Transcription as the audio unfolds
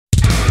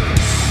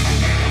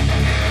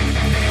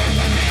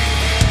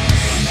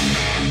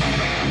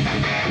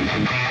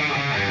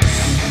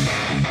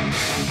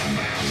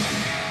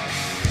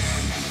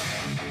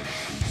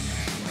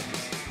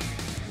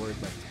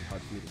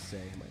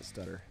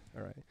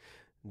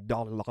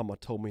Dalai Lama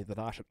told me that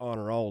I should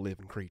honor all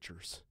living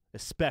creatures,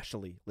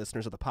 especially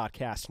listeners of the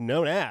podcast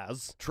known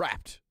as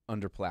Trapped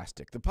Under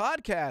Plastic, the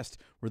podcast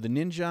where the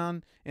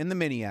Ninjan and the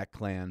Miniac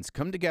clans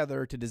come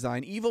together to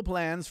design evil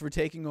plans for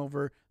taking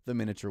over the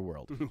miniature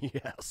world.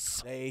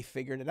 Yes. They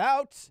figured it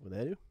out. What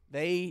they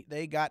do?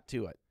 They got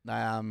to it.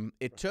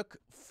 It took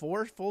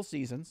 4 full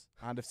seasons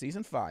on to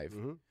season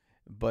 5,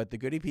 but the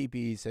Goody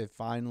Peepees have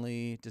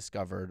finally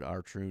discovered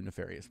our true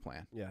nefarious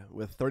plan. Yeah,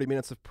 with 30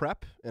 minutes of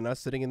prep and us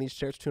sitting in these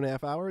chairs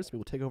 2.5 hours, we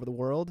will take over the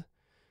world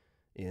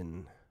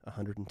in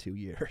 102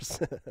 years.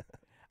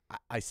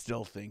 I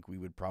still think we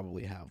would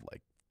probably have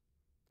like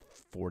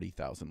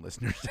 40,000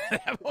 listeners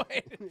at that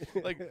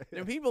point. Like,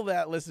 the people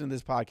that listen to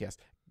this podcast,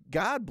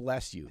 God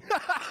bless you,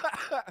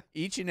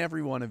 each and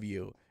every one of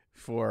you,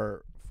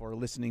 for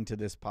listening to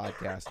this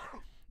podcast,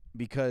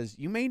 because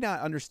you may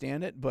not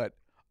understand it, but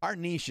our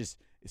niche is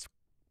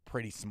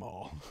pretty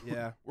small.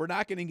 Yeah. We're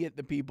not going to get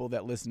the people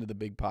that listen to the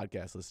big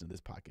podcast listen to this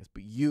podcast,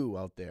 but you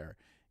out there,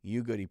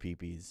 you Goody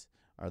Peepees,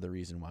 are the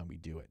reason why we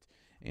do it.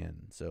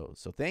 And so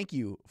thank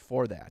you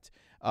for that.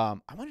 I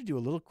want to do a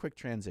little quick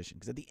transition,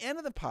 because at the end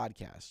of the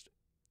podcast,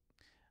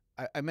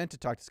 I meant to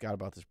talk to Scott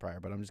about this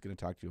prior, but I'm just going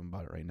to talk to him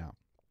about it right now.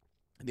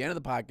 At the end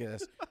of the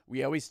podcast,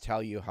 we always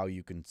tell you how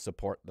you can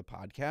support the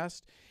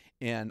podcast.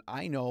 And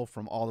I know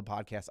from all the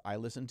podcasts I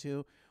listen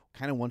to,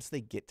 kind of once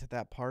they get to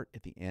that part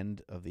at the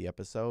end of the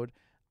episode,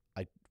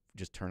 I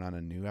just turn on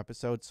a new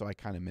episode, so I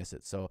kind of miss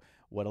it. So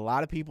what a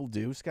lot of people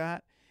do,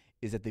 Scott,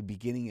 is at the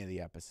beginning of the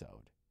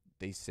episode,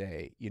 they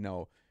say, you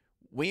know,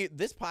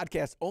 this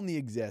podcast only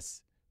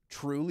exists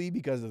truly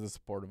because of the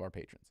support of our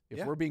patrons.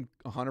 If we're being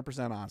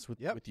 100% honest with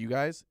you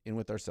guys and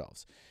with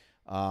ourselves,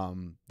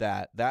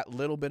 that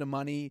little bit of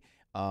money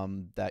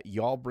that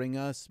y'all bring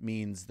us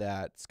means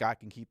that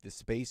Scott can keep the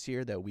space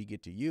here that we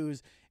get to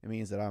use. It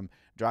means that I'm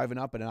driving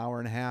up an hour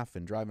and a half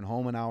and driving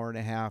home an hour and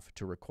a half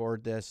to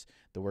record this,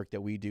 the work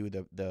that we do,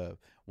 the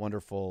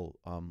wonderful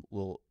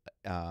little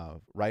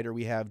writer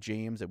we have,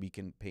 James, that we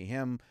can pay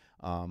him,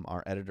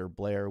 our editor,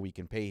 Blair, we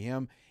can pay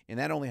him. And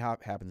that only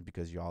happens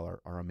because y'all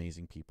are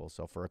amazing people.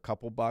 So for a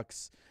couple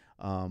bucks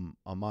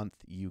a month,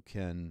 you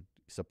can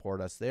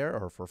support us there,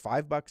 or for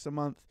 $5 a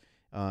month,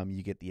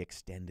 you get the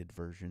extended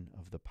version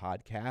of the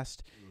podcast,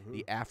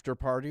 the after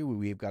party, where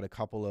we've got a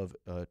couple of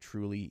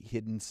truly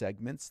hidden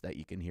segments that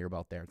you can hear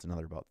about there. It's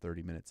another about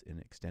 30 minutes in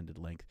extended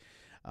length.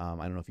 I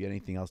don't know if you had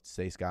anything else to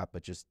say, Scott,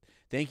 but just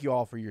thank you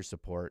all for your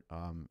support.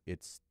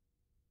 It's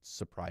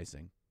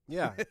surprising.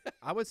 Yeah,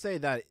 I would say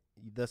that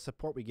the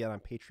support we get on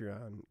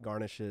Patreon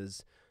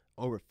garnishes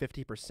over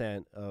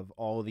 50% of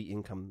all the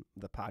income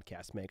the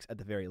podcast makes, at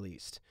the very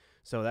least.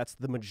 So that's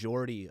the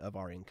majority of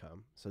our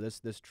income. So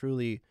this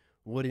truly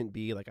wouldn't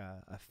be like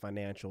a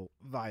financial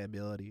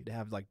viability to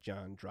have like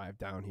John drive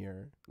down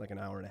here like an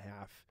hour and a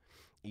half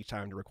each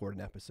time to record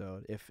an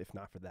episode, if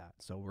not for that.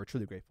 So we're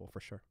truly grateful, for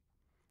sure.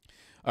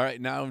 All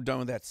right, now I'm done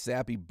with that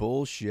sappy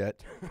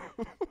bullshit.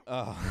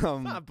 It's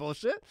not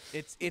bullshit.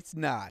 It's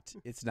not.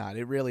 It's not.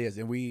 It really is.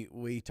 And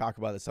we talk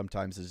about it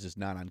sometimes. It's just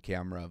not on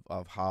camera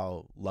of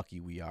how lucky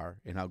we are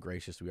and how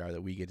gracious we are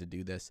that we get to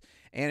do this.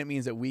 And it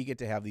means that we get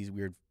to have these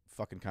weird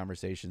fucking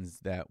conversations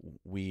that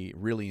we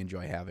really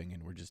enjoy having,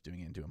 and we're just doing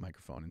it into a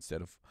microphone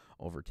instead of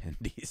over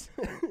attendees.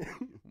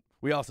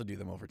 We also do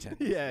them over 10.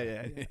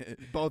 Yeah.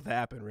 Both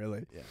happen,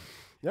 really. Yeah.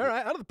 All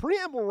right, out of the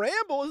preamble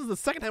ramble, this is the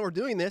second time we're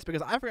doing this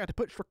because I forgot to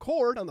push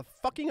record on the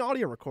fucking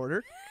audio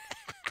recorder.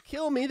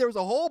 Kill me. There was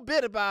a whole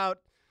bit about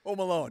Home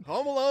Alone.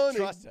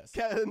 Trust us.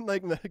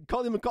 Like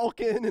Colin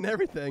McCulkin and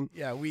everything.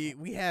 Yeah,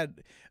 we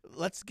had.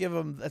 Let's give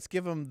him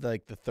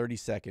like the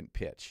 30-second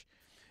pitch.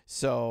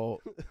 So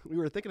we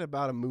were thinking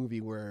about a movie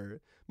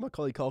where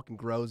Macaulay Culkin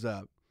grows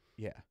up.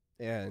 Yeah.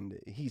 And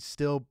he's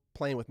still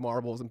playing with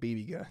marbles and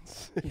BB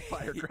guns and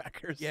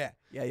firecrackers. Yeah.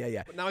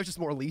 But now he's just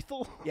more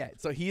lethal. Yeah,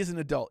 so he is an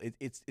adult.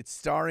 It's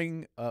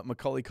starring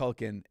Macaulay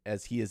Culkin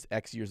as he is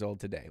X years old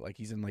today. Like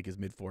he's in like his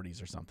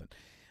mid-40s or something.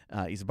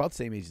 He's about the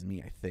same age as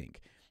me, I think.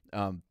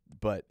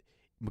 But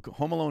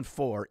Home Alone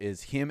 4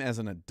 is him as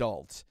an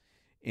adult,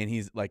 and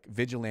he's like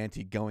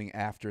vigilante going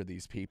after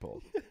these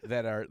people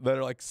that are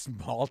like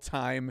small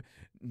time,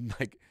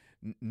 like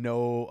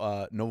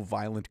no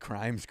violent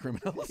crimes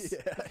criminals.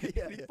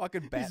 Yeah.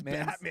 Fucking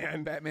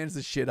Batman. Batman's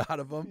the shit out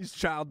of them. He's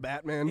child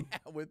Batman.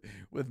 Yeah,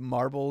 with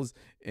marbles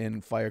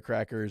and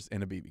firecrackers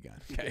and a BB gun.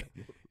 Okay.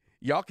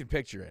 Y'all can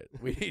picture it.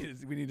 We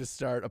need to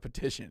start a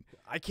petition.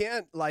 I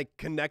can't like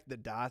connect the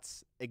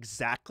dots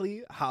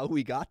exactly how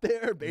we got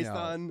there based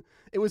on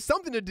it was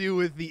something to do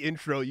with the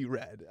intro you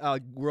read.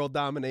 World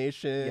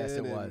domination. Yes,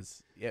 it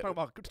was. Yeah.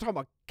 Talking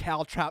about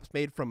caltrops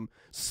made from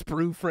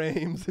sprue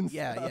frames and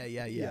stuff.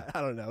 Yeah.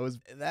 I don't know.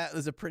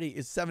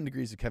 It's 7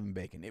 degrees of Kevin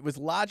Bacon. It was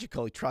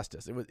logical. Trust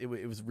us. It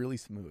was really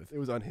smooth. It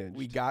was unhinged.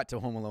 We got to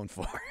Home Alone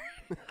 4.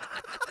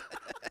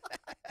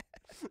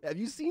 Have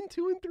you seen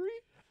 2 and 3?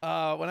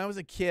 When I was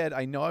a kid,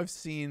 I know I've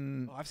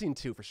seen Oh, I've seen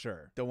 2 for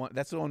sure. the one.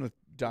 That's the one with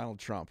Donald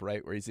Trump,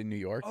 right? Where he's in New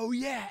York. Oh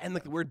yeah, and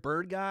like the weird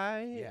bird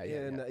guy.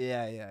 Yeah,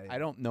 yeah. I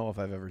don't know if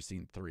I've ever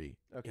seen 3.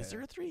 Okay. Is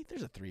there a 3?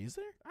 There's a 3, is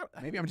there?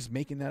 Maybe I'm just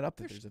making that up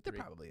that there's a 3.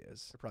 There probably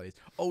is. There probably is.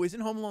 Oh, isn't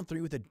Home Alone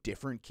 3 with a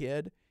different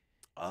kid?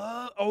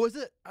 Oh, is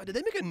it? Did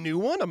they make a new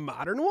one, a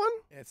modern one?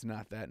 It's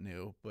not that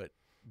new, but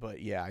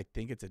yeah, I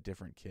think it's a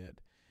different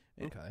kid.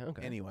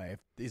 Okay. Anyway,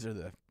 these are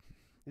the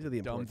These are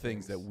the dumb important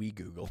things that we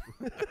Google.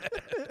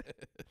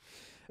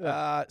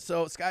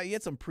 So, Scott, you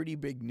had some pretty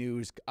big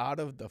news out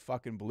of the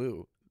fucking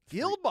blue.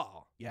 Guild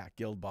Ball. Yeah,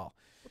 Guild Ball.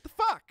 What the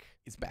fuck?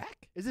 It's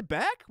back? Is it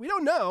back? We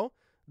don't know.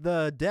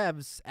 The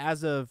devs,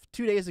 as of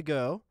 2 days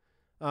ago,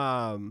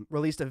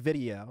 released a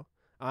video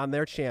on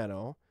their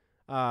channel,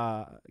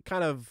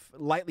 kind of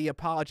lightly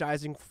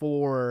apologizing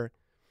for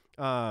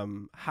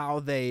how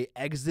they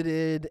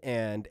exited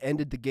and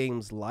ended the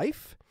game's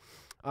life.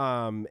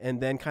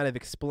 And then kind of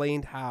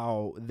explained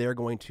how they're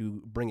going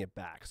to bring it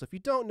back. So if you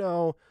don't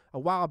know, a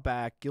while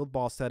back, Guild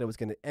Ball said it was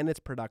going to end its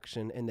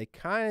production, and they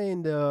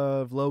kind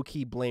of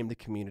low-key blamed the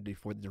community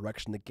for the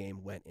direction the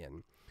game went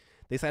in.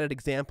 They cited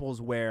examples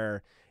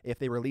where if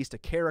they released a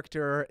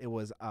character, it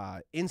was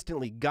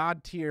instantly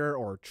god tier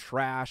or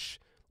trash,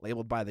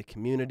 labeled by the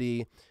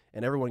community,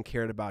 and everyone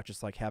cared about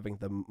just like having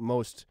the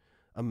most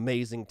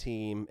amazing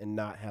team and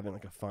not having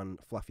like a fun,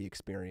 fluffy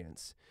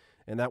experience.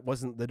 And that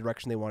wasn't the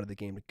direction they wanted the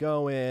game to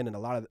go in. And a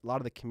lot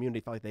of the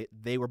community felt like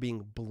they were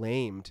being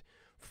blamed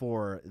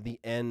for the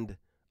end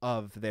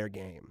of their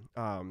game.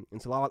 And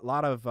so a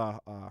lot of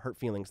hurt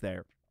feelings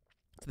there.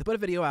 So they put a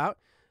video out,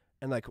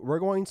 and like we're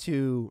going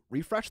to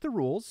refresh the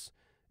rules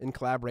in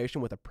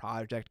collaboration with a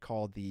project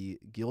called the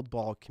Guild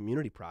Ball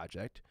Community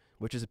Project,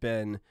 which has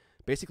been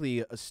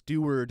basically a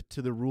steward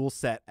to the rule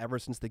set ever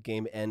since the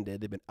game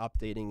ended. They've been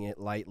updating it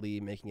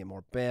lightly, making it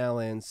more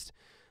balanced.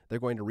 They're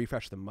going to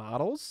refresh the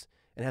models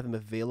and have them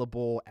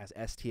available as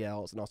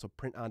STLs and also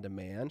print on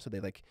demand. So they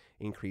like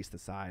increase the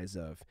size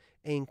of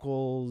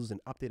ankles and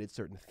updated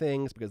certain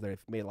things because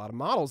they've made a lot of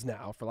models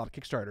now for a lot of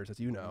Kickstarters,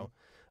 as you know.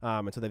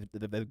 And so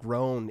they've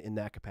grown in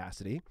that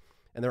capacity.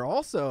 And they're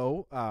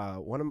also,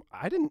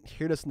 I didn't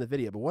hear this in the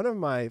video, but one of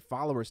my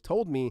followers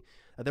told me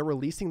that they're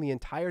releasing the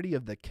entirety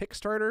of the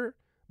Kickstarter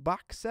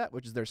box set,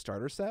 which is their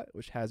starter set,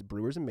 which has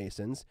Brewers and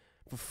Masons,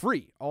 for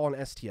free, all on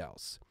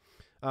STLs.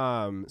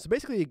 So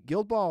basically,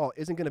 Guild Ball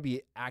isn't going to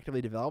be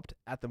actively developed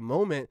at the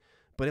moment,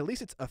 but at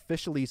least it's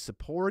officially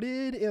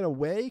supported in a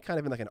way, kind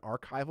of in like an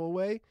archival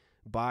way,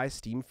 by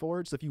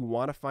Steamforged. So if you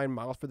want to find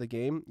models for the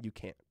game, you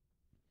can.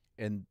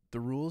 And the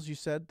rules, you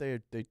said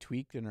they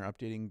tweaked and are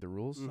updating the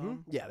rules.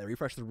 Yeah, they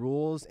refreshed the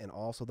rules and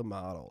also the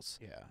models.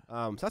 Yeah.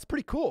 So that's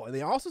pretty cool. And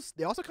they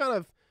also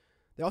kind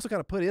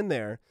of put in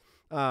there,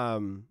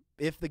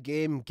 if the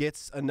game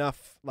gets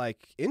enough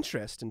like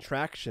interest and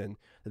traction,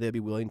 that they'll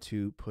be willing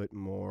to put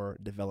more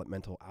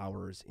developmental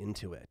hours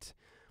into it.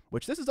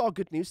 Which this is all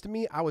good news to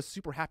me. I was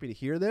super happy to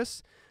hear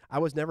this. I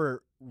was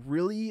never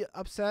really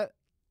upset.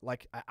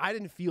 Like I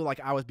didn't feel like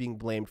I was being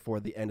blamed for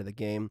the end of the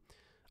game.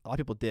 A lot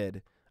of people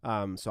did.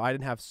 So I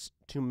didn't have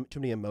too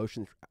many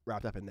emotions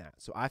wrapped up in that.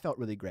 So I felt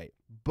really great.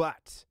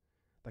 But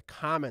the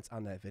comments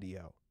on that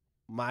video,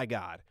 my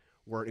God,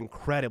 were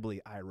incredibly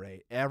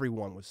irate.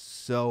 Everyone was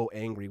so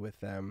angry with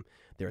them.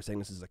 They were saying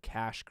this is a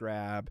cash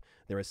grab.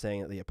 They were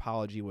saying that the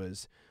apology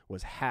was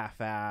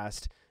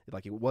half-assed.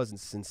 Like it wasn't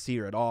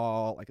sincere at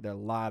all. Like there are a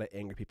lot of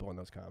angry people in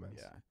those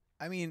comments. Yeah.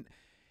 I mean,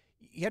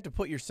 you have to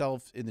put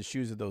yourself in the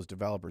shoes of those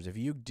developers. If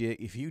you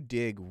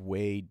dig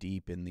way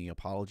deep in the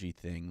apology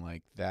thing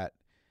like that,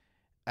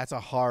 that's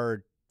a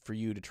hard for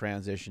you to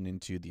transition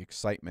into the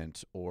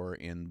excitement or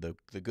in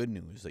the good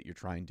news that you're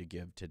trying to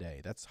give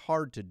today. That's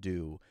hard to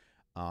do.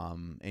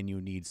 And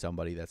you need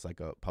somebody that's like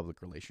a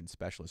public relations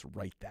specialist.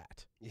 Write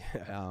that.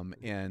 Yeah.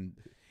 And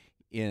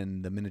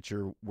in the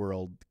miniature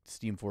world,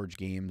 Steamforged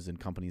Games and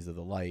companies of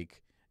the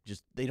like,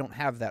 just they don't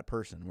have that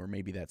person, or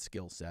maybe that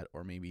skill set,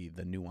 or maybe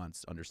the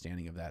nuanced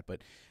understanding of that.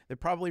 But they're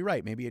probably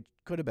right. Maybe it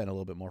could have been a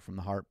little bit more from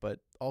the heart, but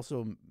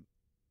also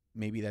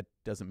maybe that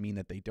doesn't mean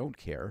that they don't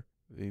care.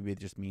 Maybe it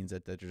just means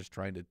that they're just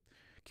trying to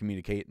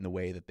communicate in the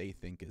way that they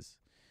think is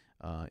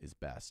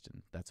best,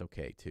 and that's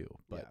okay too.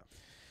 But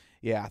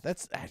yeah,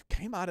 that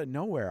came out of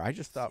nowhere. I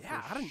just thought,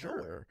 out of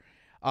nowhere.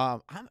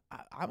 I'm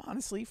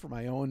honestly, for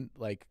my own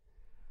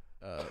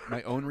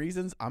my own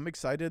reasons, I'm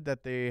excited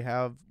that they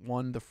have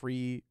the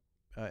free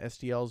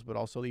STLs, but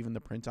also even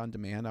the print on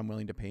demand. I'm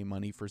willing to pay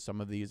money for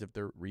some of these if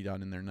they're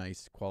redone and they're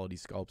nice quality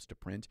sculpts to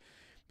print,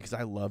 because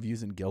I love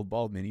using Guild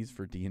Ball minis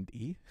for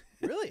D&D.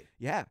 Really?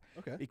 Yeah.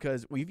 Okay.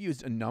 Because we've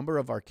used a number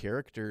of our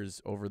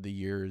characters over the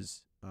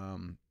years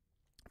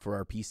for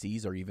our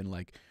PCs, or even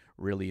like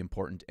really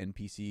important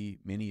NPC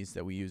minis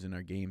that we use in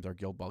our games, our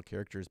Guild Ball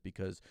characters,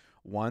 because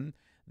one,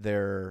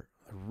 they're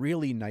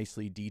really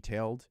nicely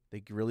detailed.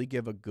 They really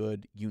give a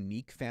good,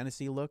 unique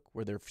fantasy look,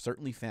 where they're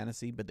certainly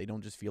fantasy, but they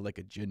don't just feel like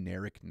a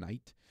generic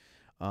knight.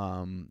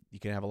 You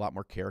can have a lot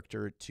more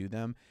character to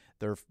them.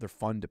 They're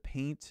fun to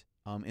paint,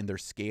 and their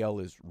scale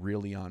is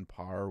really on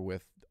par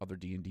with other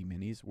D&D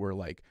minis, where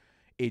like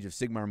Age of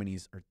Sigmar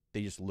minis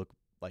they just look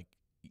like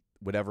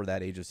whatever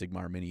that Age of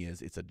Sigmar mini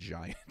is. It's a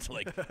giant.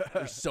 Like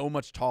they're so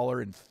much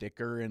taller and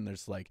thicker, and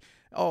there's like,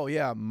 oh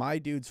yeah, my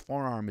dude's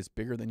forearm is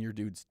bigger than your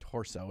dude's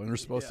torso, and we're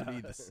supposed to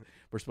be this.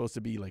 We're supposed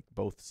to be like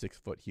both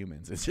 6-foot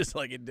humans. It's just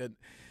like it did.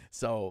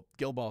 So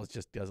Guild Balls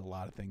just does a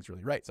lot of things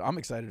really right. So I'm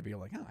excited to be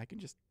like, oh, I can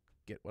just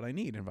get what I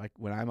need. And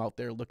when I'm out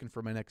there looking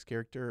for my next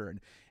character or an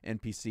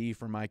NPC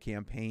for my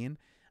campaign,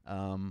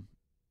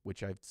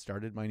 which I've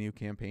started my new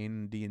campaign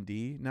in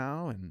D&D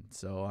now, and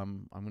so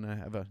I'm gonna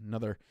have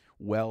another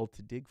well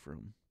to dig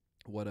from.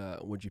 What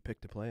would you pick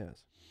to play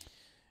as?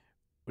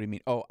 What do you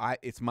mean? Oh, I'm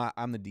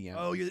the DM.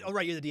 Oh, you're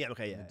the DM.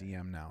 Okay, I'm the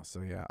DM now.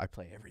 So yeah, I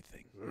play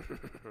everything.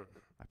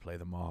 I play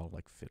them all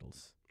like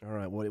fiddles. All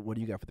right, what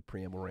do you got for the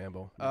preamble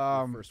ramble?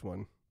 First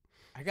one.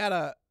 I got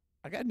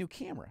a new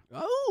camera.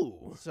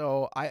 Oh,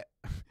 so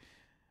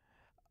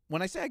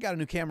when I say I got a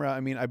new camera,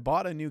 I mean I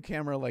bought a new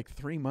camera like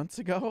 3 months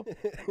ago.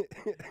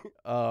 It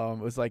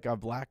was like on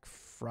Black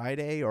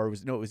Friday, or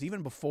it was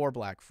even before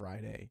Black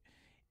Friday,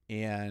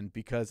 and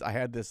because I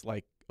had this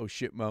like oh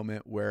shit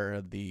moment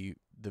where the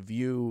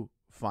view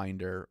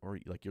finder, or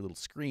like your little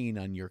screen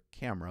on your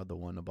camera, the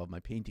one above my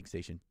painting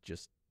station,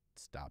 just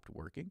stopped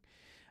working.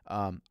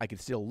 I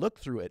could still look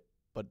through it,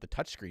 but the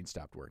touchscreen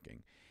stopped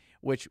working,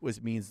 which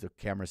means the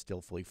camera's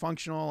still fully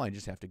functional. I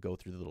just have to go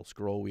through the little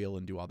scroll wheel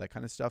and do all that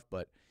kind of stuff.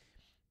 But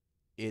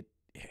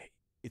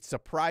it's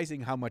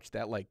surprising how much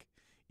that like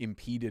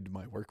impeded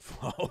my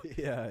workflow.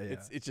 Yeah.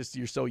 It's just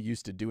you're so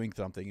used to doing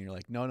something, and you're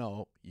like,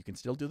 no, you can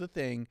still do the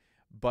thing,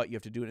 but you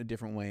have to do it in a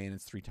different way, and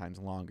it's 3 times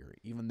longer,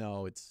 even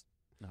though it's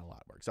not a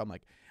lot of work. So I'm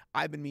like,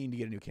 I've been meaning to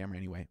get a new camera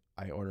anyway.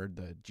 I ordered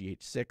the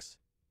GH6,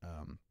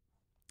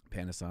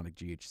 Panasonic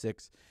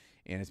GH6,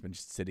 and it's been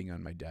just sitting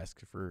on my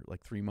desk for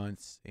like 3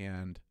 months,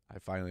 and I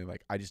finally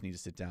I just need to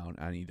sit down.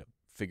 I need to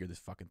figure this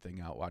fucking thing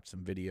out, watch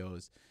some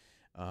videos.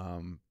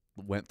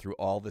 Went through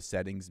all the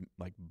settings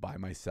like by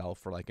myself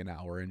for like an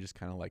hour and just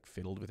kind of like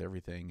fiddled with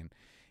everything and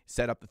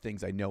set up the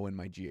things I know in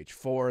my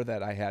GH4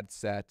 that I had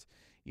set,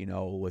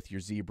 with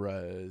your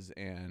zebras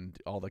and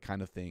all the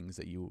kind of things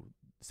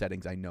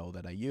settings I know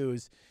that I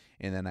use.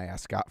 And then I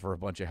asked Scott for a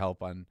bunch of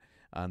help on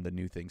the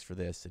new things for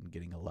this and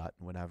getting a LUT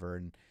and whatever.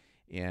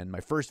 And my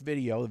first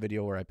video, the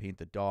video where I paint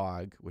the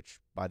dog, which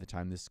by the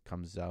time this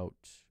comes out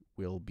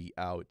will be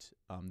out,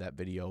 that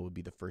video will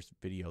be the first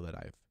video that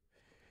I've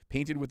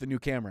painted with the new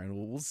camera, and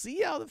we'll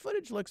see how the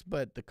footage looks.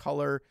 But the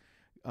color,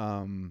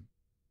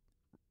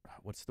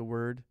 what's the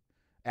word?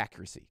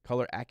 Accuracy.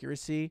 Color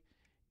accuracy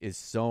is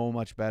so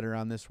much better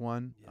on this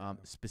one. Yeah.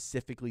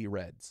 Specifically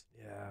reds.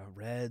 Yeah,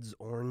 reds,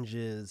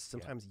 oranges,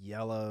 sometimes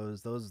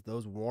yellows.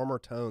 Those warmer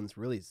tones,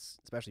 really,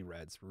 especially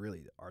reds,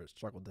 really are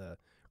struggled to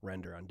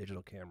render on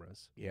digital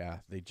cameras. Yeah,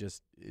 it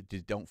just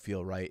don't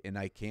feel right. And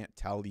I can't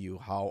tell you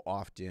how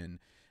often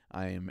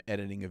I am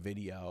editing a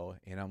video,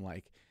 and I'm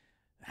like,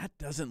 that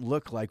doesn't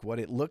look like what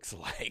it looks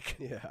like.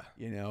 Yeah.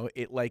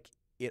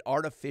 It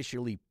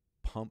artificially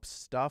pumps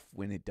stuff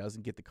when it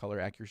doesn't get the color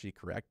accuracy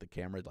correct. The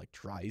camera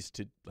tries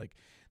to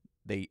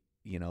they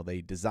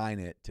design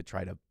it to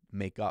try to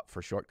make up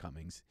for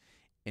shortcomings,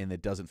 and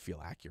it doesn't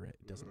feel accurate.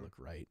 It doesn't look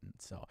right. And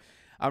so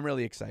I'm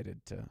really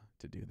excited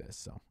to do this.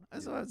 So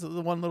that's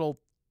the one little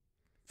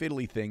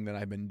fiddly thing that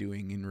I've been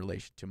doing in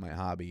relation to my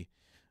hobby,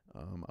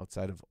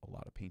 outside of a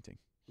lot of painting.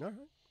 All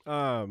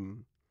right.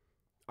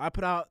 I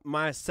put out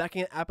my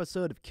second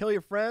episode of Kill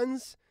Your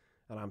Friends,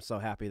 and I'm so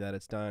happy that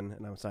it's done,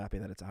 and I'm so happy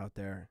that it's out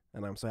there,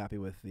 and I'm so happy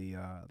with the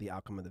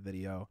outcome of the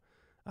video.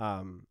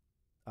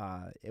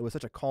 It was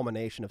such a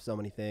culmination of so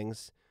many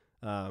things.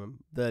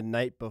 The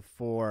night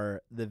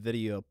before the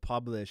video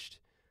published,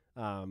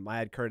 I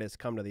had Curtis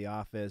come to the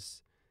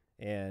office,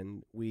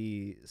 and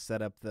we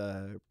set up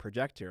the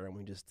projector, and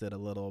we just did a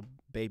little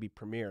baby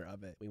premiere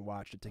of it. We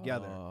watched it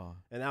together,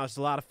 and that was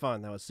a lot of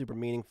fun. That was super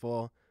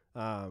meaningful.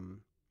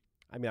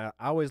 I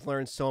always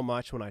learn so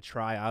much when I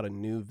try out a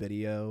new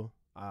video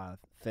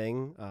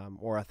thing,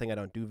 or a thing I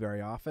don't do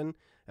very often.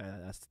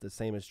 That's the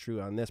same is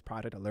true on this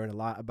project. I learned a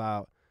lot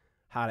about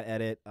how to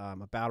edit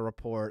a battle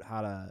report,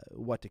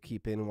 what to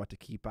keep in and what to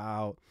keep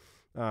out.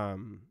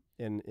 And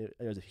it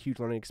was a huge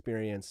learning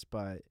experience,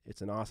 but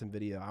it's an awesome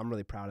video. I'm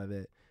really proud of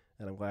it,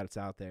 and I'm glad it's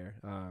out there.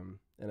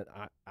 And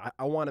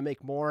I want to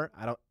make more.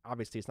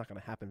 Obviously, it's not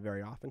going to happen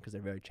very often because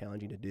they're very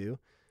challenging to do.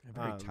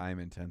 Very time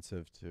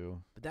intensive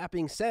too. But that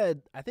being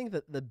said, I think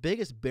that the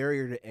biggest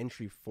barrier to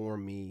entry for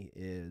me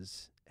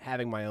is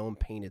having my own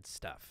painted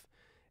stuff.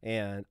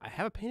 And I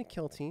have a painted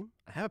kill team.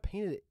 I have a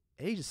painted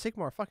Age of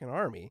Sigmar fucking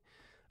army.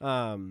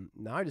 Now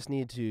I just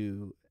need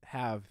to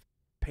have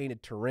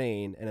painted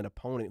terrain and an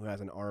opponent who has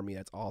an army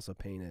that's also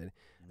painted,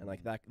 and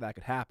that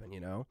could happen,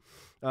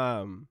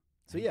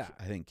 So yeah,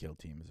 I think Kill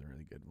Team is a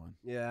really good one.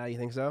 Yeah, you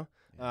think so?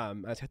 Yeah.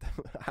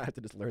 I have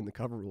to just learn the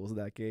cover rules of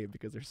that game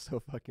because they're so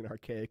fucking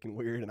archaic and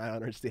weird, and I don't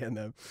understand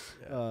them.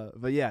 Yeah.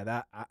 But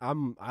yeah,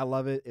 I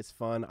love it. It's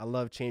fun. I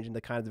love changing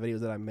the kinds of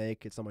videos that I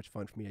make. It's so much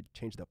fun for me to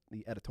change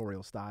the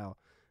editorial style.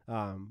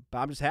 But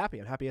I'm just happy.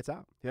 I'm happy it's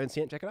out. If you haven't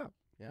seen it, check it out.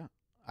 Yeah,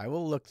 I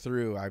will look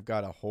through. I've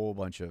got a whole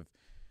bunch of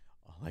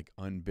like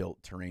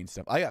unbuilt terrain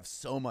stuff. I have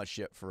so much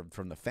shit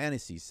from the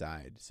fantasy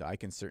side, so I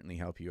can certainly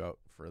help you out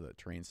for the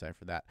terrain side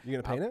for that. You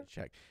gonna paint it?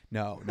 Check.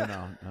 No.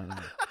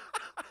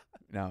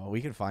 No,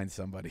 we can find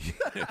somebody.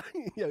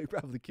 Yeah, we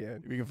probably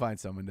can. We can find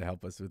someone to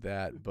help us with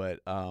that. But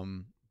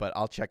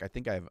I'll check. I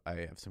think I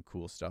have some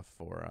cool stuff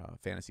for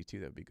fantasy too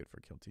that would be good for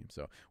Kill Team.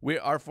 So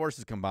our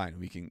forces combined,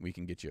 we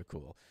can get you a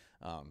cool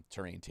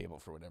terrain table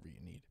for whatever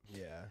you need.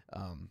 Yeah.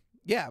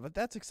 Yeah, but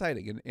that's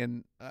exciting,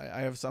 and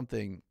I have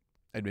something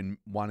I'd been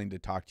wanting to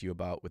talk to you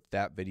about with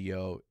that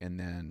video, and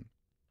then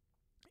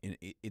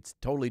it's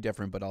totally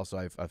different, but also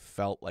I've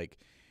felt like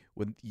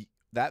when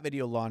that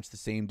video launched the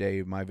same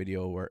day my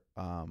video where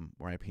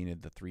I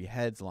painted the 3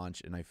 heads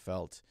launched, and I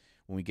felt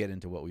when we get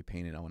into what we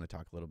painted, I want to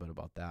talk a little bit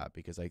about that,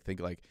 because I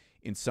think like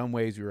in some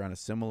ways we were on a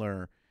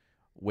similar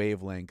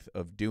wavelength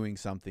of doing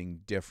something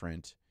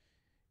different,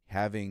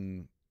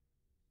 having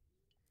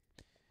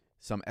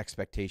some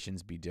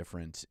expectations be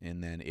different,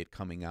 and then it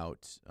coming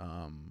out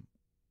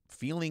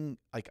feeling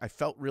like I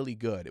felt really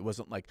good. It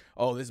wasn't like,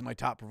 oh, this is my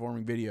top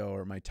performing video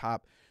or my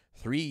top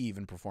 3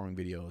 even performing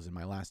videos in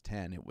my last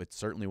 10. It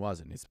certainly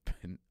wasn't. It's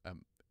been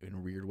in a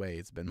weird way,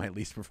 it's been my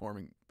least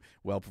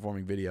well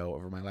performing video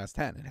over my last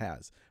 10. It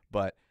has,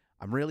 but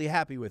I'm really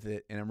happy with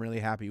it, and I'm really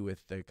happy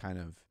with the kind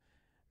of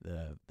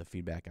the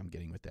feedback I'm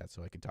getting with that,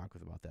 so I can talk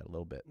about that a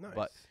little bit. Nice.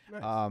 But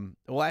Nice.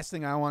 the last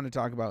thing I want to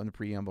talk about in the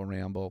preamble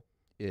ramble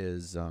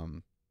is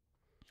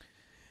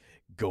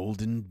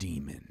Golden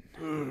Demon.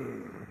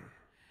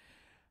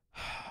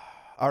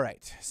 All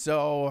right,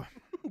 so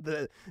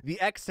the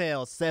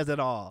exhale says it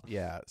all.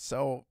 yeah,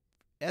 so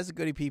as a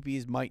Goody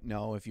Peepees might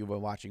know, if you've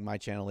been watching my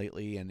channel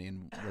lately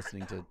and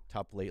listening to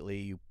Tup lately,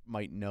 you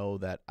might know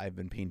that I've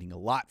been painting a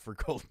lot for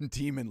Golden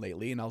Demon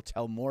lately, and I'll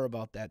tell more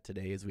about that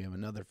today as we have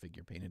another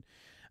figure painted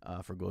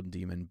for Golden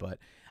Demon. But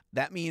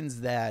that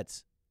means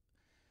that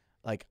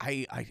like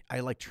I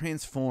like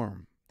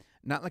transform,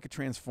 not like a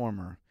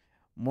transformer,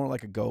 more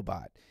like a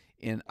GoBot.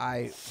 And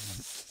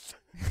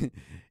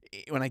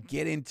when I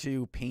get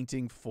into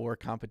painting for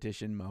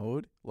competition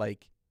mode,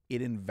 like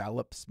it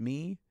envelops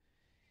me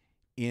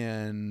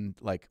in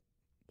like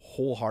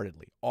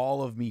wholeheartedly.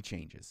 All of me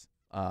changes.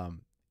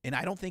 And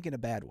I don't think in a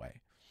bad way.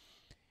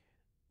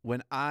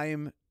 When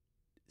I'm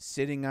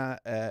sitting on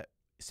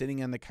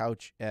the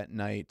couch at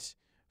night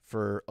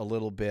for a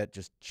little bit,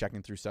 just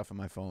checking through stuff on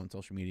my phone,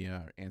 social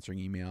media, answering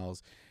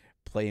emails,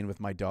 playing with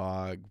my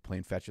dog,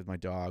 playing fetch with my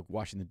dog,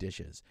 washing the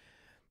dishes,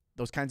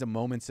 those kinds of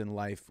moments in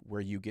life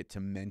where you get to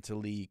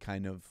mentally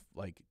kind of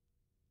like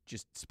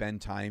just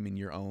spend time in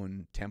your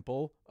own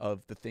temple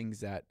of the things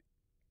that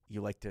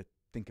you like to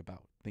think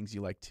about, things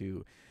you like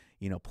to,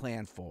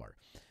 plan for,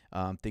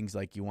 things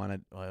like you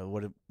want to,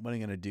 what am I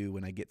going to do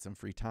when I get some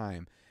free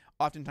time?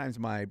 Oftentimes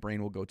my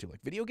brain will go to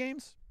like video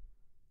games.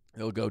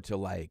 It'll go to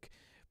like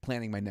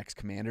planning my next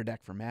commander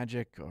deck for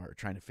Magic or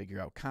trying to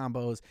figure out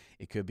combos.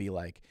 It could be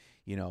like,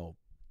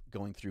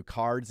 going through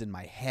cards in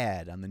my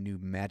head on the new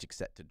Magic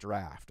set to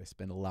draft. I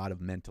spend a lot of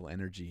mental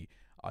energy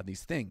on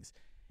these things.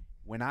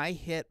 When I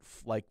hit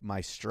like my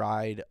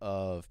stride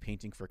of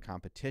painting for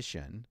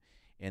competition,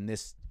 and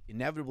this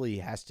inevitably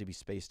has to be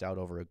spaced out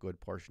over a good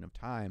portion of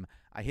time,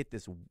 I hit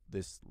this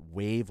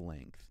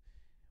wavelength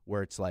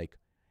where it's like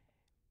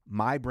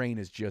my brain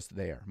is just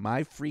there.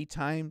 My free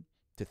time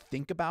to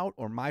think about,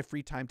 or my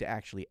free time to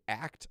actually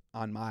act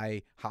on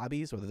my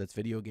hobbies, whether that's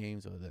video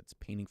games, whether that's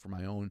painting for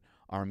my own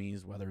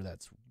armies, whether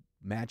that's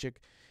Magic,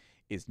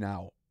 is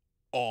now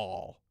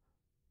all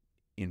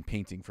in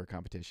painting for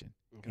competition.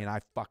 Okay. And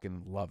I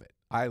fucking love it.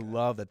 I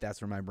love that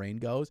that's where my brain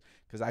goes,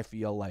 because I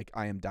feel like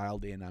I am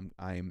dialed in.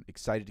 I'm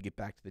excited to get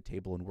back to the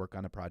table and work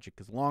on a project,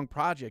 because long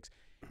projects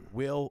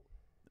will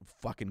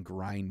fucking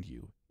grind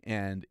you,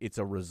 and it's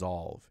a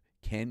resolve.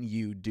 Can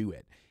you do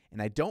it?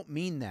 And I don't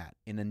mean that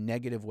in a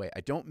negative way.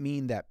 I don't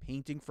mean that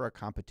painting for a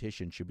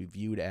competition should be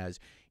viewed as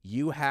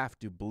you have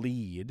to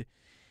bleed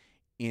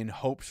in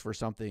hopes for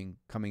something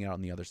coming out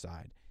on the other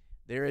side.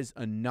 There is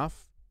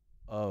enough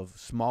of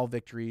small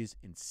victories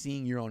in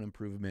seeing your own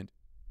improvement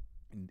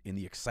in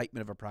the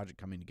excitement of a project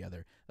coming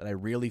together that I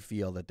really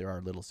feel that there are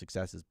little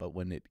successes, but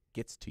when it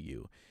gets to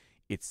you,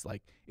 it's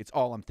like, it's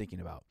all I'm thinking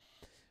about.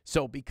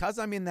 So because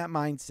I'm in that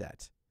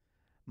mindset,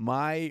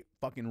 my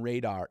fucking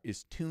radar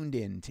is tuned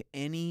in to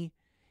any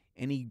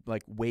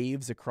like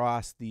waves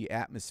across the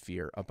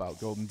atmosphere about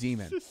Golden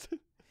Demon.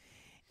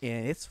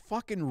 And it's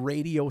fucking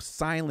Radio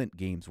Silent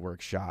Games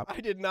Workshop.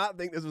 I did not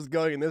think this was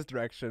going in this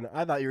direction.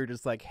 I thought you were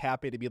just like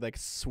happy to be like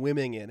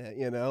swimming in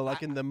it,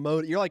 like in the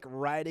mode. You're like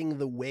riding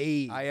the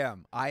wave. I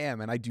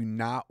am. And I do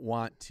not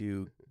want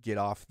to get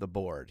off the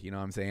board. You know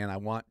what I'm saying? I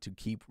want to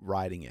keep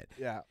riding it.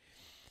 Yeah.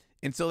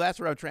 And so that's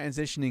where I'm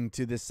transitioning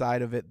to this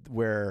side of it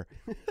where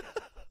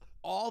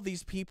all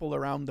these people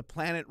around the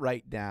planet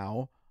right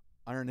now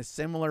are in a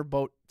similar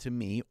boat to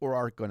me, or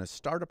are going to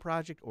start a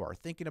project, or are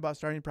thinking about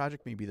starting a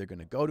project. Maybe they're going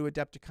to go to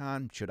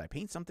Adepticon. Should I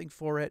paint something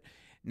for it?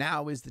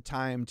 Now is the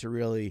time to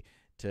really,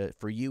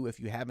 for you, if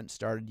you haven't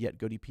started yet,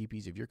 Goody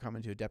Peepees, if you're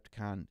coming to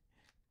Adepticon,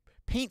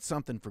 paint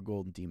something for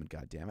Golden Demon,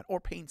 goddammit, or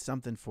paint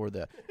something for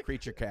the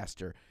Creature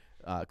Caster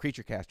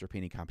creature caster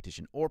painting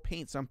competition, or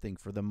paint something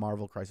for the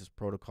Marvel Crisis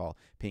Protocol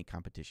paint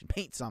competition.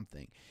 Paint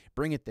something.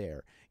 Bring it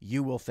there.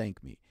 You will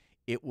thank me.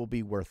 It will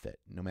be worth it,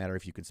 no matter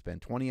if you can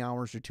spend 20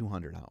 hours or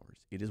 200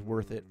 hours. It is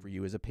worth it for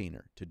you as a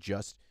painter to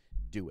just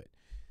do it,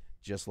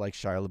 just like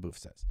Shia LaBeouf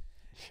says.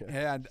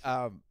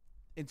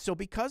 And so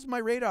because my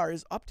radar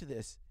is up to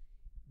this,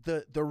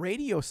 the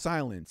radio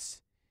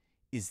silence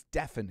is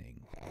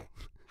deafening.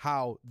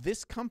 How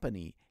this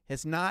company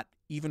has not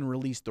even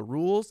released the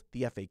rules,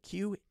 the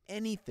FAQ,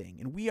 anything.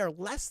 And we are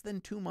less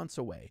than 2 months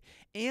away.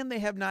 And they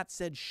have not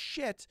said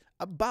shit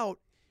about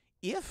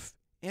if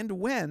and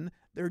when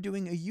they're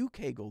doing a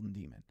UK Golden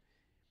Demon.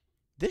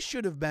 This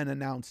should have been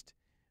announced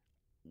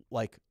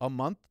like a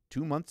month,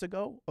 2 months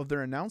ago of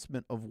their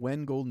announcement of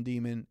when Golden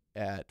Demon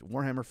at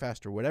Warhammer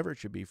Fest or whatever it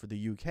should be for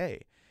the UK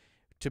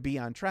to be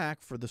on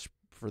track for the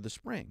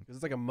spring. Because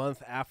it's like a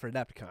month after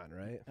Adepticon,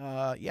 right?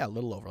 Yeah, a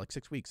little over, like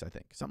 6 weeks, I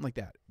think. Something like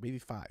that. Maybe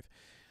 5.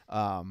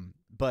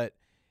 But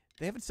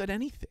they haven't said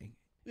anything.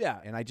 Yeah.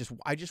 And I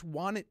just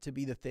want it to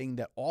be the thing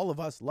that all of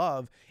us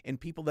love, and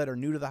people that are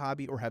new to the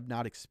hobby or have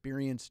not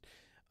experienced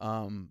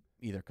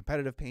either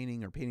competitive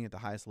painting or painting at the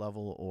highest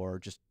level or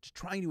just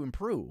trying to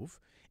improve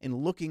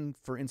and looking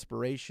for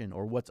inspiration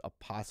or what's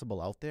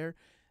possible out there.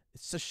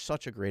 It's just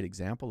such a great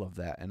example of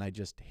that. And I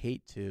just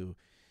hate to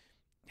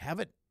have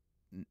it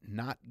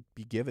not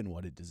be given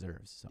what it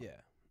deserves. So.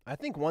 Yeah. I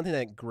think one thing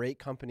that great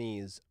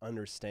companies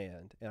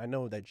understand, and I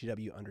know that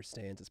GW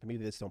understands this, but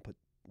maybe they just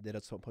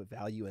don't put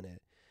value in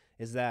it,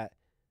 is that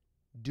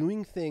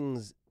doing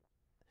things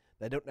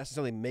that don't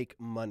necessarily make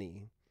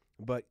money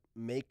but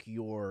make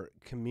your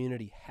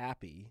community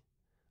happy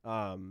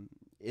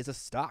is a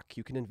stock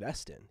you can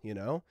invest in, you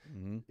know?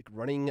 Mm-hmm. Like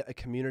running a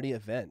community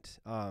event.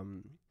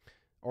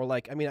 Or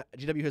like, I mean,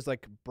 GW has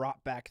like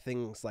brought back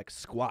things like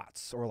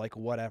squats or like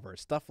whatever.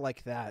 Stuff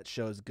like that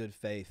shows good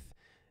faith.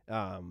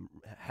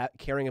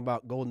 Caring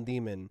about Golden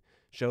Demon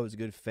shows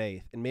good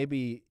faith. And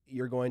maybe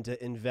you're going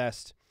to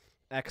invest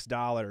X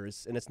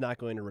dollars and it's not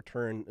going to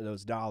return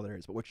those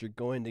dollars, but what you're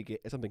going to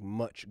get is something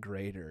much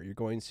greater. You're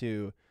going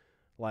to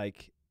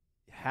like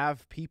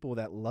have people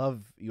that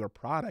love your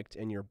product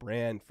and your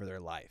brand for their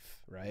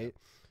life, right?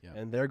 Yeah.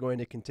 And they're going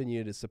to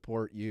continue to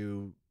support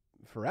you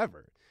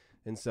forever.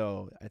 And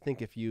so I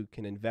think if you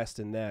can invest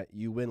in that,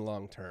 you win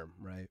long term,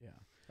 right?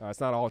 Yeah. It's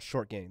not all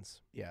short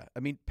gains. Yeah. I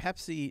mean,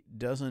 Pepsi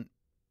doesn't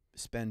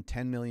spend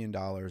 $10 million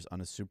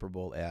on a Super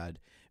Bowl ad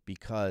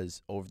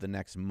because over the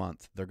next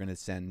month they're going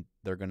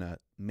to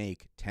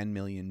make $10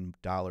 million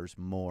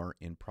more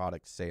in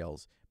product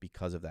sales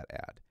because of that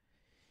ad.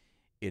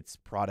 It's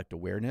product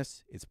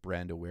awareness, it's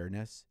brand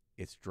awareness,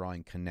 it's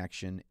drawing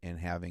connection and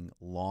having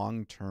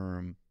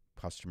long-term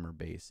customer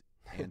base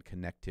and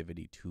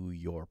connectivity to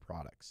your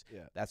products.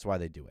 Yeah. That's why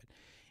they do it.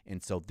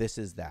 And so this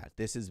is that.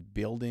 This is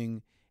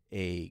building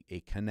a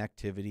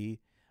connectivity,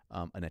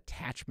 an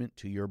attachment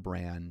to your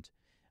brand,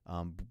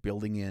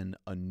 building in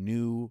a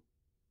new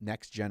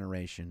next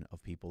generation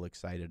of people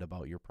excited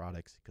about your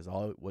products, because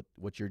all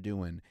what you're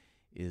doing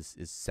is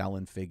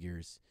selling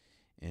figures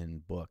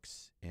and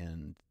books,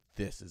 and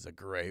this is a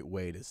great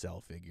way to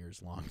sell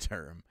figures long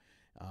term.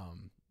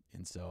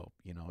 And so,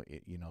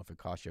 if it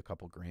costs you a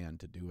couple grand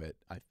to do it,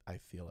 I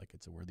feel like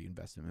it's a worthy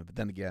investment. But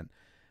then again,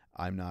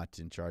 I'm not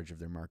in charge of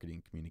their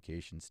marketing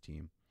communications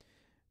team,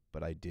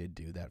 but I did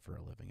do that for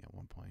a living at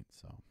one point.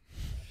 So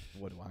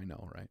what do I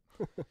know, right?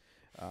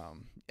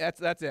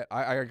 That's it.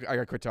 I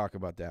gotta quit talking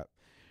about that.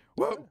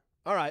 Whoa.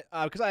 All right.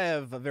 Because I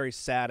have a very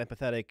sad and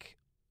pathetic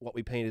what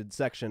we painted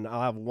section,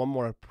 I'll have one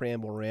more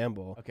preamble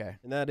ramble. Okay.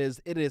 And that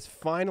is, it is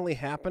finally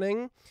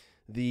happening.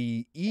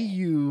 The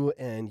EU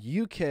and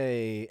UK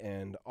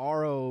and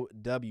ROW,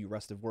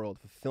 rest of world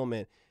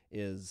fulfillment,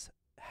 is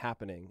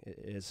happening. It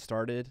is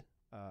started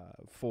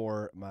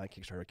for my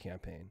Kickstarter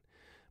campaign,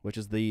 which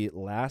is the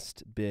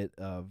last bit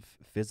of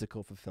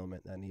physical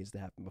fulfillment that needs to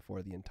happen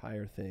before the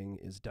entire thing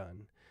is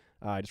done.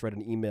 I just read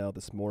an email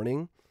this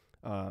morning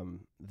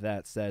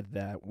that said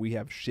that we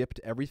have shipped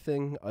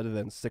everything other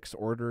than 6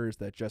 orders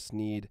that just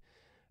need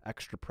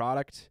extra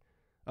product,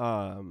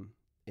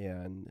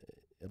 and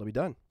it'll be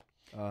done.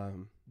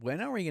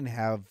 When are we gonna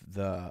have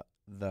the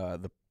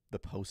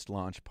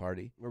post-launch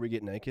party where we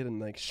get naked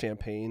and like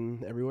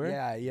champagne everywhere?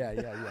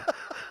 Yeah.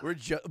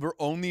 We're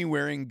only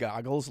wearing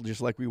goggles, just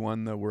like we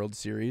won the World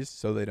Series,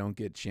 so they don't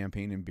get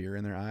champagne and beer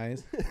in their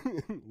eyes.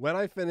 When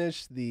I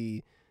finish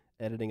the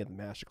editing of the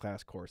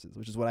masterclass courses,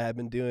 which is what I have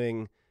been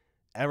doing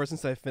ever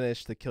since I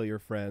finished the Kill Your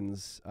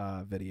Friends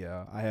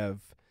video, I have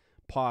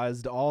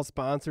paused all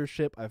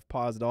sponsorship. I've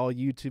paused all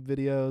YouTube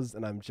videos,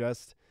 and I'm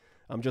just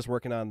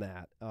working on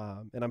that.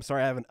 And I'm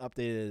sorry I haven't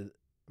updated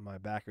my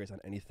backers on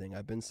anything.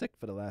 I've been sick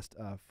for the last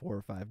 4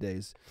 or 5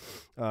 days.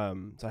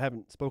 So I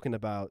haven't spoken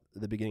about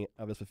the beginning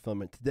of this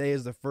fulfillment. Today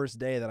is the first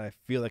day that I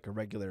feel like a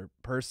regular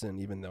person,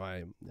 even though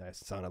I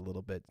sound a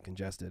little bit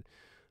congested.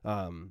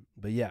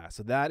 But yeah,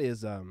 so that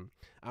is, I'm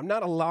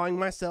not allowing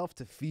myself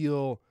to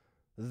feel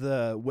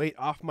the weight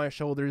off my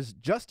shoulders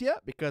just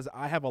yet because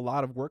I have a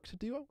lot of work to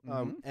do,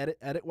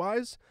 edit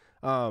wise.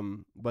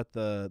 But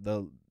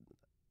the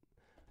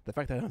The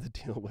fact that I don't have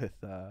to deal with,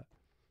 I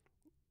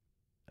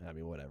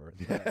mean, whatever.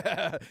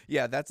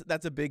 Yeah,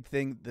 that's a big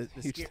thing.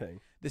 Huge thing.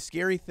 The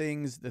scary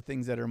things, the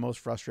things that are most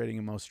frustrating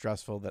and most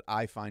stressful that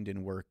I find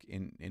in work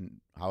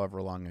in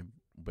however long I've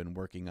been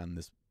working on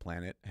this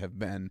planet have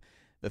been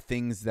the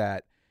things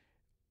that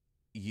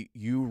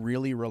you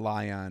really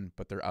rely on,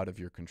 but they're out of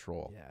your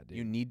control. Yeah, dude.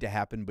 You need to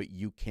happen, but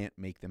you can't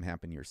make them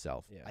happen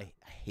yourself. Yeah. I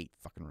hate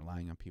fucking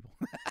relying on people.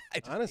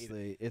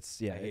 Honestly,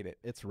 hate I hate it.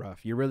 It's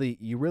rough. You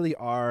really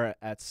are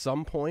at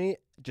some point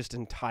just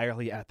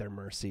entirely at their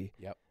mercy.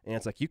 Yep. And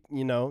it's like you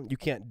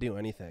can't do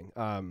anything.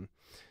 And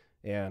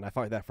I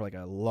felt like that for like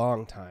a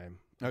long time.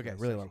 Okay, a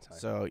really long time.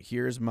 So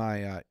here's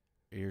my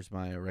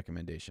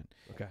recommendation.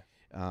 Okay.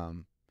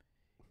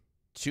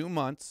 2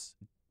 months,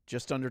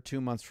 just under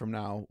 2 months from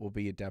now, will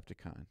be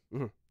Adepticon.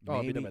 Mm-hmm. Oh,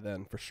 I'll be done by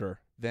then for sure.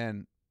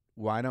 Then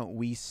why don't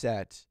we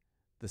set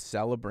the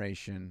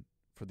celebration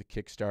for the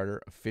Kickstarter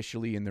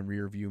officially in the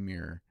rearview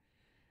mirror,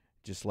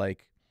 just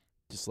like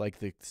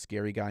the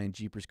scary guy in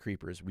Jeepers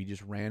Creepers. We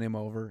just ran him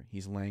over.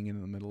 He's laying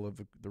in the middle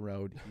of the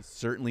road. He's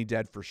certainly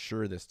dead for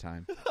sure this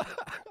time.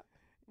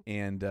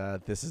 And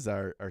this is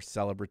our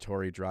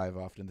celebratory drive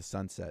off into the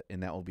sunset,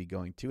 and that will be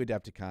going to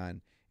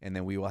Adepticon. And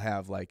then we will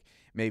have, like,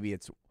 maybe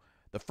it's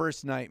the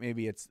first night,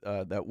 maybe it's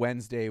that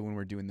Wednesday when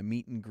we're doing the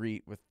meet and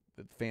greet with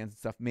the fans and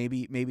stuff.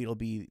 Maybe it'll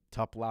be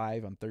Tup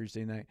Live on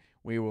Thursday night.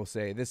 We will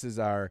say, this is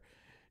our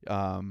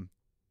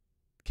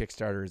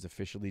Kickstarter is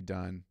officially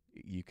done.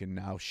 You can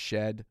now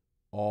shed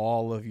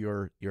all of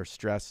your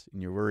stress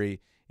and your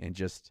worry and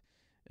just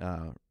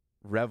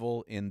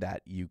revel in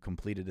that you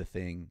completed a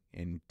thing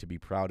and to be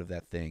proud of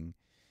that thing,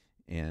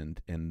 and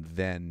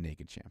then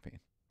naked champagne.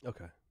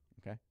 Okay.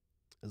 Okay.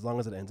 As long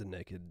as it ends in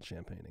naked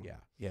champagning. Yeah.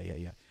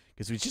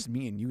 Because it's just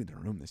me and you in the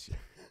room this year.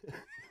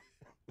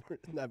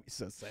 That'd be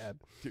so sad.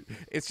 Dude,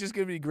 it's just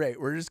going to be great.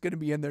 We're just going to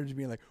be in there just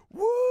being like,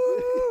 woo!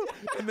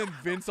 And then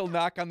Vince will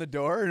knock on the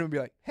door and he'll be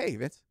like, hey,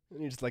 Vince.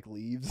 And he just like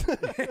leaves.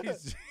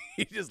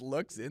 He just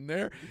looks in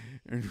there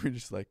and we're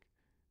just like,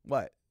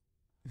 what?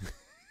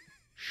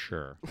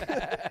 Sure.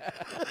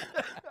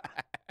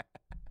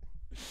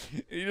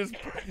 He's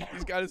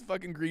got his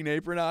fucking green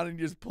apron on and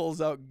he just pulls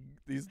out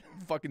these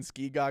fucking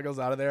ski goggles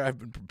out of there. I've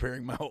been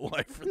preparing my whole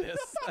life for this.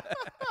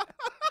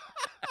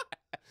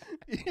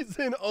 He's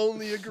in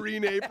only a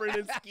green apron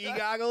and ski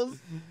goggles.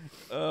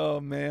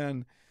 Oh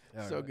man.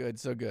 All so right. good,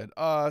 so good.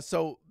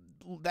 So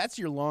that's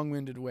your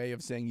long-winded way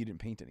of saying you didn't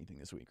paint anything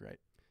this week, right?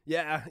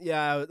 Yeah.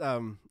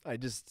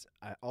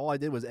 All I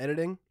did was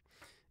editing,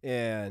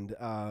 and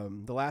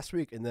the last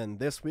week, and then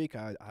this week,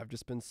 I've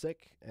just been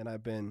sick, and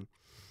I've been,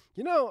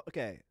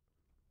 okay.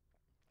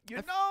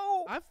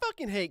 I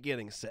fucking hate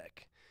getting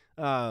sick.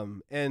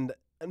 And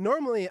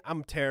normally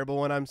I'm terrible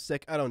when I'm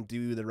sick. I don't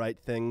do the right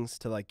things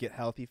to like get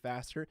healthy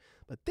faster,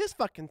 but this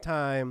fucking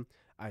time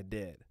I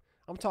did.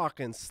 I'm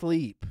talking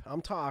sleep.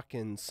 I'm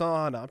talking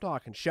sauna. I'm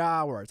talking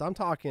showers. I'm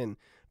talking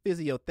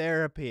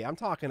physiotherapy. I'm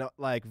talking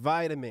like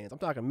vitamins. I'm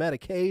talking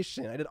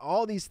medication. I did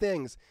all these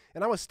things,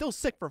 and I was still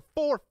sick for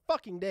 4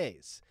 fucking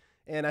days.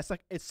 And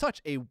it's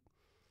such a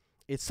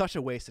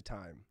waste of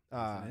time.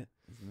 Doesn't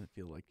it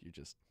feel like you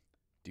just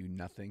do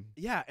nothing?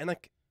 Yeah, and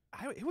like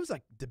it was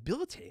like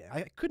debilitating.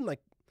 I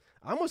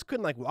almost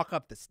couldn't walk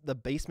up the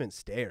basement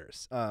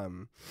stairs.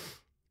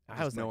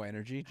 I was no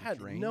energy. I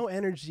had no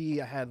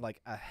energy. I had like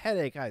a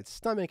headache. I had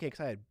stomach aches.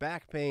 I had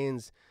back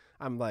pains.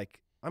 I'm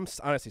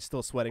honestly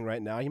still sweating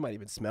right now. You might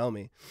even smell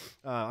me.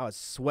 I was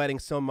sweating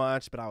so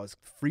much, but I was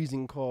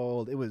freezing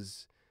cold. It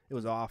was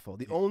awful.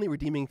 The only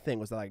redeeming thing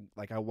was that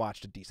I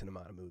watched a decent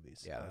amount of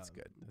movies. Yeah, that's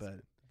good.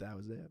 That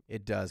was it.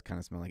 It does kind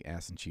of smell like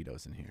ass and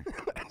Cheetos in here.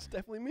 That's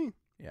definitely me.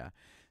 Yeah.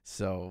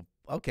 So,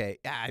 okay.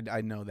 Yeah, I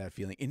know that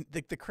feeling. And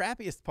the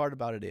crappiest part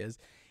about it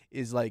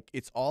is like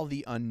it's all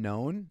the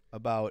unknown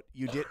about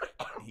you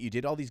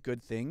did all these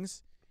good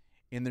things,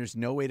 and there's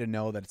no way to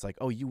know that it's like,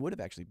 oh, you would have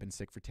actually been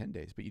sick for 10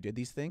 days, but you did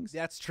these things.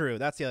 That's true.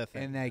 That's the other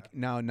thing. And like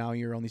now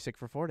you're only sick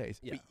for 4 days.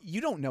 Yeah. But you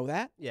don't know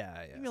that. Yeah.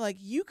 I mean, like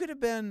you could have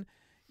been,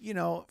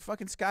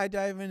 fucking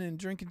skydiving and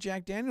drinking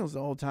Jack Daniels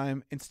the whole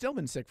time and still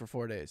been sick for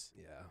 4 days.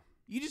 Yeah.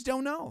 You just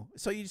don't know.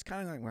 So you just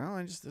kind of like, well,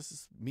 this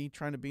is me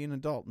trying to be an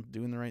adult and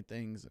doing the right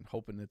things and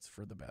hoping it's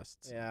for the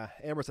best. So. Yeah,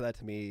 Amber said that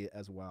to me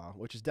as well,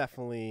 which is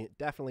definitely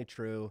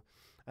true.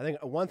 I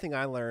think one thing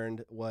I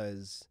learned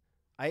was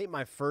I ate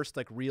my first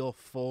real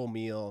full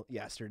meal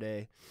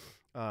yesterday,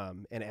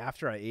 and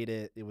after I ate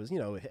it, it was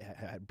it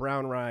had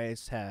brown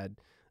rice,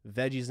 had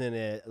veggies in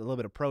it, a little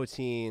bit of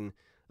protein.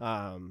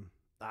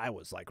 I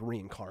was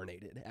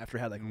reincarnated after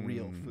I had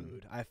real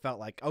food. I felt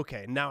like,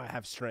 okay, now I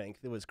have strength.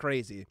 It was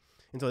crazy.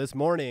 And so this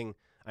morning,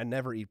 I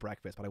never eat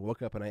breakfast, but I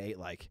woke up and I ate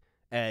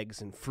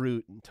eggs and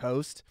fruit and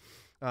toast.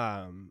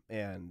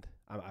 And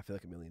I feel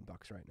like $1 million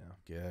right now.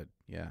 Good.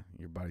 Yeah.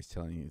 Your body's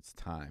telling you it's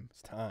time.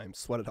 It's time.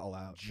 Sweat it all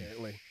out,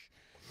 apparently.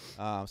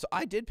 So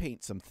I did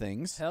paint some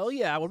things. Hell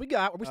yeah. What we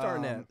got? Where we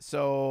starting at?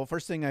 So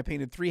first thing, I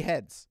painted 3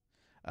 heads.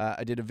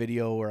 I did a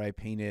video where I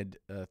painted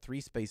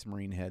 3 Space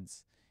Marine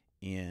heads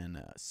in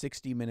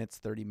 60 minutes,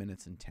 30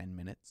 minutes, and 10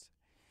 minutes.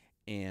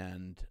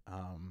 And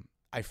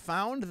I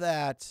found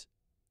that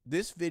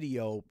this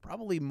video,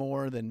 probably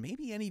more than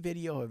maybe any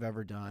video I've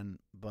ever done,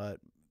 but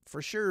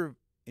for sure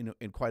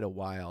in quite a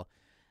while,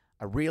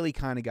 I really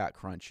kind of got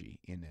crunchy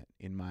in it,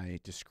 in my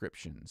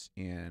descriptions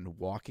and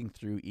walking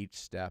through each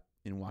step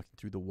and walking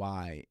through the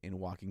why and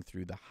walking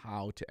through the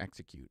how to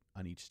execute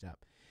on each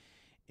step.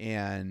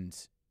 And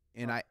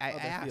I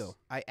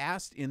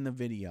asked in the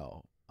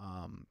video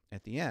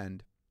at the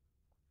end,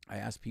 I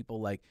asked people,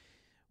 like,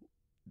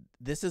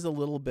 this is a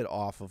little bit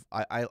off of,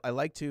 I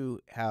like to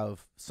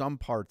have some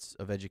parts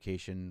of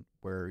education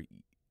where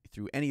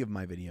through any of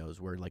my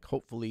videos where, like,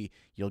 hopefully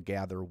you'll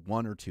gather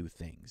one or two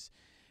things,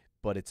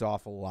 but it's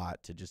awful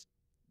lot to just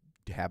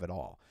to have it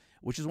all,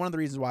 which is one of the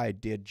reasons why I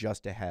did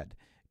Just Ahead,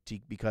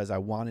 because I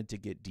wanted to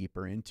get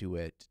deeper into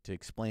it, to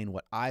explain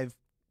what I've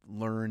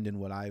learned and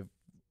what I've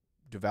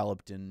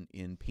developed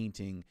in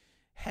painting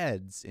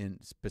heads in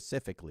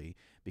specifically,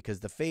 because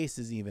the face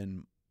is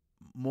even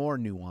more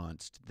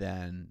nuanced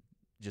than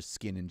just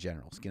skin in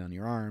general. Skin on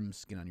your arms,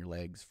 skin on your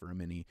legs for a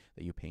mini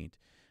that you paint.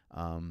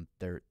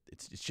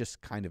 It's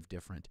just kind of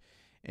different.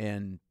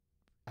 And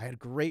I had a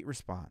great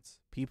response.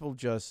 People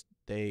just,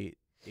 they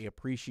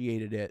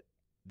appreciated it.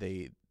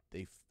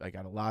 I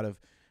got a lot of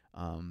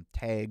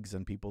tags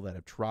on people that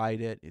have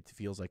tried it. It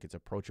feels like it's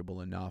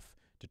approachable enough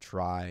to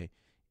try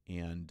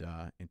and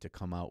to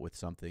come out with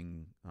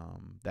something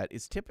that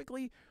is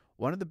typically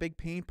one of the big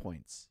pain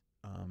points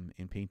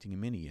in painting a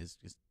mini is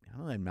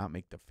how do I not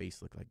make the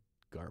face look like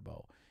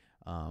Garbo?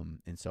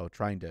 And so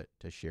trying to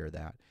share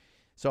that.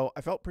 So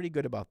I felt pretty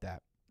good about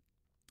that.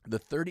 The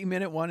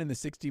 30-minute one and the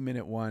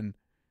 60-minute one,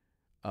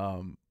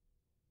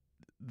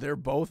 they're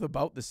both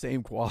about the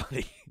same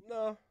quality.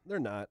 No, they're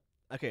not.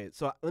 Okay,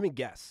 so let me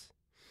guess.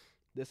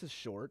 This is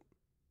short.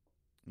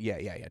 Yeah.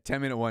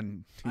 10-minute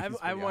one. I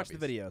haven't watched the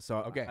video, so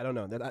okay. I don't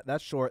know.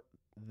 That's short.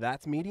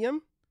 That's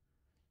medium.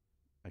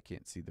 I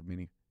can't see the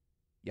mini.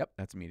 Yep,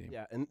 that's medium.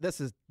 Yeah, and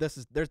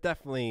it's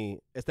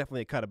definitely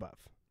a cut above.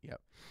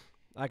 Yep.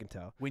 I can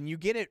tell. When you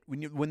get it,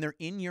 when they're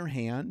in your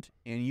hand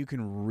and you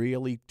can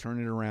really turn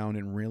it around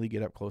and really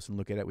get up close and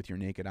look at it with your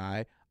naked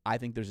eye, I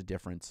think there's a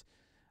difference.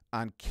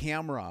 On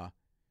camera,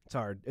 it's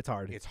hard.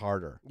 It's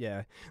harder.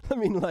 Yeah. I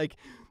mean, like,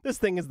 this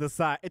thing is the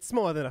size. It's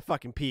smaller than a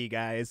fucking pea,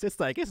 guys. It's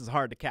like, this is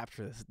hard to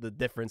capture the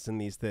difference in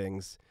these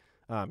things.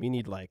 You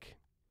need, like,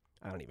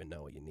 I don't even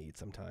know what you need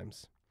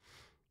sometimes.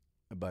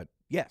 But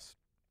yes.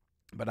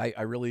 But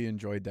I really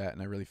enjoyed that,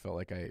 and I really felt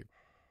like it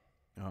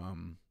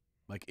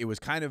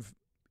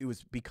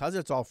was because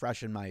it's all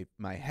fresh in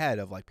my head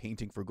of, like,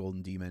 painting for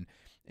Golden Demon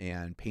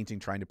and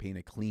trying to paint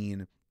a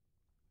clean,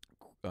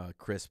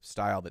 crisp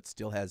style that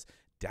still has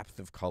depth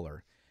of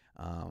color.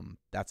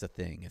 That's a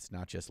thing. It's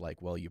not just like,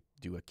 well, you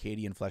do a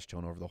Cadian flesh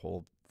tone over the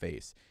whole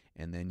face,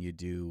 and then you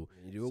do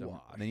a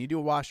wash. And then you do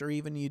a wash, or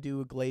even you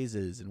do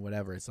glazes and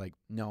whatever. It's like,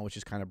 no, it's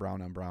just kind of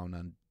brown on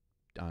brown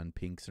on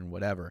pinks and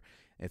whatever.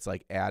 It's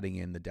like adding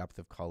in the depth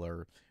of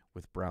color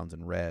with browns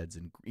and reds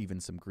and even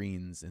some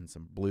greens and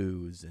some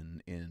blues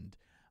and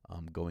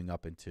going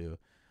up into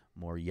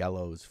more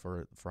yellows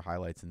for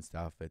highlights and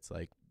stuff. It's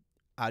like,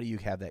 how do you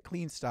have that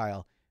clean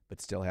style but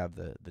still have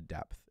the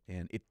depth?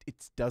 And it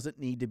doesn't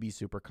need to be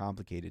super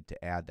complicated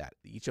to add that.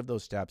 Each of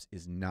those steps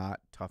is not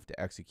tough to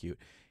execute.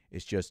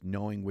 It's just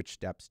knowing which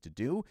steps to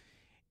do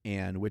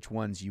and which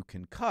ones you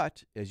can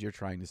cut as you're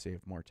trying to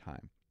save more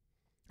time.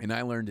 And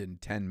I learned in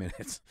 10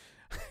 minutes.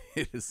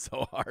 It is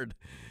so hard.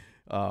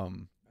 I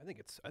think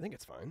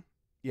it's fine.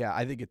 Yeah,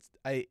 I think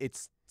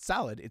it's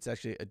solid. It's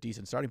actually a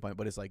decent starting point,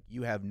 but it's like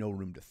you have no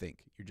room to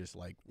think. You're just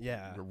like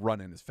you're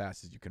running as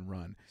fast as you can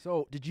run.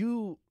 So did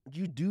you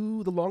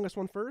do the longest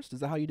one first?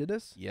 Is that how you did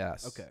this?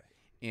 Yes. Okay.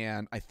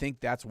 And I think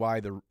that's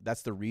why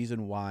that's the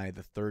reason why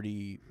the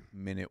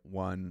 30-minute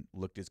one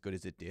looked as good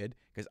as it did,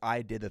 because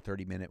I did the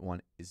 30-minute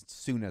one as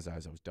soon as I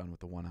was done with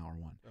the 1-hour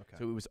one. Okay.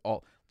 So it was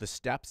all the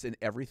steps and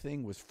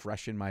everything was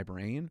fresh in my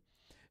brain.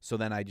 So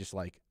then I just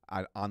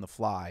on the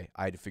fly,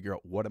 I had to figure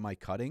out what am I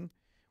cutting,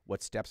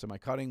 what steps am I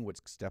cutting,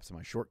 what steps am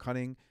I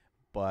shortcutting,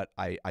 but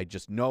I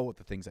just know what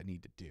the things I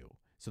need to do.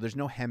 So there's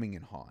no hemming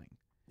and hawing.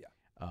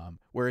 Yeah.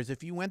 Whereas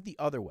if you went the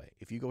other way,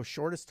 if you go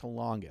shortest to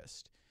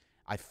longest,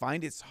 I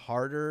find it's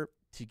harder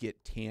to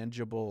get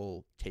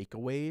tangible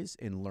takeaways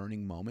and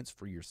learning moments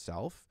for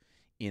yourself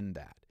in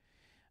that.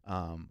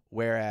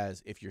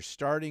 Whereas if you're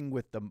starting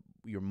with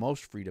your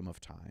most freedom of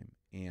time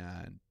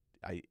and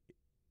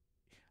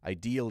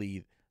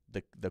ideally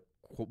the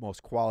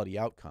most quality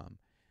outcome,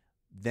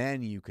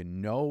 then you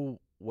can know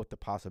what the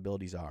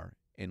possibilities are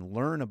and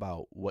learn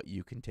about what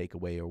you can take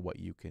away or what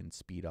you can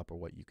speed up or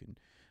what you can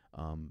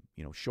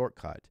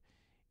shortcut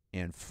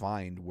and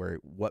find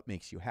what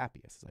makes you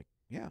happiest. It's like,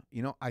 yeah,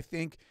 I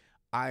think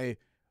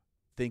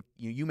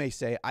you may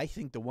say, I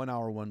think the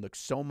 1-hour one looks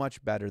so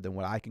much better than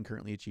what I can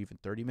currently achieve in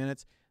 30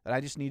 minutes that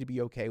I just need to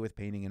be okay with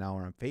painting an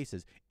hour on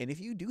faces. And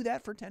if you do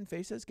that for 10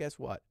 faces, guess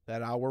what?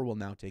 That hour will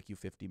now take you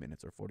 50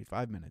 minutes or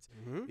 45 minutes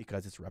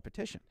because it's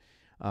repetition.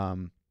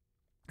 And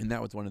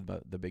that was one of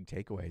the big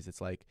takeaways. It's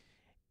like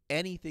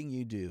anything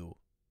you do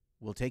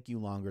will take you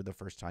longer the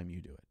first time you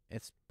do it.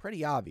 It's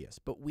pretty obvious.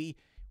 But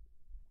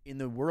in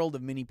the world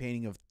of mini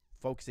painting of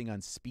focusing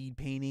on speed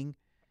painting,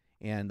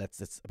 and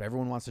that's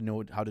everyone wants to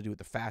know how to do it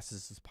the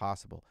fastest as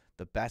possible.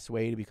 The best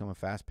way to become a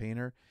fast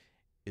painter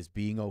is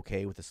being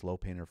okay with a slow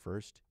painter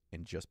first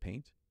and just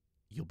paint.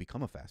 You'll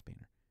become a fast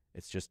painter.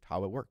 It's just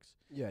how it works.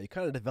 Yeah, you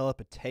kind of develop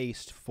a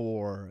taste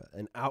for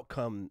an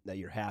outcome that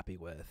you're happy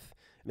with.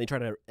 And they try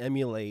to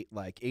emulate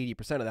like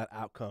 80% of that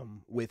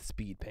outcome with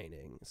speed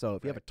painting. So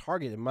if you have a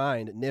target in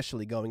mind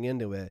initially going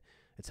into it,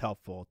 it's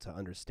helpful to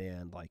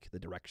understand like the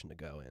direction to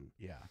go in.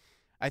 Yeah.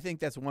 I think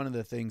that's one of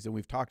the things, and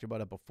we've talked about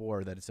it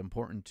before, that it's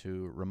important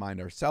to remind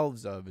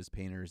ourselves of as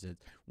painters.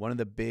 It's one of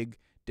the big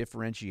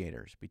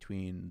differentiators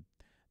between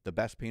the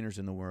best painters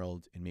in the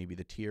world and maybe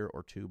the tier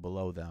or two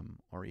below them,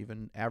 or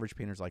even average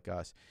painters like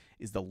us,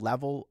 is the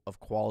level of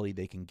quality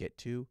they can get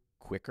to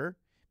quicker.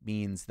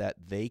 Means that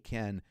they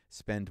can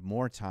spend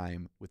more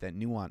time with that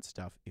nuanced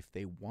stuff if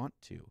they want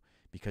to,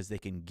 because they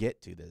can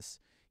get to this,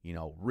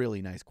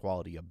 really nice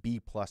quality, a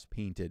B+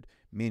 painted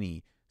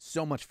mini,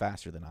 so much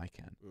faster than I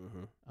can.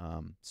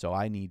 So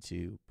I need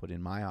to put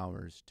in my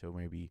hours to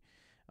maybe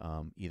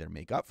either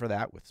make up for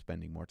that with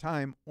spending more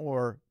time,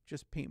 or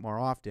just paint more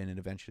often, and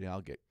eventually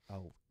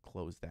I'll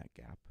close that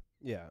gap.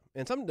 Yeah,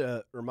 and something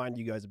to remind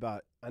you guys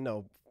about. I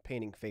know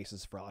painting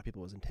faces for a lot of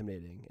people is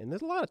intimidating, and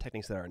there's a lot of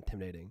techniques that are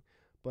intimidating,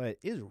 but it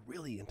is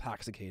really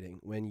intoxicating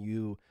when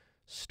you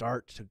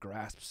start to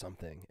grasp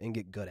something and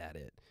get good at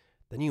it.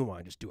 Then you want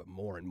to just do it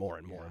more and more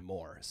and more and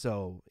more.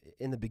 So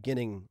in the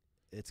beginning,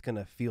 it's going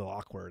to feel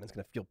awkward and it's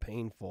going to feel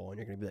painful, and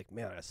you're going to be like,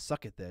 man, I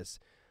suck at this.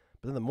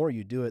 But then the more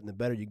you do it and the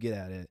better you get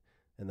at it,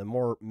 and the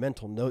more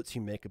mental notes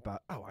you make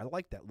about, oh, I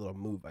like that little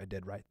move I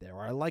did right there,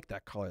 or I like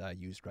that color that I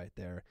used right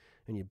there,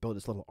 and you build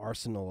this little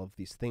arsenal of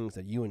these things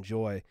that you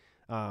enjoy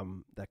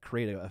that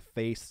create a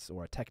face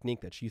or a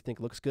technique that you think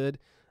looks good,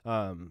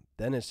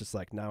 then it's just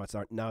like now it's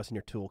in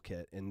your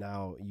toolkit, and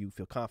now you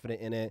feel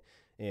confident in it,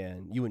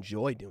 and you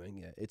enjoy doing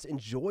it. It's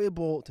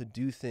enjoyable to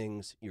do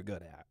things you're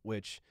good at,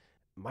 which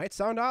might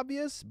sound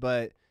obvious,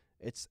 but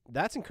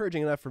that's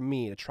encouraging enough for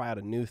me to try out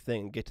a new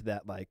thing and get to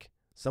that like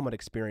somewhat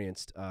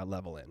experienced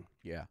level in.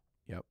 Yeah,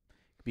 yep.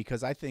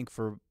 Because I think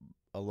for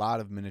a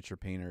lot of miniature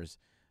painters,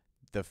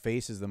 the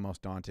face is the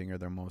most daunting or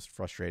the most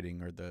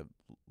frustrating or the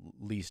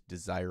least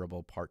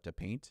desirable part to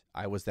paint.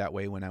 I was that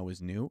way when I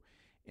was new,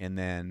 and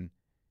then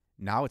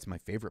now it's my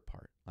favorite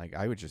part. Like,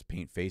 I would just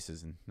paint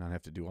faces and not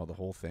have to do all the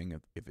whole thing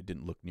if it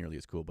didn't look nearly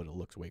as cool, but it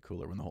looks way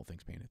cooler when the whole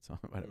thing's painted, so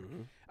whatever.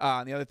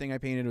 The other thing I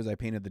painted was I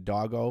painted the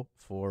doggo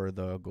for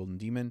the Golden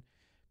Demon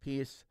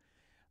piece.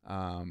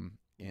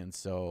 And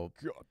so,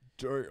 God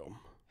damn.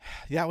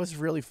 Yeah, it was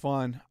really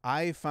fun.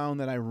 I found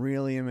that I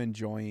really am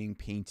enjoying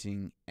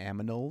painting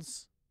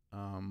aminals.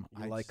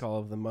 I like all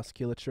of the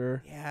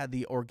musculature. Yeah,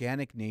 the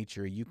organic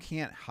nature. You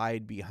can't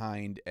hide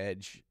behind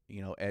edge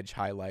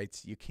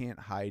highlights. You can't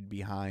hide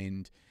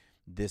behind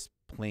this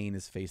plane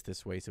is faced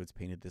this way, so it's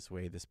painted this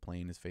way. This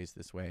plane is faced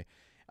this way.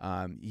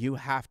 You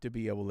have to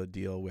be able to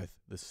deal with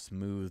the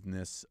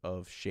smoothness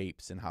of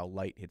shapes and how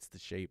light hits the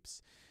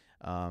shapes.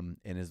 And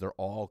as they're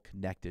all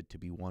connected to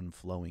be one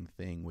flowing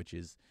thing, which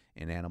is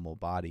an animal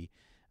body,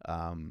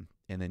 and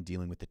then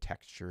dealing with the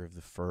texture of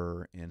the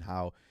fur and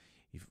how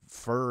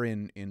fur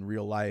in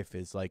real life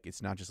is like,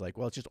 it's not just like,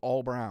 well, it's just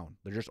all brown.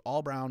 They're just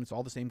all brown. It's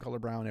all the same color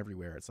brown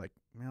everywhere. It's like,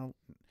 well,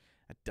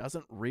 it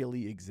doesn't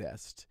really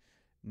exist,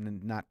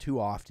 not too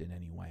often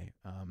anyway.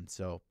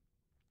 So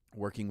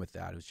working with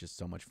that was just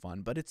so much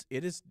fun, but it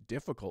is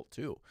difficult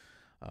too.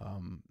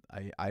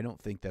 I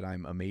don't think that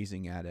I'm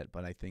amazing at it,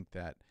 but I think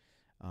that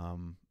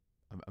I'm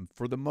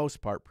for the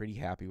most part pretty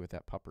happy with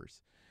that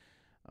puppers.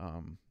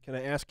 Can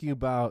I ask you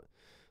about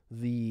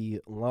the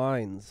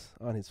lines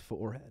on his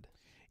forehead?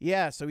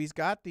 Yeah, so he's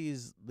got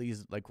these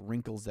like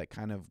wrinkles that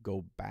kind of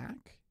go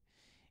back,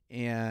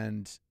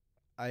 and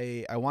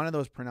I wanted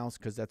those pronounced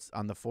because that's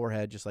on the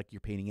forehead. Just like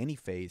you're painting any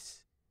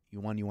face, you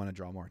want to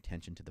draw more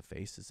attention to the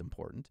face is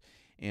important,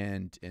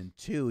 and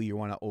two, you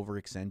want to over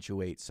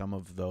accentuate some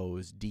of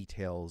those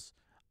details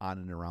on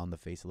and around the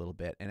face a little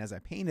bit. And as I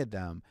painted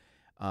them,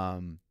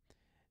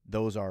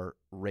 those are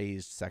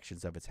raised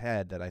sections of its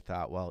head that I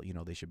thought, well,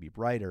 they should be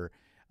brighter.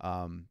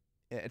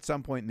 At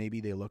some point, maybe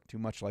they look too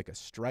much like a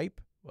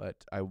stripe.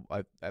 But I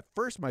at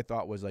first my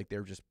thought was like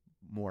they're just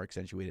more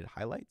accentuated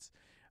highlights.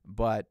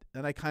 But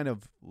then I kind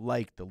of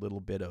liked the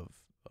little bit of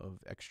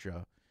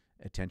extra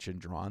attention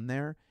drawn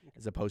there,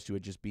 as opposed to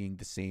it just being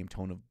the same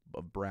tone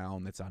of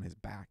brown that's on his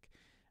back.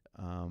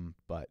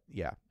 But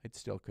yeah, it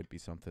still could be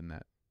something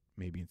that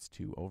maybe it's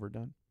too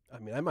overdone. I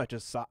mean, I might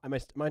just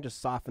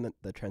soften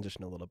the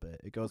transition a little bit.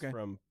 It goes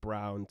from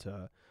brown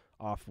to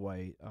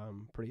off-white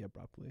pretty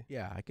abruptly.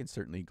 Yeah, I can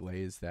certainly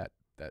glaze that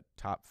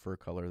top fur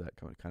color, that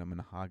kind of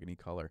mahogany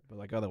color. But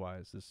like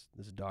otherwise,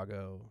 this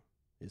doggo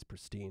is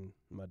pristine,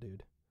 my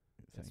dude.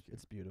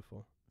 It's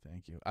beautiful.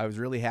 Thank you. I was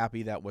really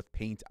happy that with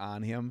paint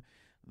on him,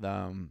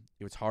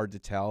 it was hard to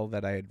tell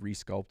that I had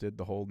resculpted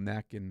the whole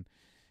neck and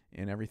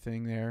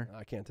everything there.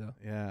 I can't tell.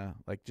 Yeah,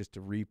 like just to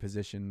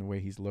reposition the way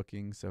he's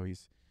looking, so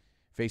he's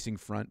facing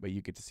front, but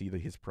you get to see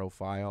his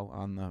profile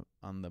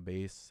on the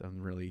base.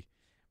 I'm really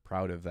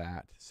proud of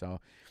that.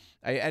 So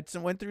I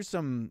went through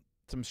some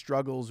some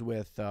struggles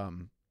with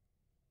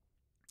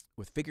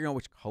figuring out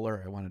which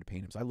color I wanted to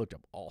paint him. So I looked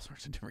up all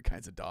sorts of different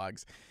kinds of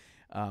dogs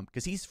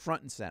because he's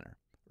front and center,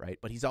 right?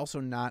 But he's also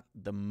not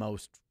the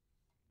most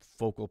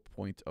focal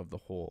point of the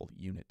whole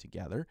unit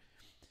together.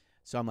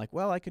 So I'm like,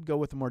 well, I could go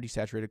with a more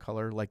desaturated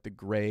color like the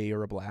gray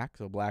or a black.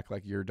 So black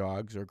like your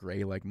dogs or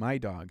gray like my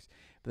dogs.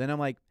 But then I'm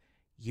like,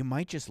 you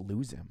might just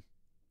lose him.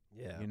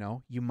 Yeah. You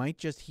know,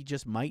 he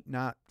just might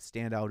not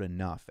stand out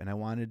enough.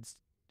 And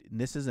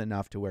this is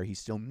enough to where he's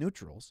still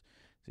neutrals.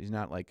 So he's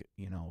not like,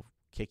 you know,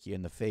 kick you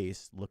in the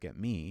face, look at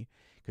me,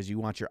 because you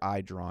want your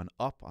eye drawn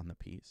up on the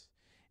piece.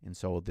 And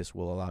so this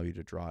will allow you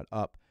to draw it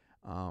up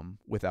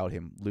without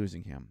him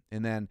losing him.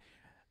 And then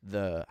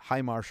the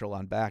High Marshal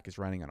on back is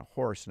riding on a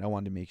horse, and I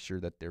wanted to make sure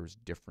that there was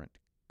different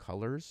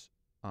colors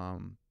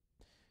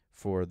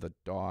for the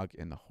dog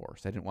and the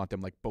horse. I didn't want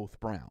them like both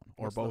brown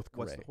or both gray.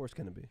 What's the horse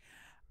going to be?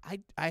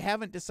 I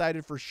haven't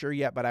decided for sure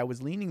yet, but I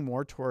was leaning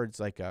more towards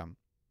like I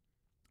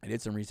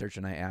did some research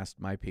and I asked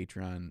my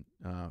Patreon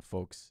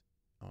folks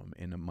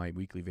in my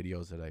weekly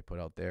videos that I put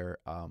out there,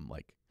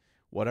 like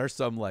what are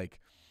some like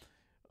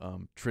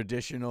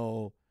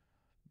traditional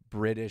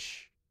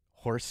British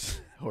horse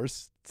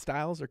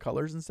styles or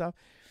colors and stuff.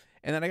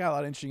 And then I got a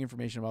lot of interesting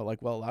information about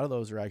like, well, a lot of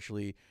those are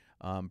actually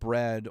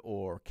bred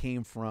or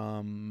came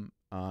from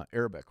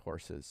Arabic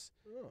horses,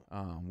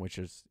 which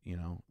is, you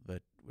know,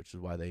 which is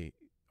why they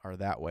are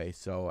that way.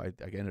 So I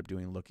ended up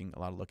doing a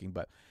lot of looking,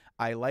 but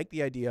I like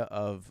the idea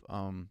of I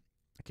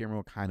can't remember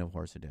what kind of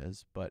horse it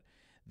is, but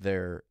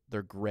they're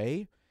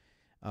gray,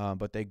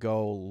 but they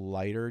go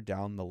lighter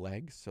down the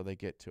legs, so they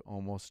get to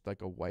almost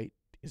like a white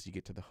as you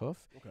get to the hoof.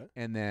 Okay.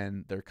 And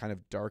then they're kind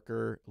of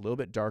darker, a little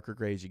bit darker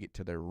gray as you get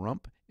to their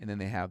rump, and then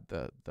they have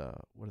the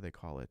what do they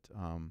call it?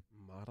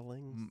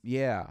 Modeling?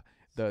 Yeah,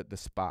 the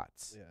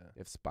spots. Yeah. They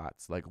have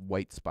spots, like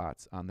white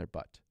spots on their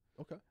butt.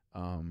 Okay.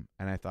 And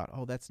I thought,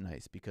 oh, that's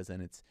nice, because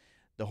then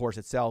the horse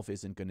itself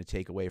isn't going to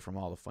take away from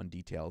all the fun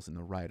details and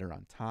the rider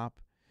on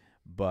top,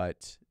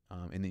 but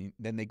and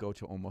then they go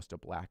to almost a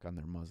black on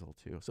their muzzle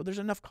too. So there's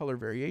enough color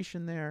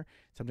variation there.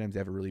 Sometimes they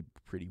have a really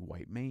pretty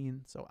white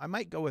mane, so I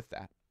might go with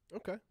that.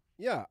 Okay.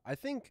 Yeah, I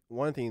think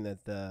one thing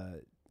that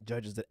the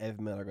judges at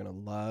Evmet are going to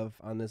love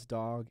on this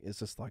dog is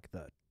just like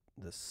the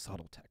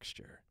subtle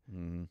texture.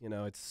 You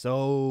know, it's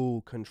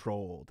so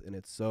controlled and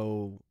it's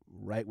so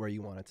right where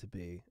you want it to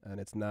be,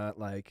 and it's not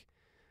like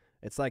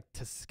it's like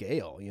to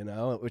scale, you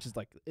know, which is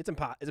like it's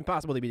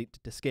impossible to be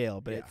to scale,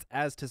 but it's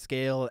as to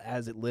scale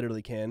as it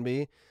literally can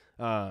be.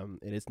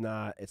 It's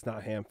not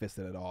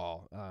ham-fisted at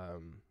all.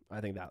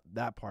 I think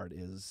that part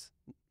is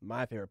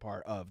my favorite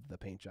part of the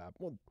paint job.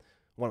 Well,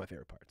 one of my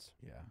favorite parts.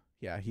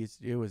 Yeah.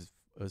 It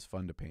was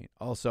fun to paint.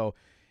 Also,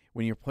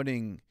 when you're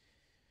putting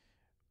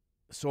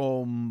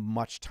so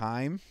much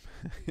time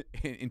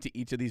into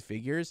each of these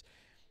figures,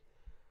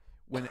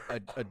 when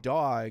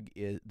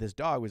this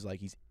dog was like,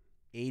 he's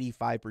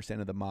 85%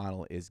 of the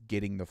model is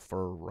getting the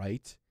fur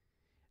right.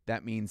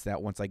 That means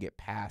that once I get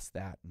past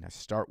that and I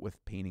start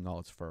with painting all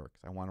its fur,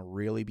 because I want to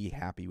really be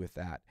happy with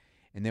that.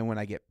 And then when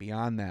I get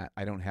beyond that,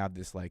 I don't have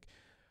this like,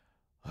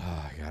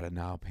 oh, I got to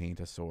now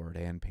paint a sword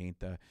and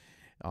paint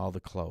all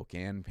the cloak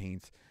and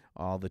paint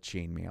all the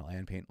chainmail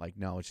and paint. Like,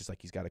 no, it's just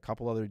like he's got a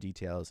couple other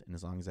details, and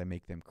as long as I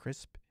make them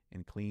crisp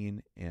and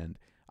clean, and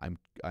I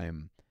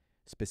am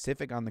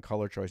specific on the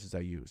color choices I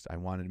used. I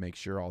wanted to make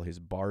sure all his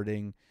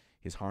barding,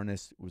 his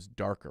harness was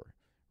darker,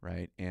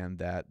 right? And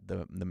that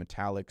the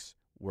metallics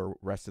where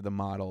rest of the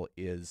model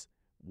is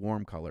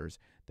warm colors,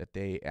 that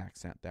they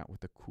accent that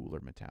with a cooler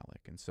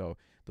metallic. And so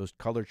those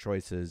color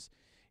choices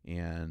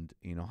and,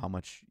 you know, how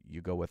much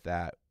you go with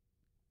that,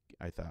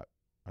 I thought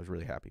I was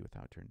really happy with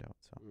how it turned out.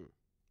 So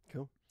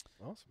cool.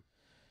 Awesome.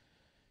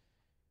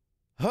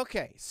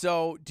 Okay,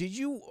 so did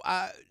you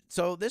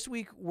so this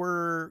week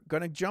we're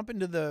going to jump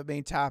into the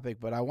main topic,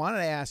 but I wanted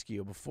to ask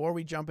you before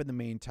we jump in the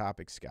main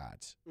topic,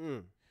 Scott.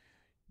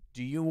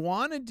 Do you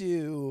want to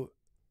do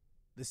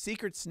the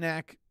secret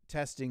snack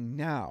testing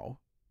now,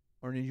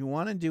 or do you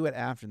want to do it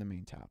after the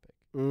main topic?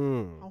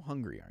 How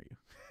hungry are you?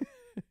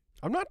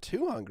 I'm not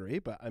too hungry,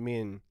 but I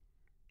mean,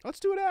 let's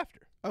do it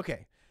after.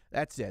 Okay,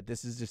 that's it.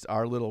 This is just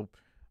our little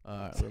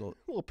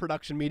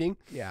production meeting.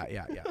 Yeah.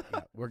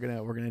 We're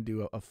gonna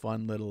do a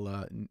fun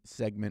little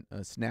segment,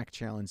 a snack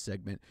challenge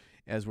segment,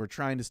 as we're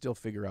trying to still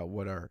figure out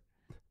what our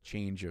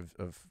change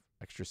of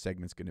extra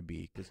segment's gonna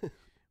be, because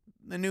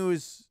the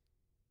news,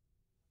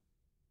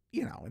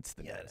 you know, it's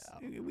the news.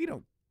 We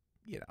don't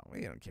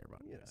care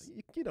about news.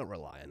 You don't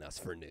rely on us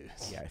for news.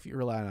 Yeah, if you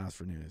rely on us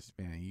for news,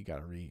 man, you got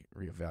to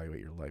reevaluate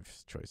your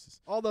life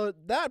choices. Although,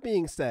 that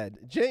being said,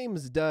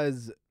 James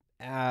does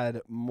add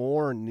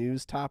more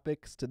news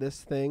topics to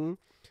this thing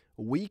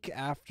week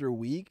after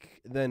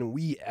week than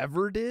we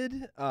ever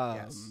did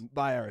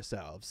by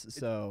ourselves.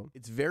 So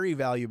it's very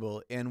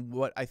valuable. And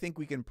what I think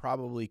we can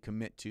probably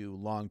commit to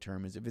long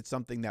term is if it's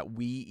something that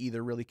we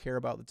either really care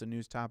about that's a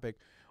news topic,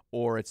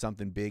 or it's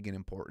something big and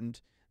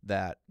important,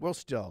 that we'll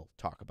still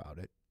talk about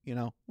it. You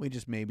know, we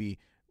just maybe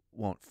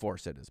won't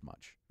force it as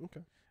much.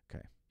 Okay.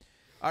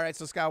 All right,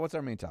 so Scott, what's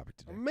our main topic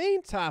today? Our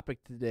main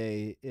topic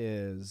today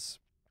is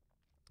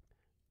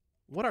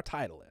what our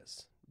title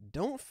is.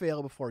 Don't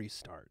fail before you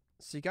start.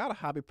 So you got a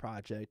hobby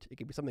project. It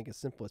could be something as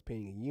simple as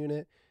painting a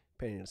unit,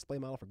 painting a display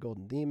model for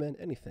Golden Demon,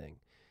 anything.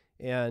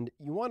 And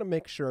you want to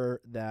make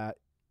sure that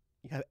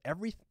you have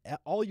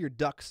all your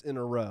ducks in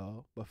a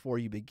row before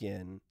you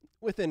begin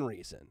within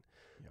reason.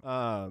 Yep.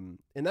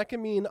 And that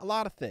can mean a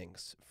lot of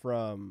things,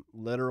 from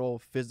literal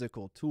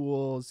physical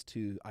tools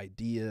to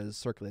ideas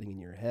circulating in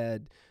your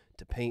head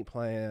to paint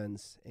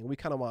plans. And we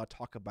kind of want to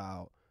talk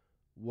about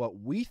what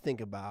we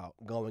think about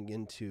going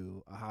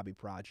into a hobby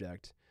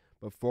project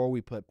before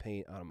we put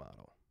paint on a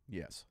model.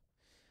 Yes,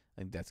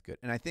 I think that's good.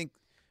 And I think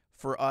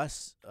for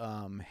us,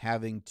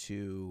 having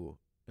to,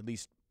 at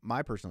least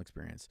my personal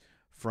experience,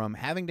 from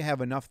having to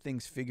have enough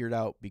things figured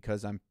out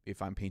because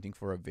if I'm painting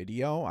for a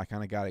video, I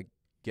kind of got to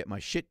get my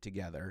shit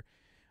together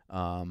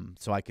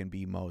so I can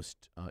be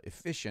most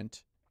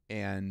efficient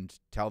and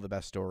tell the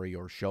best story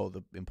or show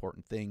the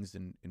important things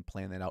and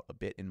plan that out a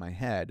bit in my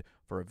head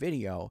for a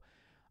video.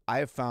 I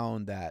have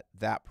found that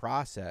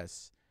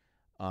process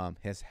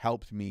has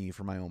helped me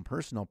for my own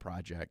personal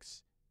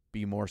projects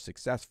be more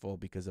successful,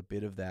 because a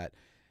bit of that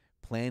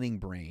planning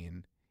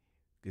brain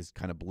is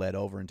kind of bled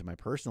over into my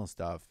personal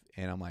stuff,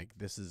 and I'm like,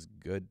 this is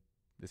good,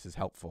 this is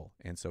helpful,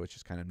 and so it's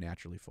just kind of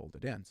naturally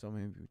folded in. So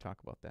maybe we talk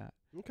about that.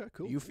 Okay,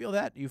 cool. Do you feel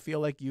that? Do you feel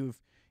like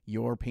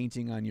your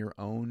painting on your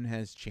own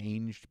has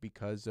changed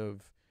because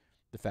of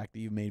the fact that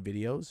you've made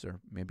videos, or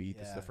maybe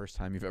this is the first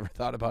time you've ever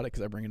thought about it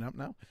because I bring it up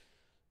now?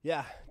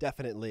 Yeah,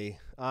 definitely.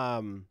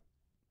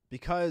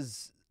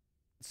 Because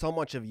so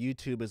much of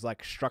YouTube is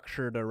like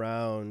structured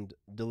around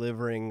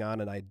delivering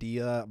on an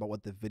idea about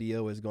what the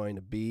video is going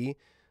to be.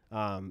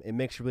 It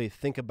makes you really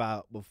think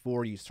about,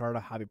 before you start a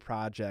hobby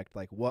project,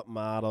 like what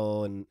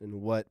model and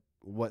what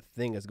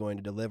thing is going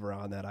to deliver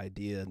on that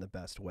idea in the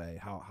best way,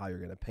 how you're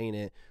going to paint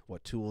it,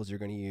 what tools you're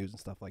going to use and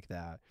stuff like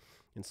that.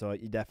 And so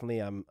you definitely,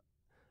 I'm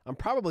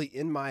probably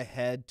in my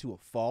head to a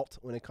fault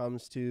when it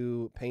comes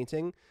to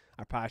painting.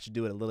 I probably should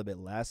do it a little bit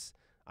less.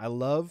 I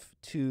love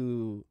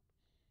to,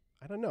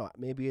 I don't know,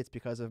 maybe it's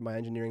because of my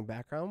engineering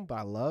background, but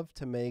I love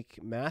to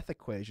make math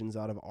equations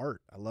out of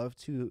art. I love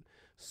to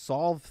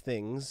solve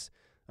things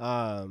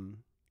and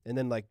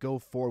then like go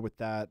forward with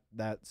that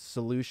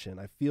solution.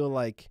 I feel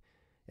like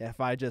if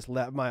I just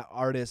let my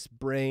artist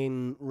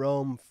brain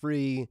roam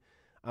free,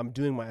 I'm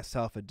doing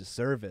myself a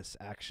disservice,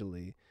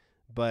 actually.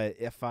 But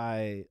if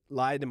I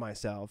lie to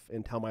myself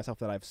and tell myself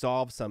that I've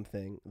solved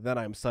something, then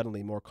I'm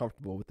suddenly more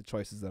comfortable with the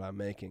choices that I'm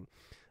making.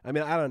 I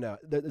mean, I don't know.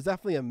 There's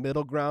definitely a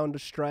middle ground to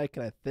strike,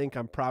 and I think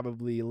I'm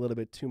probably a little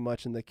bit too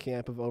much in the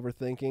camp of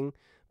overthinking,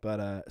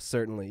 but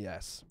certainly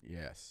yes.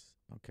 Yes.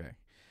 Okay.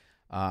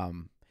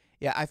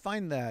 Yeah, I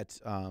find that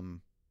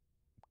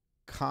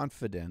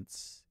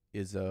confidence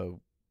is a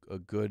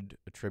good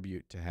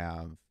attribute to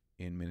have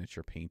in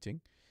miniature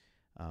painting.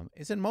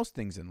 It's in most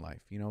things in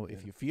life. You know,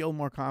 if you feel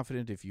more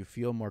confident, if you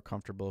feel more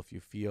comfortable, if you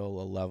feel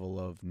a level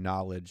of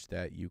knowledge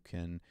that you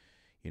can,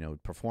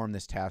 perform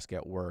this task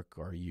at work,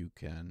 or you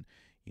can,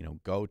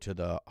 go to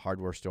the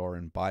hardware store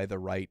and buy the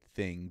right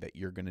thing that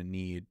you're going to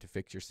need to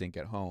fix your sink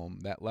at home,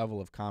 that level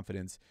of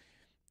confidence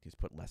is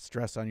put less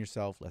stress on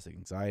yourself, less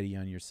anxiety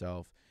on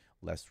yourself,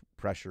 less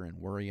pressure and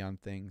worry on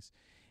things.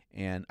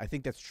 And I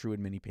think that's true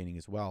in mini painting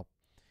as well.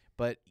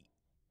 But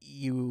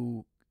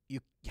you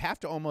have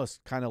to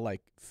almost kind of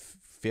like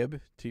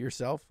fib to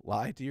yourself,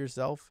 lie to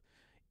yourself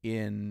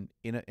in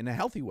a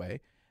healthy way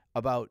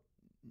about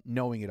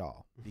knowing it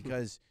all,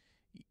 because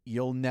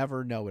you'll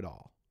never know it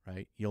all,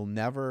 right? You'll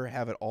never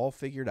have it all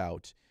figured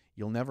out.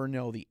 You'll never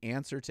know the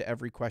answer to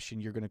every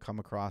question you're going to come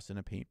across in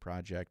a paint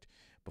project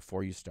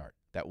before you start.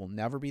 That will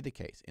never be the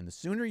case. And the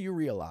sooner you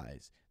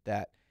realize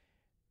that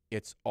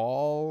it's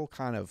all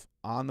kind of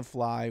on the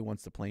fly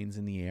once the plane's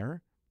in the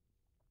air,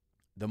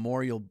 the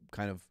more you'll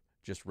kind of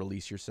just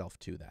release yourself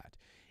to that.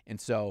 And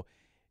so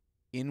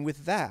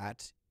with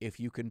that, if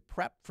you can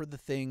prep for the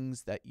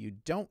things that you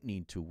don't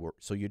need to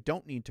so you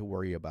don't need to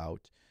worry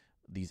about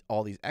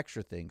all these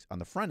extra things on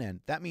the front end,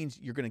 that means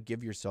you're going to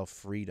give yourself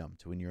freedom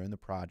to, when you're in the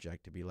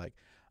project, to be like,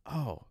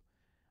 oh,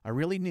 I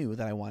really knew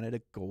that I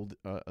wanted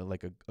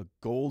a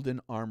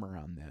golden armor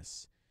on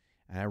this,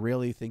 and I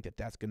really think that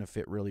that's going to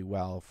fit really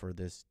well for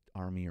this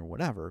army or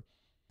whatever.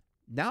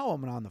 Now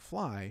I'm on the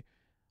fly.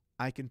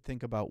 I can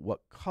think about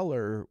what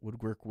color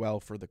would work well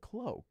for the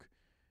cloak,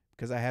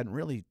 because I hadn't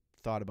really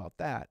thought about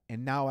that.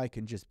 And now I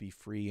can just be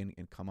free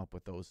and come up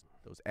with those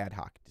ad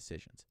hoc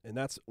decisions. And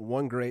that's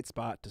one great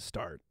spot to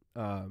start.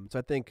 So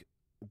I think,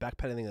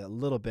 backpedaling a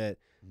little bit,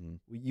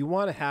 you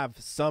want to have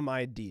some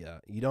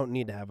idea. You don't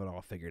need to have it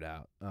all figured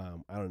out.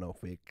 I don't know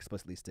if we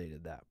explicitly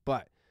stated that,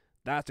 but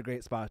that's a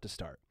great spot to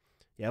start.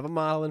 You have a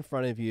model in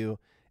front of you,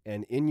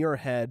 and in your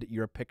head,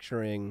 you're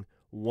picturing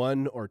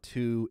one or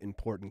two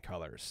important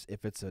colors.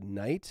 If it's a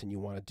knight and you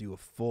want to do a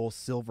full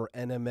silver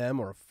NMM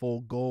or a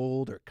full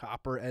gold or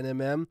copper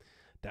NMM,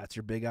 that's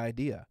your big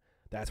idea.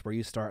 That's where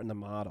you start in the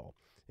model.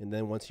 And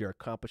then once you're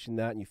accomplishing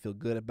that and you feel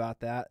good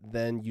about that,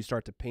 then you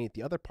start to paint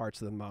the other parts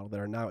of the model that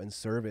are now in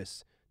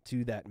service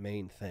to that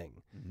main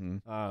thing.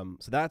 Mm-hmm.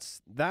 So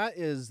that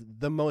is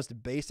the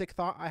most basic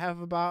thought I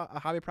have about a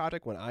hobby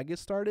project when I get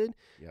started.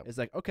 Yep. It's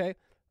like, okay,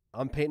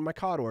 I'm painting my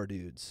Cawdor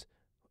dudes.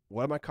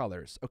 What are my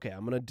colors? Okay,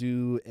 I'm gonna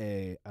do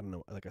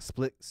like a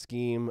split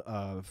scheme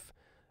of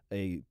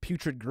a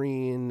putrid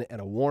green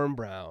and a warm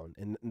brown,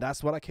 and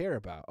that's what I care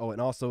about. Oh, and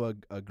also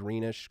a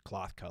greenish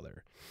cloth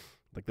color.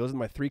 Like, those are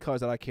my 3 colors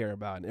that I care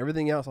about, and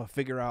everything else I'll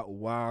figure out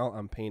while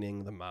I'm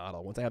painting the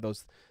model. Once I have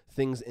those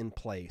things in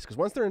place, because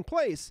once they're in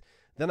place,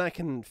 then I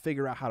can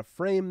figure out how to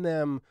frame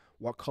them,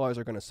 what colors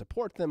are going to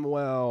support them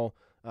well,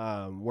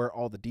 where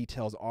all the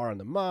details are on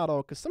the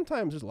model. Because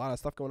sometimes there's a lot of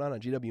stuff going on a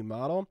GW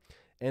model,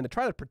 and to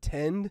try to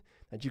pretend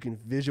that you can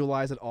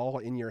visualize it all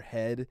in your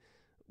head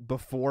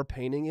before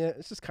painting it,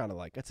 it's just kind of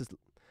like,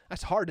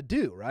 that's hard to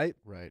do, right?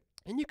 Right.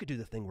 And you could do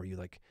the thing where you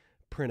like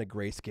print a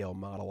grayscale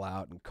model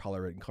out and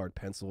color it in colored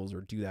pencils,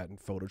 or do that in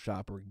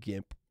Photoshop or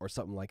GIMP or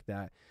something like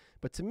that.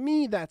 But to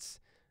me, that's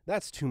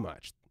too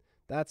much.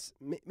 That's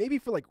maybe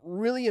for like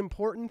really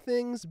important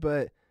things,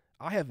 but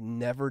I have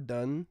never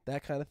done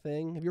that kind of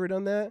thing. Have you ever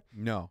done that?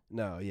 No.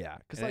 No, yeah.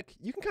 Because like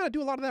you can kind of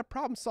do a lot of that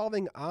problem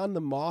solving on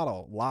the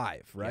model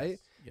live, right?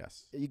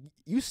 Yes.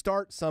 You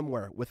start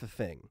somewhere with a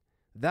thing.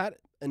 That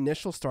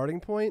initial starting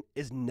point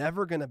is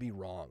never going to be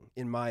wrong,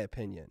 in my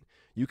opinion.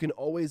 You can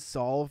always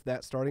solve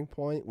that starting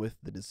point with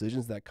the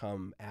decisions that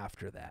come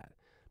after that.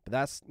 But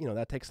that's,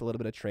 that takes a little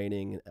bit of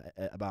training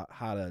about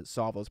how to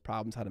solve those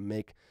problems, how to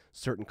make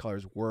certain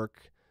colors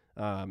work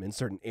in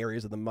certain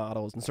areas of the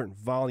models and certain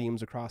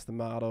volumes across the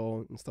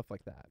model and stuff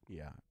like that.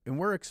 Yeah. And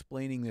we're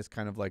explaining this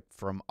kind of like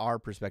from our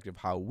perspective,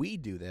 how we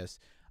do this.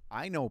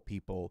 I know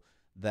people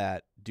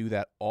that do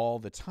that all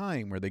the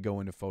time, where they go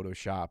into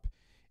Photoshop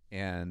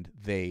and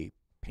they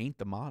paint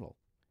the model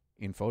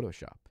in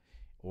Photoshop,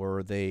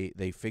 or they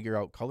figure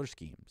out color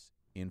schemes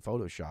in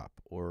Photoshop,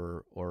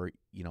 or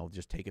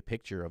just take a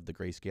picture of the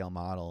grayscale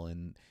model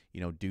and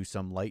do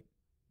some light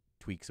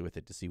tweaks with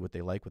it to see what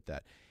they like with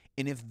that.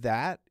 And if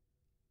that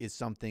is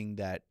something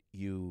that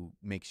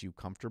makes you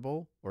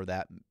comfortable, or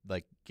that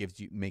like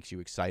makes you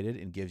excited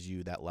and gives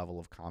you that level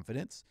of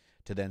confidence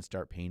to then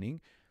start painting,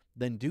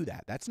 then do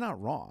that. That's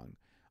not wrong.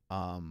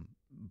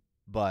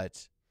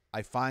 But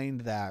I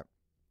find that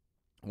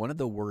one of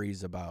the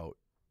worries about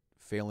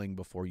failing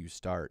before you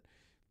start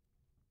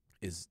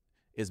is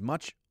as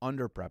much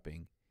under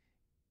prepping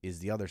is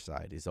the other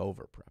side, is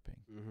over prepping.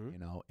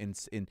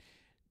 And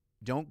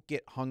don't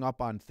get hung up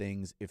on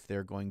things if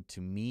they're going to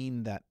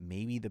mean that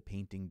maybe the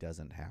painting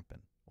doesn't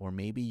happen, or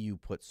maybe you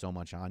put so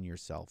much on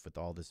yourself with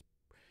all this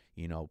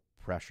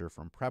pressure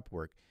from prep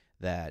work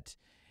that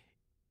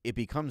it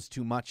becomes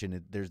too much,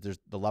 and there's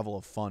the level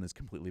of fun has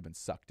completely been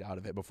sucked out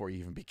of it before you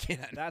even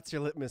begin. That's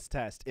your litmus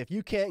test. If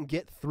you can't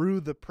get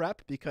through the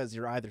prep because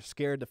you're either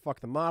scared to fuck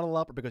the model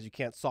up or because you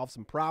can't solve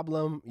some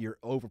problem, you're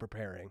over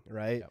preparing,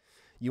 right? Yep.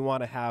 You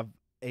want to have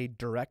a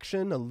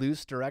direction, a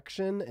loose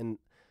direction, and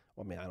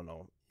I don't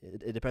know.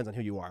 It depends on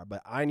who you are,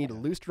 but I need a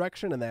loose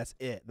direction, and that's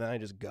it. Then I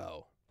just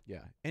go.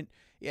 Yeah, and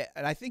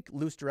I think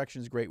loose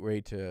direction is a great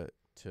way to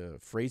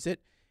phrase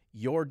it.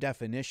 Your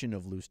definition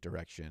of loose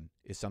direction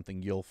is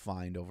something you'll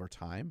find over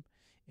time,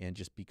 and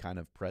just be kind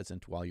of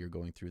present while you're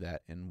going through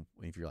that. And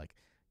if you're like,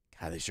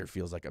 God, this sure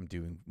feels like I'm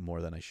doing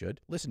more than I should,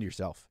 listen to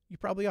yourself. You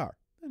probably are.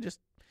 And just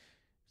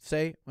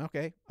say,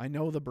 okay, I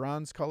know the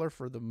bronze color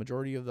for the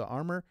majority of the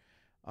armor.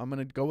 I'm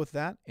going to go with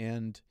that.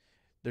 And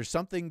there's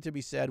something to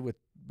be said with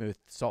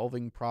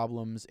solving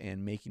problems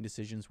and making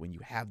decisions when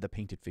you have the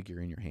painted figure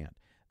in your hand.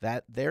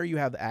 That there you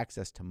have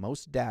access to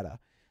most data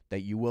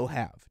that you will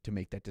have to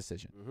make that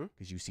decision,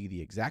 because you see the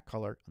exact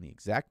color on the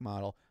exact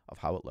model of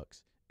how it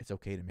looks. It's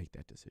okay to make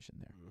that decision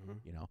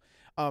there.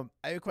 I have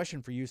a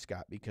question for you,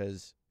 Scott,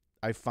 because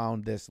I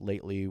found this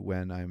lately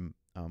when I'm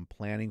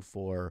planning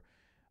for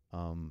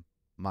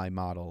my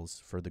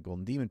models for the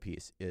Golden Demon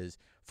piece, is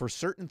for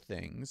certain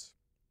things,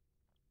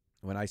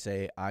 when I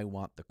say I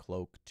want the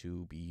cloak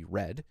to be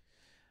red,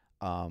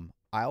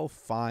 I'll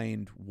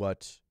find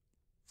what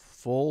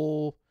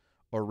full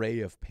array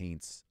of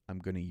paints I'm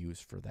going to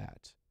use for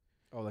that.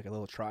 Oh, like a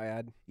little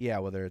triad? Yeah,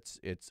 whether it's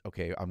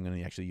okay, I'm going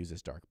to actually use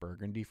this dark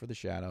burgundy for the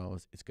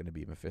shadows. It's going to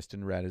be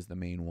Mephiston red as the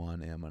main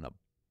one, and I'm going to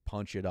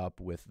punch it up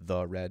with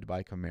the red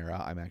by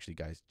Chimera. I'm actually,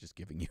 guys, just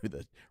giving you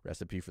the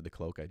recipe for the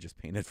cloak I just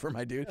painted for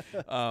my dude.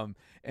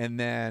 And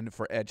then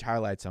for edge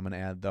highlights, I'm going to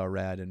add the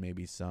red and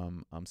maybe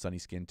some sunny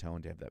skin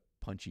tone to have that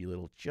punchy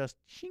little just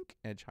shink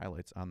edge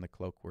highlights on the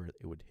cloak where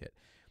it would hit.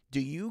 Do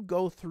you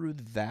go through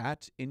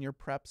that in your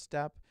prep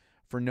step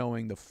for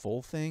knowing the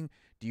full thing?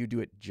 Do you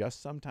do it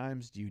just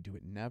sometimes? Do you do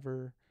it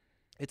never?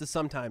 It's a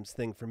sometimes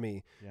thing for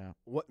me. Yeah.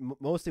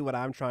 Mostly what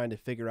I'm trying to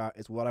figure out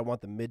is what I want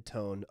the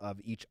midtone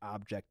of each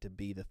object to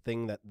be, the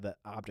thing that the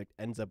object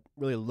ends up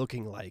really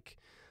looking like.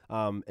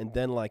 And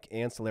then like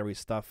ancillary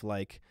stuff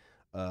like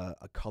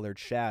a colored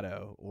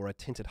shadow or a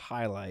tinted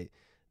highlight,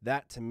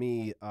 that to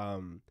me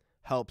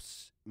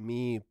helps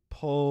me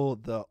pull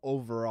the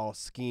overall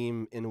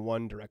scheme in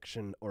one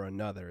direction or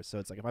another. So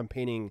it's like if I'm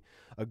painting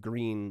a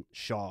green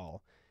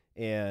shawl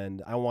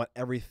and I want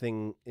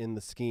everything in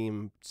the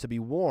scheme to be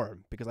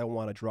warm because I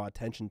want to draw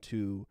attention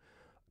to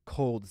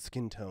cold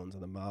skin tones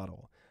on the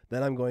model.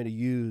 Then I'm going to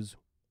use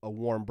a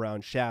warm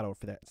brown shadow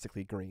for that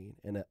sickly green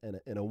and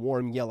a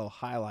warm yellow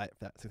highlight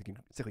for that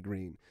sickly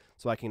green,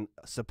 so I can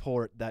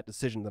support that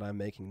decision that I'm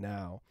making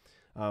now.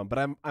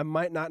 But I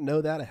might not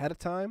know that ahead of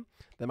time.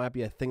 That might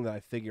be a thing that I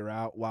figure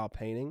out while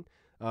painting,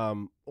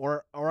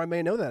 or I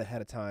may know that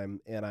ahead of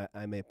time and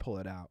I may pull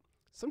it out.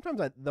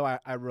 Sometimes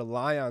I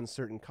rely on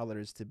certain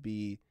colors to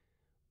be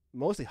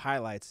mostly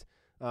highlights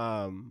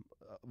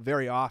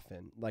very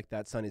often, like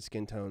that sunny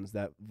skin tones,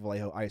 that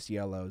Vallejo ice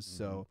yellows. Mm-hmm.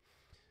 So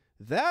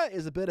that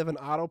is a bit of an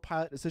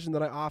autopilot decision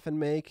that I often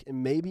make,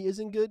 and maybe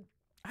isn't good.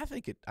 I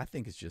think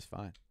it's just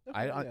fine.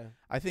 Okay,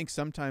 I think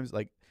sometimes,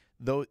 like,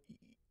 though,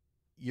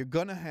 you're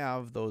gonna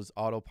have those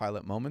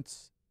autopilot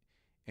moments,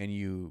 and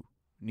you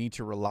need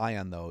to rely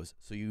on those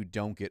so you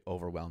don't get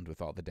overwhelmed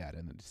with all the data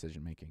and the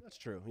decision making. That's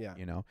true. Yeah.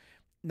 You know,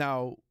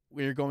 now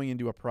we're going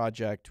into a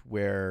project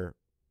where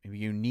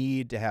you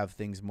need to have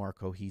things more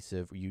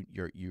cohesive.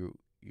 You're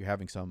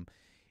having some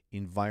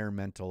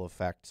environmental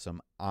effect,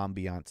 some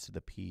ambiance to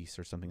the piece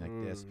or something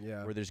like this,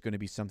 where there's going to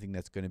be something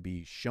that's going to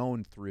be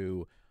shown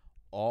through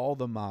all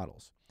the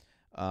models.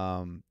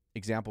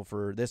 Example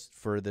for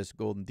this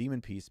Golden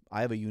Demon piece,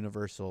 I have a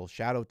universal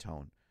shadow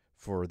tone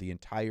for the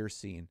entire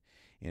scene,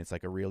 and it's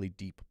like a really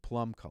deep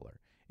plum color.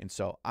 And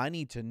so I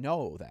need to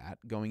know that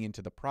going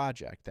into the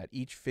project, that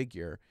each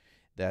figure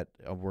that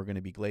we're going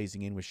to be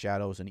glazing in with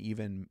shadows, and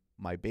even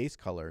my base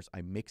colors,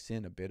 I mix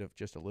in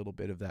just a little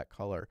bit of that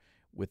color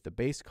with the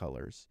base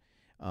colors,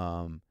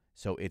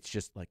 so it's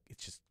just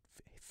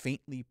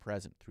faintly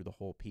present through the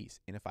whole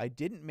piece. And if I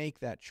didn't make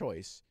that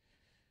choice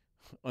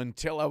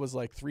until I was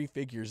like 3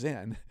 figures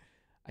in,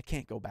 I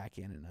can't go back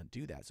in and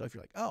undo that. So if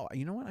you're like, oh,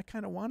 you know what, I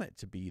kind of want it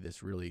to be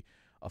this really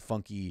a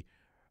funky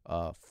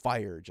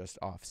fire just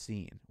off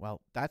scene, well,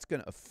 that's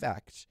going to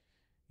affect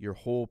your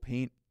whole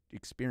paint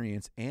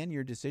experience and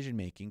your decision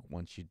making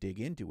once you dig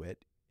into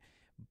it.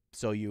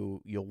 So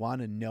you'll want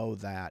to know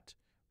that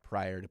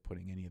prior to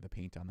putting any of the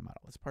paint on the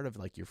model. It's part of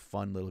like your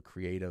fun little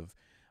creative,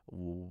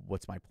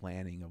 what's my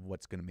planning of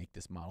what's going to make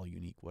this model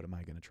unique? What am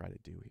I going to try to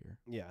do here?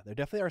 Yeah, there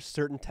definitely are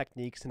certain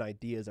techniques and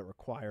ideas that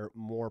require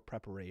more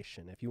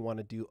preparation. If you want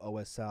to do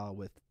OSL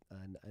with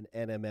an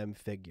NMM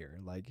figure,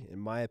 like in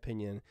my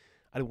opinion,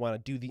 I'd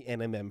want to do the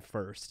NMM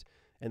first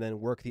and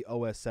then work the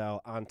OSL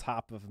on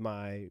top of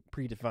my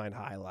predefined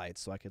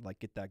highlights so I could like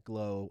get that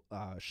glow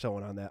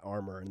showing on that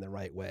armor in the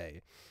right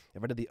way.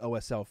 If I did the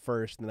OSL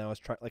first and then I was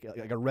trying like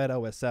a red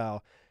OSL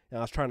and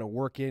I was trying to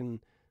work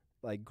in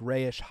like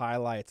grayish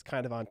highlights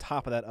kind of on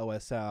top of that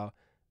OSL,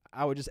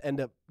 I would just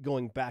end up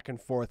going back and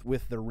forth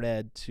with the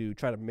red to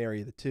try to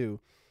marry the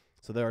two.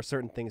 So there are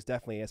certain things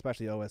definitely,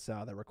 especially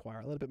OSL, that require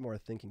a little bit more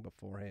thinking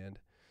beforehand.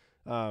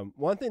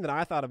 One thing that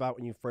I thought about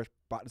when you first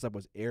brought this up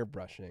was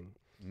airbrushing.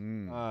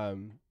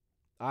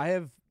 I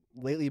have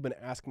lately been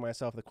asking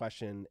myself the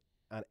question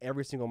on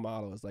every single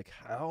model is like,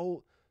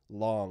 how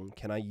long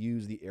can I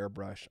use the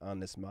airbrush on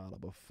this model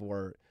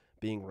before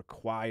being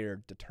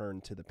required to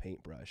turn to the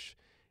paintbrush?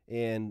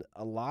 And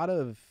a lot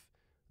of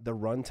the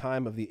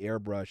runtime of the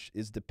airbrush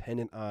is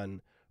dependent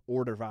on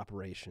order of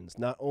operations,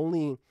 not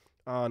only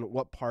on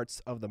what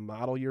parts of the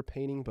model you're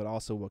painting, but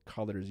also what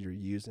colors you're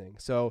using.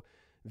 So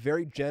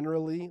very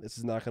generally, this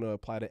is not going to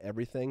apply to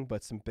everything,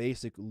 but some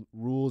basic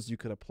rules you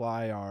could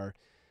apply are,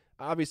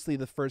 obviously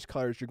the first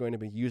colors you're going to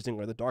be using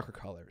are the darker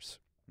colors.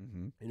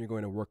 Mm-hmm. And you're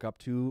going to work up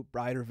to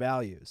brighter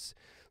values.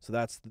 So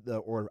that's the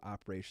order of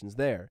operations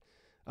there.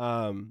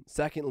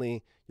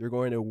 Secondly, you're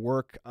going to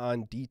work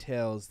on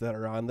details that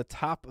are on the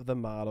top of the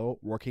model,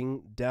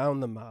 working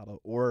down the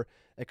model, or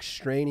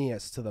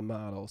extraneous to the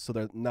model, so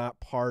they're not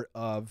part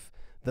of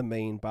the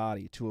main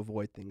body, to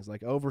avoid things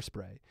like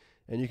overspray.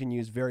 And you can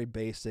use very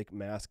basic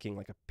masking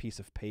like a piece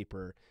of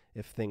paper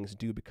if things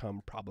do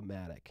become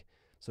problematic.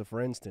 So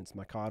for instance,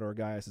 my Cawdor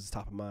guys is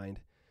top of mind.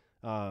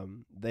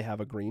 They have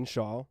a green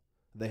shawl.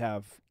 They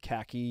have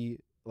khaki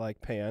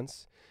like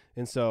pants.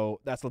 And so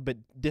that's a bit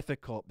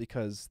difficult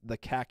because the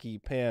khaki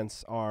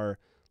pants are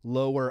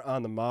lower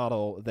on the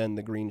model than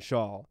the green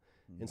shawl.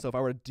 And so if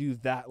I were to do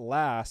that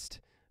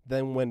last,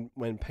 then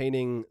when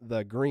painting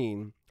the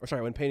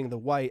when painting the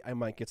white, I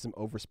might get some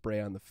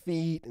overspray on the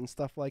feet and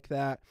stuff like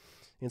that.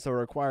 And so it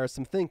requires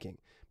some thinking.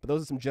 But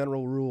those are some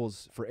general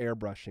rules for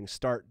airbrushing.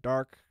 Start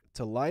dark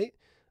to light,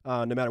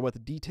 no matter what the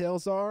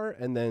details are,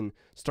 and then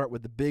start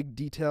with the big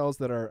details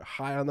that are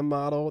high on the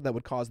model that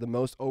would cause the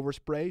most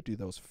overspray. Do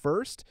those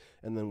first,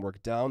 and then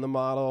work down the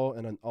model,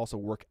 and then also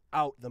work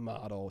out the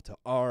model to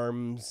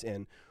arms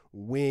and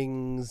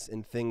wings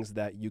and things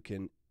that you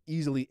can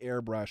easily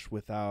airbrush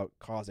without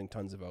causing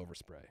tons of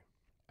overspray.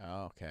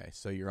 Okay,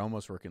 so you're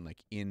almost working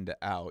like in to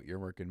out. You're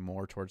working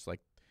more towards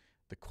like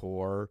the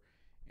core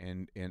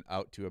and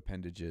out to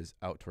appendages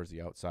out towards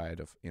the outside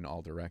of in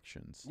all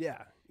directions.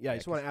 Yeah. I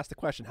just want to ask the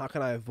question: how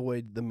can I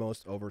avoid the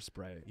most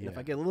overspray? Yeah. And if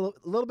I get a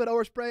little bit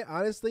overspray,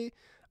 honestly,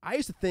 I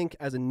used to think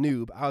as a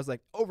noob, I was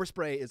like,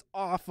 overspray is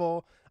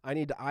awful. I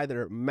need to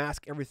either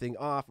mask everything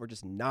off or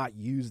just not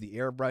use the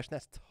airbrush.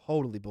 That's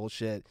totally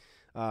bullshit.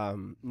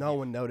 No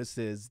one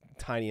notices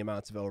tiny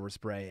amounts of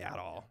overspray at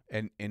all.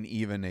 And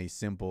even a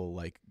simple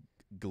like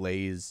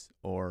glaze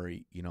or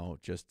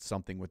just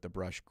something with the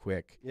brush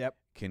quick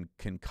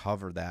can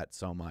cover that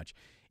so much.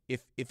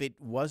 If it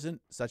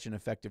wasn't such an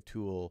effective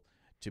tool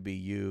to be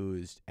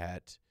used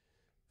at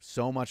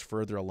so much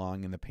further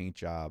along in the paint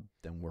job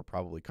than we're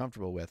probably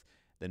comfortable with,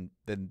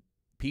 then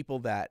people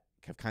that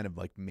have kind of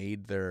like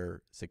made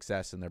their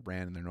success and their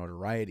brand and their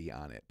notoriety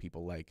on it,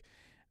 people like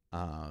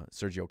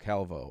Sergio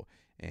Calvo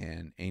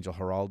and Angel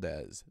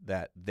Heraldez,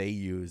 that they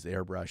use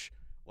airbrush.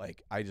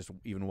 Like, I just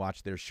even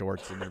watch their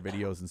shorts and their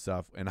videos and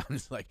stuff, and I'm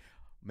just like,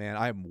 man,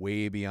 I'm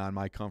way beyond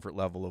my comfort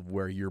level of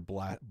where you're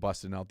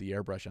busting out the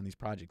airbrush on these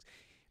projects.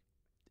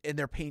 And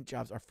their paint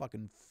jobs are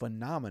fucking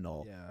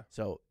phenomenal. Yeah.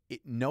 So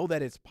know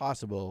that it's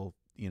possible,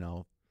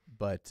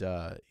 but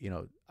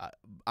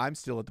I'm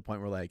still at the point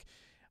where like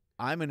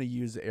I'm going to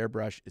use the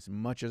airbrush as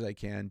much as I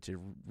can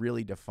to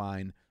really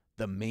define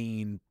the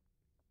main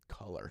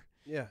color.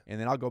 Yeah. And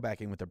then I'll go back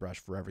in with the brush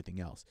for everything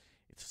else.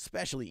 It's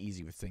especially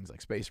easy with things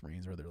like Space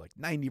Marines where they're like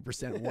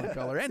 90% one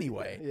color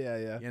anyway.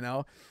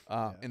 Yeah.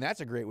 And that's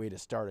a great way to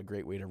start, a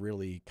great way to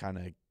really kind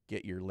of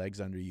get your legs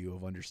under you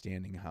of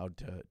understanding how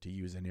to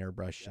use an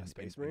airbrush. Yeah,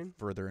 Space Marine.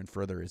 Further and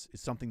further is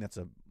something that's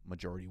a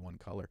majority one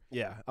color.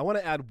 Yeah. I want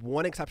to add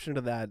one exception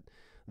to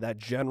that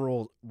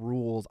general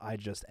rules I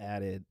just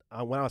added.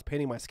 When I was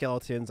painting my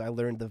skeletons, I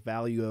learned the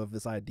value of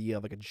this idea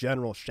of like a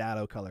general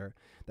shadow color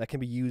that can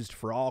be used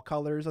for all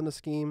colors on the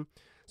scheme.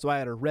 So I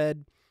had a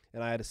red,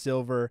 and I had a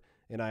silver,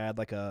 and I had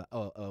like a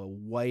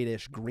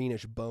whitish,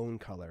 greenish bone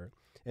color.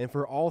 And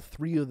for all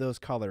three of those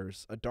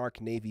colors, a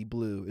dark navy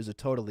blue is a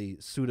totally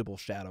suitable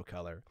shadow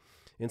color.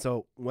 And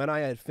so when I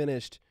had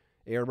finished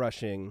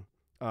airbrushing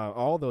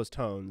all those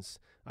tones,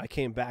 I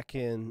came back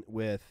in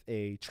with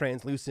a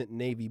translucent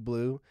navy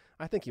blue.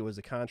 I think it was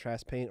a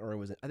contrast paint, or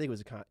I think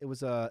it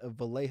was a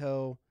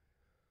Vallejo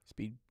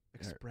Speed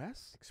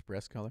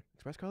Express color.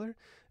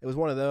 It was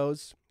one of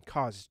those.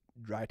 Caused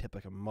dry tip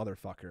like a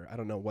motherfucker. I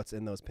don't know what's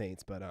in those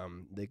paints, but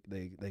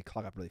they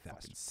clog up really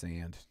fast. Fucking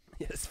sand.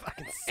 Yeah, it's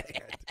fucking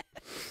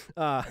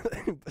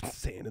sand.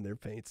 Sand in their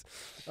paints.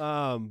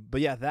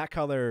 But yeah, that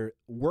color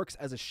works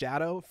as a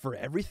shadow for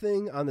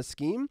everything on the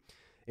scheme.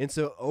 And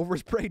so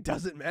overspray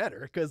doesn't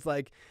matter, because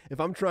like if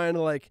I'm trying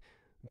to like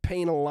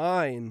paint a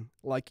line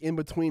like in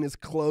between his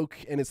cloak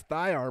and his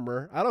thigh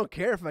armor, I don't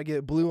care if I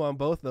get blue on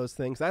both those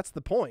things. That's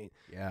the point.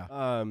 Yeah.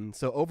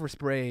 So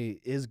overspray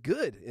is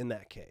good in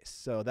that case.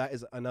 So that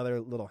is another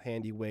little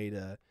handy way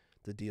to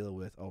deal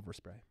with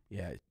overspray.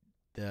 Yeah.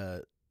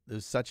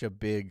 There's such a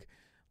big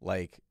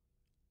like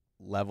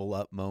level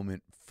up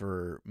moment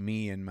for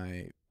me in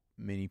my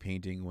mini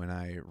painting when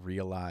I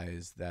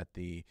realized that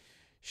the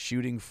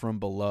shooting from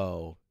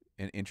below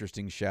an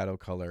interesting shadow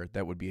color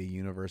that would be a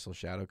universal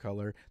shadow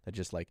color that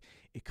just like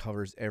it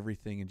covers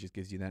everything and just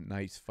gives you that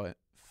nice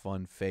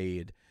fun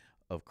fade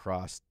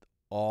across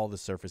all the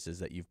surfaces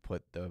that you've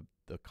put the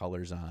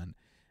colors on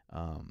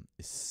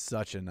is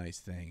such a nice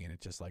thing. And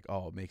it's just like,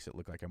 it makes it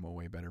look like I'm a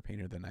way better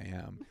painter than I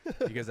am,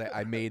 because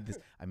I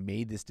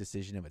made this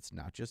decision of it's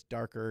not just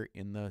darker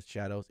in the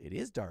shadows. It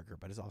is darker,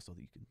 but it's also,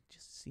 you can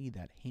just see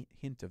that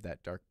hint of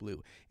that dark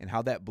blue, and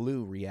how that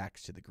blue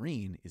reacts to the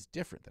green is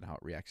different than how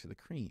it reacts to the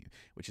cream,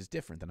 which is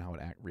different than how it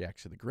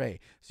reacts to the gray.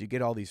 So you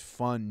get all these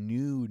fun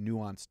new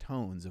nuanced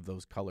tones of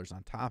those colors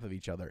on top of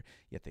each other,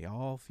 yet they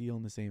all feel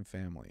in the same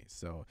family.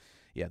 So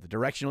yeah, the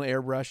directional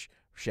airbrush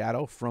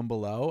shadow from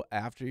below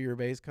after your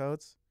base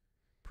coats,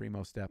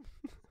 primo step.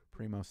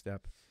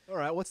 All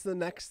right, what's the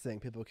next thing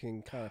people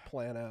can kind of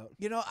plan out?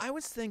 I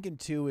was thinking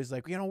too is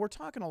like, we're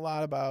talking a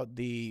lot about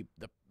the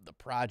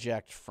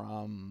project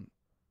from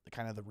the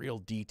kind of the real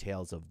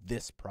details of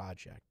this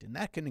project, and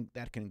that can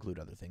include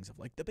other things of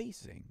like the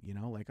basing,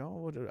 like,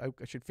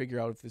 I should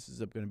figure out if this is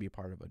going to be a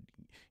part of a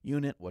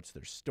unit, what's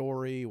their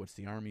story, what's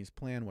the army's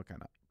plan, what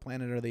kind of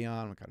planet are they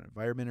on, what kind of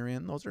environment are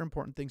in. Those are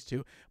important things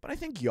too, but I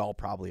think y'all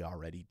probably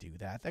already do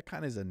that. That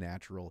kind of is a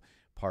natural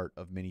part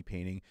of mini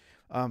painting.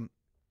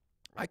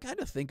 I kind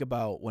of think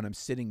about when I'm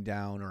sitting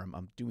down or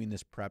I'm doing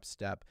this prep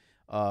step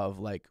of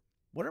like,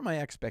 what are my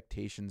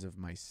expectations of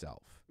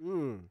myself?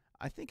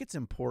 I think it's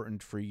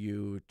important for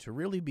you to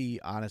really be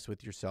honest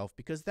with yourself,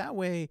 because that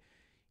way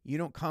you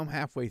don't come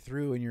halfway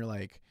through and you're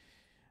like,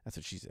 that's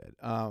what she said.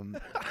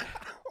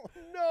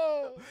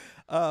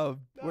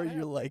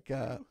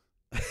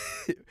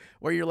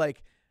 Where you're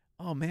like,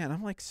 oh man,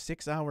 I'm like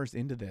 6 hours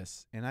into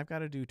this and I've got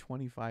to do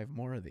 25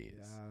 more of these.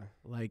 Yeah.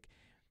 Like,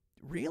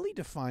 really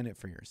define it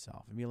for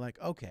yourself and be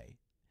like, okay,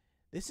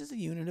 this is a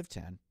unit of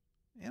 10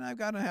 and I've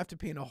got to have to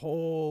paint a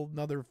whole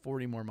another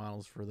 40 more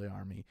models for the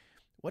army.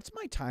 What's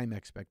my time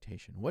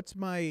expectation? What's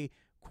my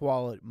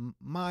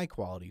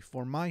quality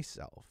for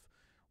myself?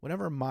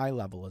 Whatever my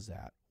level is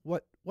at,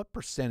 what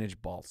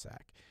percentage ball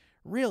sack?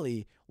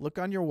 Really, look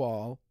on your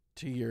wall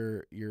to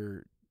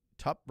your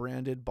Tup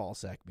branded ball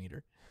sack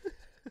meter.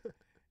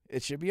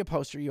 It should be a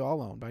poster you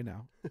all own by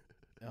now.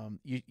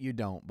 You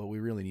don't, but we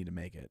really need to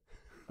make it.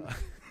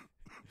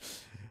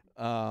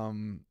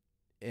 And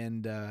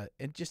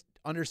just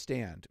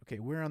understand, okay,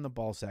 where on the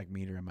ball sack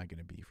meter am I going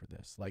to be for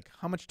this? Like,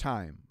 how much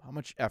time, how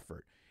much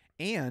effort?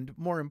 And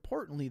more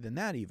importantly than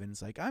that, even,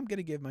 it's like, I'm going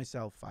to give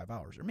myself 5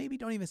 hours, or maybe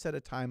don't even set a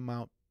time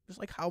out. Just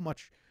like, how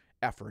much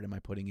effort am I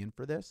putting in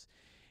for this?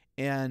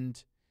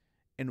 And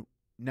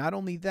not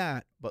only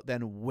that, but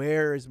then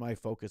where is my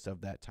focus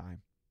of that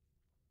time?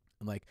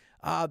 I'm like,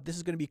 this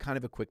is going to be kind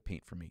of a quick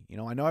paint for me.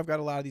 I know I've got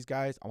a lot of these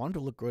guys. I want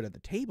them to look good at the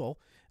table,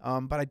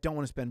 but I don't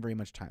want to spend very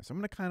much time. So I'm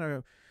going to kind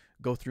of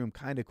go through them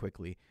kind of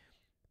quickly.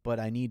 But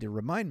I need to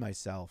remind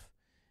myself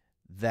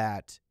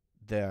that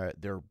their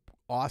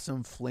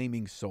awesome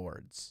flaming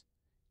swords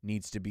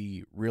needs to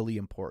be really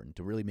important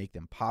to really make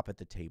them pop at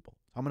the table.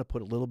 I'm going to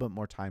put a little bit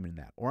more time in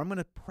that. Or I'm going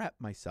to prep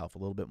myself a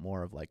little bit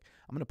more of, like,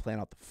 I'm going to plan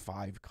out the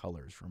 5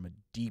 colors from a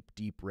deep,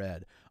 deep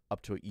red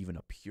up to even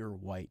a pure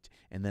white,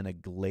 and then a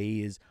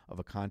glaze of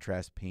a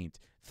contrast paint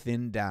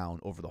thinned down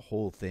over the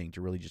whole thing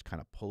to really just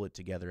kind of pull it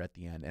together at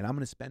the end. And I'm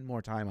going to spend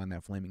more time on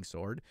that flaming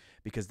sword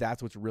because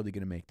that's what's really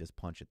going to make this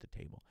punch at the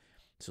table.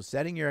 So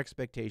setting your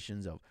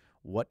expectations of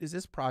what is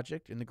this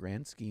project in the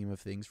grand scheme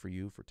of things for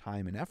you for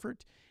time and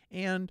effort,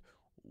 and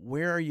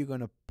where are you going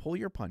to pull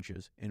your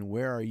punches, and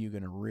where are you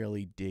going to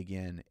really dig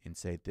in and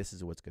say, this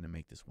is what's going to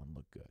make this one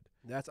look good?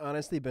 That's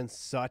honestly been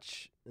this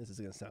is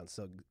going to sound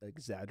so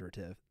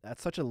exaggerative.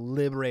 That's such a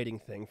liberating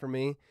thing for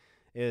me,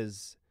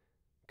 is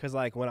because,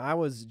 like, when I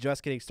was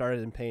just getting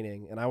started in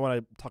painting, and I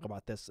want to talk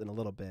about this in a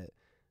little bit,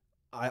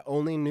 I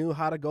only knew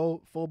how to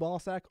go full ball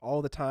sack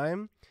all the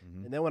time.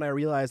 Mm-hmm. And then when I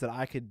realized that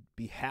I could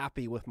be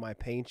happy with my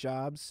paint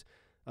jobs,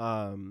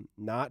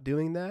 not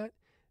doing that,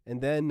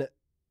 and then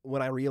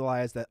when I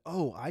realized that,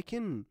 I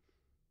can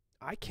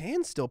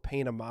still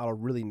paint a model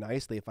really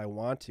nicely if I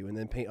want to, and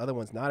then paint other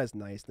ones not as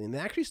nicely, and they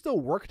actually still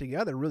work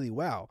together really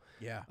well.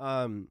 Yeah.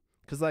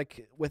 Because,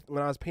 like,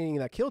 when I was painting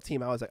that kill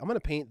team, I was like, I'm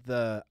gonna paint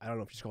I don't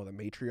know if you just call it the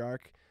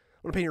matriarch.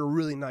 I'm gonna paint it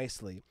really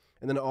nicely,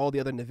 and then all the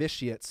other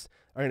novitiates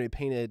are gonna be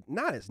painted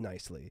not as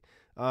nicely.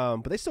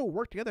 But they still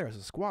work together as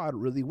a squad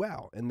really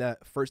well. And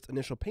that first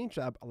initial paint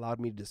job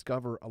allowed me to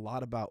discover a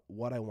lot about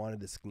what I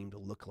wanted the scheme to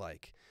look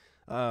like.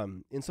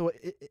 And so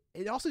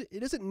it also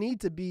doesn't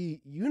need to be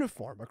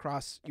uniform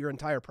across your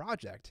entire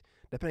project,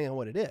 depending on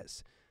what it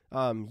is.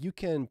 You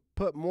can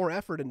put more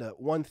effort into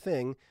one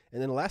thing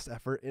and then less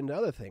effort into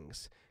other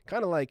things. It's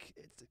kind of like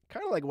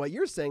what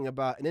you're saying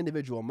about an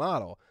individual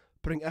model,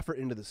 putting effort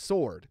into the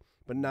sword,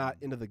 but not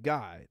into the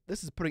guy.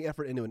 This is putting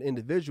effort into an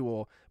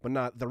individual, but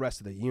not the rest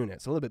of the unit.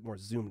 It's a little bit more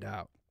zoomed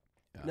out.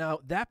 Yeah. Now,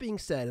 that being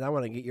said, and I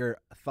want to get your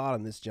thought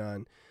on this,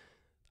 John,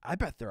 I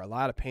bet there are a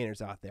lot of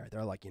painters out there.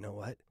 They're like, you know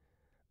what?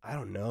 I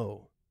don't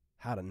know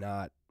how to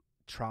not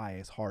try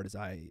as hard as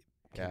I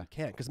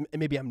can, because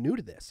maybe I'm new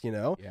to this,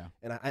 Yeah.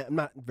 And I'm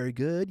not very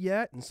good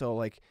yet. And so,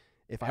 like,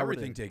 if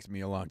everything takes me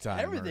a long time.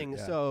 Everything.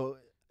 So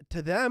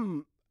to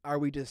them, are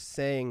we just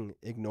saying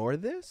ignore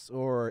this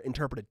or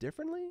interpret it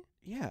differently?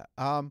 Yeah.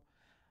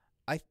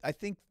 I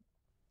think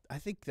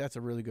that's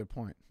a really good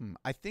point.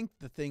 I think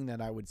the thing that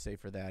I would say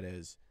for that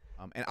is,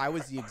 and I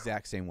was the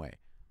exact same way.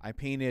 I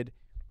painted.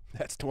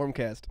 That's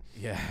Stormcast.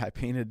 Yeah, I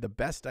painted the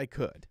best I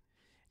could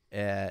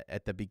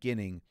at the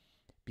beginning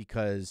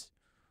because,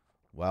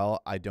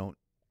 well, I don't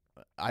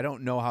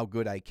know how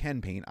good I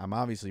can paint. I'm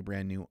obviously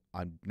brand new.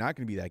 I'm not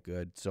going to be that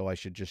good, so I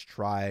should just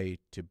try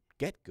to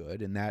get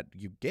good, and that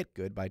you get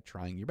good by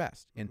trying your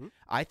best. And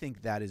I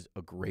think that is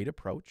a great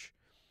approach.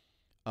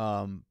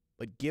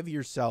 But give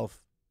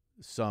yourself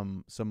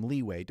some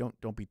leeway.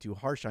 Don't be too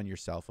harsh on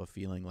yourself of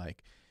feeling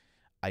like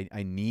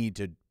I need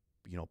to,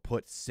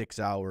 put 6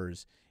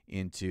 hours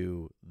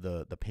into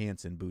the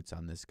pants and boots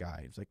on this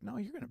guy. It's like, no,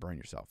 you're going to burn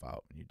yourself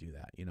out when you do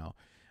that.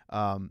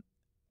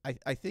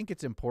 I think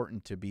it's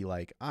important to be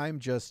like, I'm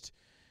just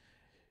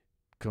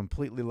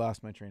completely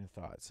lost my train of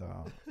thought.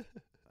 So,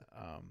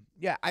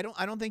 I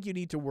don't think you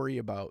need to worry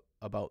about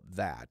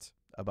that,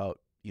 about,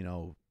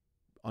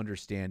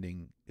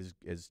 understanding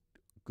is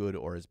good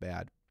or as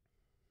bad.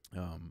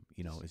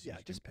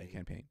 Just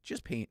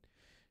paint.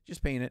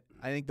 Just paint it.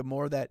 I think the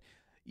more that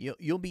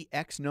you'll be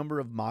X number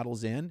of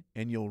models in,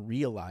 and you'll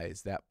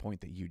realize that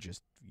point that you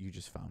just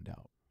found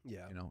out.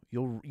 Yeah.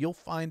 You'll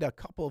find a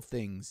couple of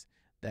things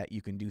that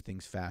you can do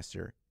things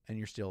faster, and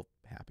you're still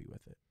happy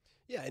with it.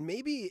 Yeah, and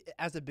maybe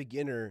as a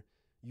beginner,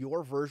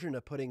 your version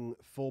of putting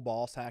full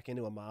ball sack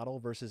into a model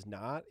versus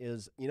not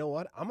is, you know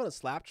what? I'm gonna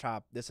slap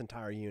chop this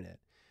entire unit,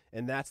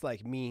 and that's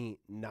like me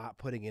not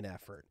putting in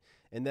effort.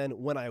 And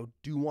then when I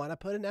do want to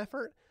put in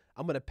effort,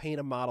 I'm going to paint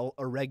a model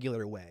a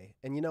regular way.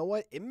 And you know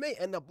what? It may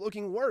end up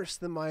looking worse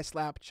than my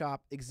slap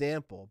chop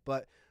example,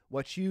 but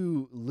what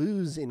you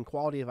lose in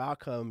quality of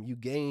outcome, you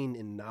gain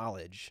in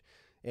knowledge.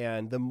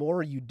 And the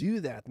more you do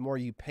that, the more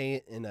you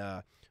paint in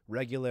a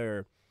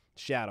regular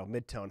shadow,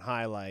 midtone,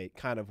 highlight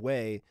kind of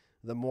way,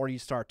 the more you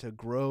start to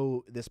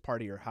grow this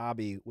part of your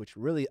hobby, which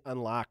really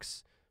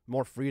unlocks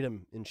more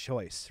freedom in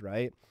choice,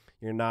 right?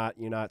 You're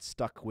not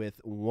stuck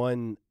with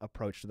one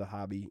approach to the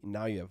hobby.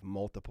 Now you have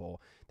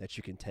multiple that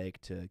you can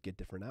take to get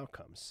different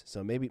outcomes.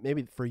 So maybe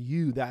for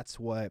you, that's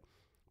what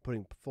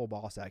putting full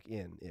ball sack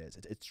in is.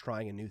 It's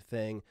trying a new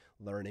thing,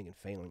 learning and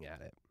failing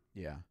at it.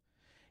 Yeah.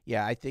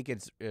 Yeah, I think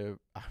it's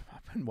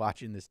I've been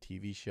watching this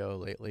TV show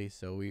lately,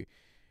 so we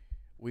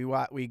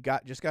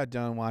just got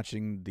done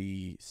watching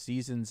the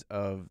seasons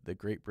of the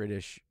Great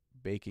British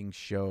Baking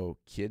Show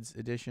Kids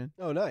Edition.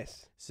 Oh,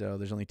 nice. So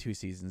there's only 2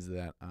 seasons of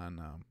that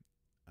on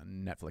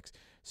Netflix.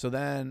 So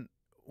then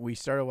we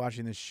started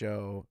watching this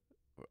show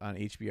on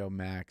HBO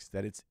Max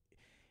that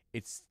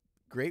it's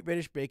Great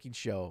British Baking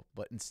Show,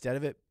 but instead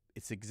of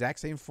it's the exact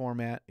same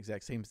format,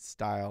 exact same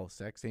style,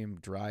 exact same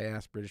dry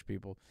ass British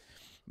people,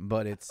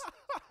 but it's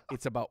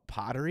about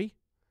pottery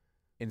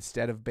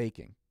instead of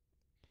baking.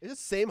 Is it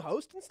the same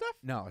host and stuff?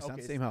 No, it's not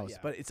Okay, the same host, yeah.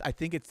 but I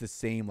think it's the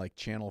same like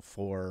Channel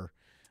 4,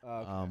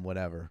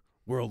 whatever,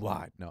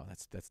 worldwide. No,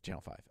 that's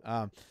Channel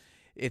 5.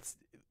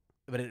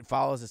 But it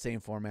follows the same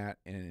format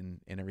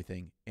and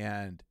everything.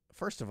 And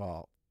first of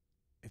all,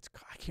 I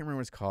can't remember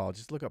what it's called.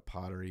 Just look up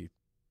pottery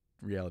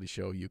reality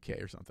show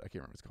UK or something. I can't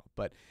remember what it's called,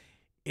 but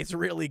it's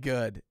really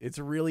good. It's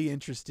really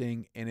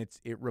interesting, and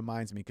it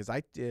reminds me because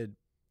I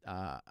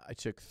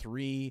took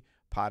 3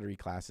 pottery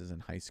classes in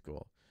high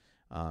school.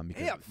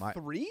 Because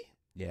 3?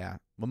 Yeah.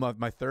 Well,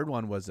 my third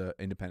one was an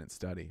independent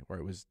study where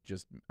it was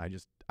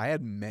I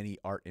had many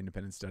art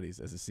independent studies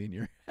as a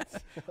senior,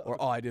 or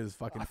all I did was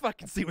I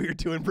fucking see what you're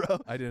doing, bro.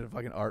 I did a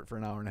fucking art for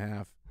an hour and a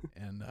half,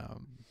 and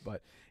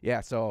but yeah,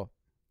 so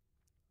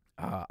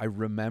I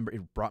remember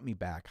it brought me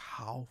back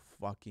how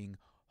fucking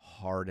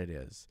hard it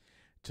is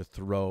to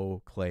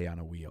throw clay on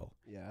a wheel.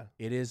 Yeah.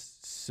 It is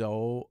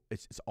so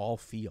it's all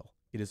feel.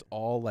 It is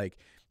all like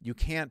you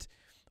can't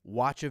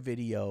watch a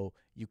video.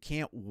 You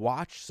can't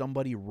watch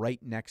somebody right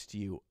next to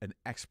you, an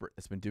expert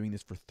that's been doing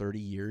this for 30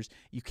 years.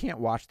 You can't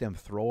watch them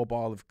throw a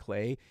ball of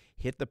clay,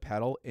 hit the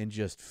pedal, and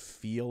just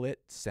feel it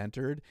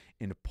centered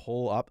and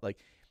pull up. Like,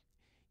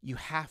 you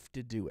have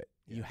to do it.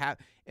 Yeah. You have,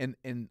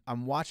 and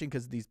I'm watching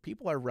because these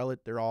people are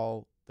they're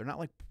not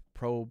like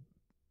pro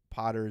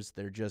potters.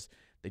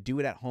 They do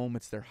it at home.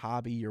 It's their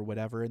hobby or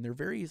whatever. And there are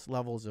various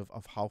levels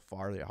of how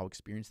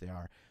experienced they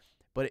are.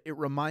 But it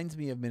reminds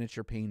me of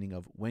miniature painting,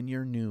 of when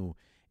you're new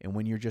and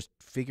when you're just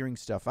figuring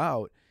stuff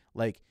out,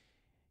 like,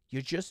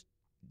 you just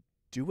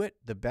do it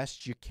the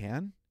best you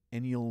can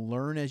and you'll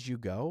learn as you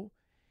go.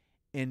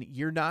 And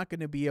you're not going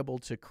to be able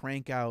to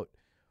crank out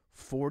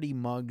 40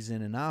 mugs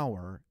in an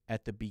hour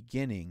at the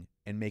beginning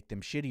and make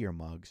them shittier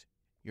mugs.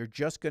 You're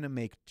just going to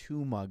make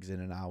 2 mugs in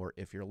an hour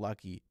if you're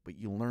lucky, but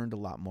you learned a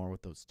lot more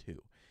with those 2.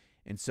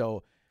 And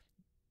so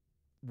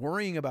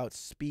worrying about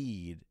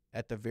speed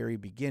at the very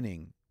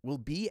beginning will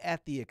be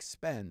at the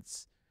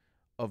expense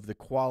of the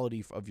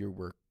quality of your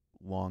work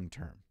long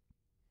term.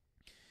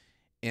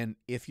 And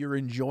if you're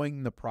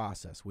enjoying the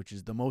process, which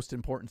is the most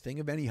important thing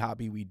of any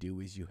hobby we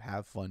do, is you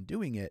have fun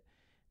doing it,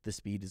 the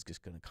speed is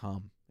just going to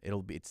come.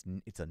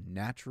 It's a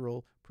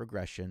natural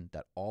progression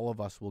that all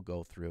of us will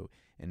go through,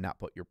 and not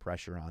put your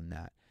pressure on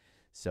that.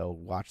 So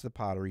watch the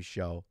pottery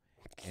show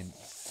and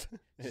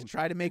just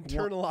try to make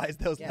internalize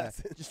those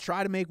lessons. Just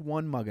try to make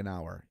 1 mug an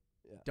hour.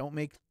 Yeah. Don't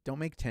make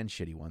 10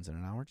 shitty ones in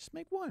an hour. Just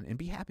make 1 and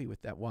be happy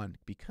with that 1,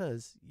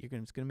 because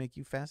it's going to make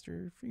you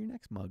faster for your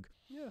next mug.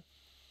 Yeah.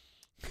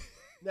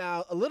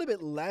 Now, a little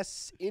bit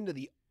less into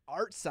the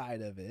art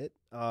side of it.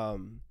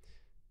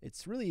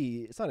 It's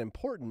not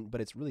important, but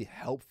it's really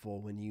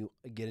helpful when you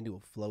get into a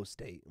flow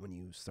state when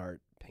you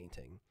start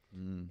painting.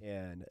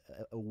 And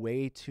a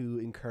way to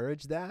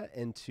encourage that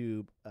and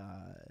to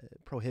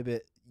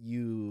prohibit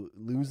you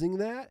losing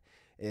that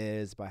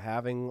is by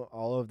having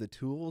all of the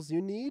tools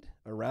you need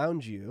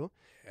around you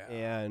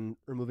and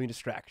removing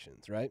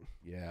distractions, right?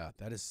 Yeah,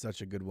 that is such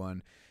a good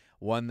one.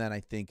 One that I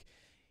think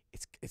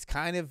it's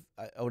kind of,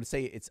 I would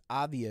say it's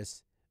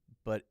obvious,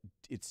 but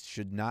it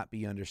should not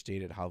be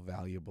understated how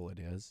valuable it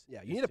is.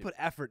 Yeah, you need to put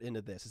effort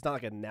into this. It's not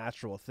like a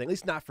natural thing, at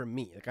least not for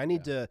me. Like, I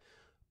need to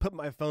put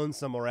my phone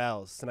somewhere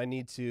else, and I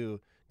need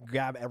to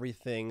grab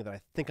everything that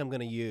I think I'm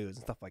going to use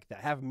and stuff like that.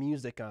 Have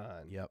music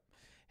on. Yep.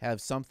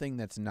 Have something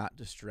that's not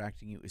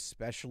distracting you,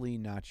 especially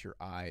not your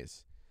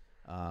eyes.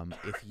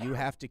 If you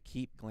have to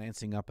keep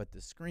glancing up at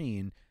the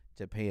screen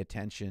to pay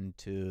attention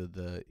to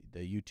the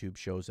YouTube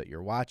shows that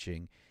you're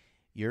watching,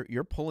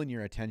 you're pulling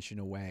your attention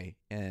away,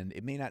 and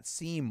it may not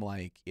seem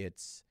like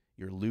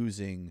you're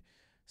losing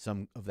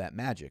some of that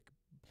magic,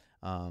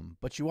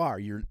 but you are.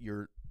 You're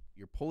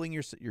pulling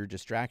your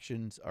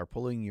distractions are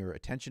pulling your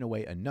attention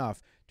away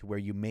enough to where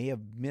you may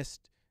have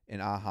missed an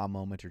aha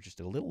moment, or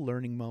just a little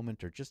learning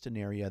moment, or just an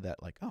area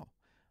that, like, oh,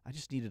 I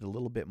just needed a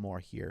little bit more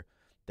here,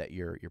 that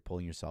you're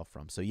pulling yourself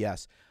from. So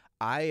yes,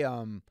 I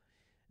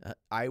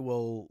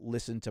will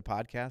listen to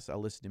podcasts,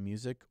 I'll listen to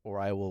music, or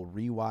I will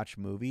rewatch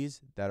movies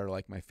that are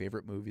like my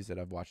favorite movies that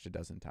I've watched a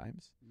dozen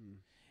times,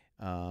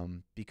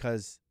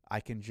 because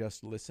I can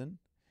just listen,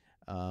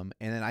 and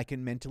then I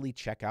can mentally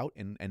check out,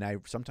 and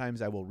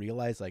sometimes I will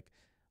realize, like,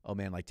 oh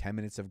man, like 10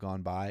 minutes have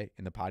gone by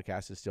and the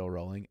podcast is still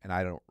rolling and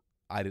I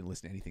didn't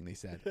listen to anything they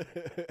said.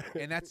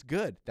 And that's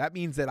good. That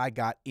means that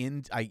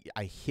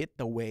I hit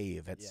the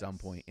wave at some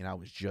point and I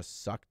was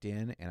just sucked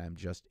in and I'm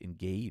just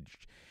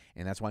engaged.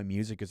 And that's why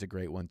music is a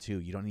great one too.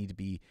 You don't need to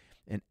be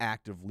an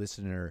active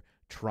listener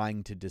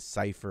trying to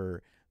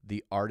decipher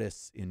the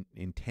artist's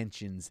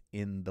intentions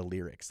in the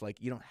lyrics.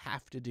 Like, you don't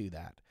have to do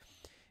that.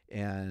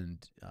 And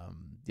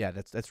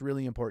that's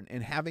really important.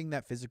 And having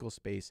that physical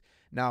space.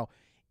 Now,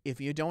 if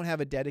you don't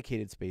have a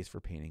dedicated space for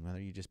painting, whether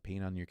you just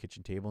paint on your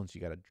kitchen table and so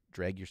you got to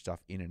drag your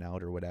stuff in and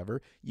out or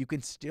whatever, you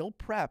can still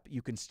prep.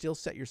 You can still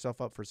set yourself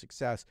up for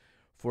success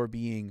for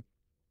being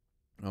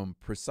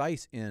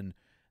precise in,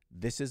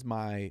 this is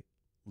my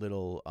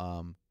little,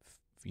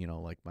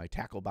 like my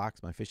tackle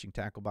box, my fishing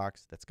tackle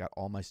box that's got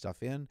all my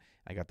stuff in.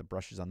 I got the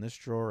brushes on this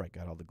drawer. I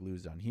got all the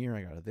glues down here.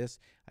 I got this.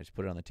 I just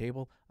put it on the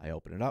table. I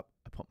open it up.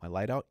 I put my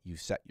light out. You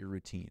set your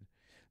routine.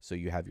 So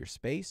you have your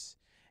space.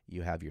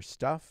 You have your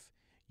stuff.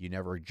 You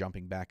never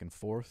jumping back and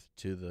forth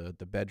to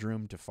the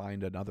bedroom to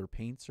find another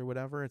paints or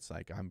whatever. It's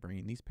like, I'm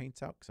bringing these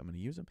paints out because I'm going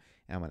to use them,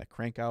 and I'm going to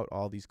crank out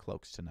all these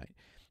cloaks tonight.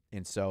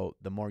 And so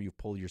the more you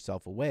pull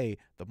yourself away,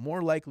 the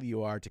more likely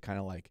you are to kind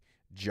of like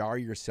jar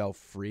yourself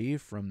free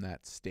from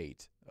that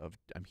state of,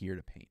 I'm here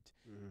to paint.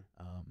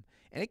 Mm-hmm.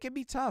 And it can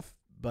be tough,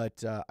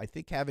 but I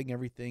think having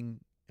everything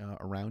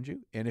around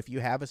you, and if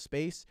you have a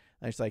space,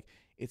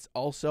 it's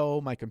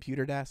also my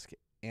computer desk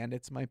and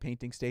it's my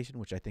painting station,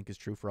 which I think is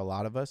true for a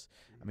lot of us.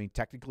 I mean,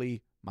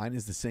 technically, mine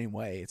is the same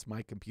way. It's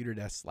my computer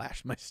desk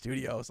 / my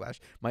studio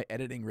 / my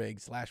editing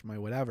rig / my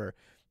whatever.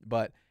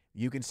 But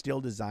you can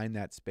still design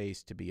that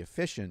space to be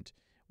efficient,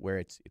 where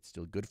it's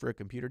still good for a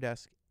computer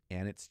desk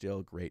and it's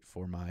still great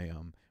for my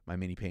my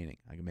mini painting.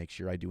 I can make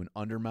sure I do an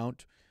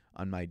undermount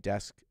on my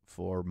desk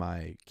for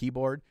my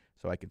keyboard,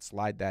 so I can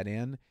slide that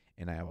in,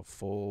 and I have a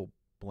full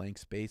blank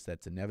space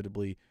that's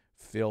inevitably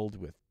filled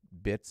with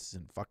bits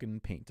and fucking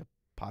paint.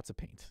 Pots of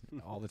paint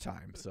all the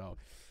time. So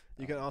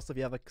you can also, if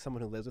you have like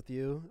someone who lives with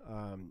you,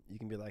 you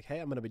can be like, hey,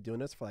 I'm going to be doing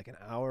this for like an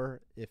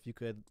hour. If you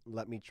could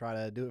let me try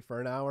to do it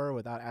for an hour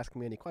without asking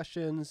me any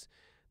questions,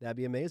 that'd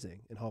be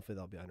amazing. And hopefully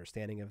they'll be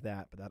understanding of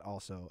that. But that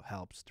also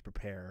helps to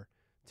prepare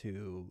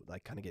to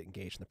like kind of get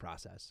engaged in the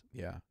process.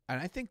 Yeah.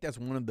 And I think that's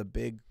one of the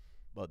big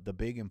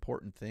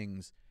important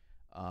things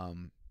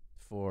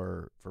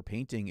for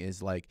painting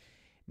is like,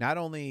 not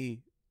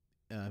only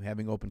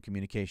having open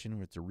communication,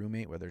 whether it's a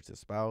roommate, whether it's a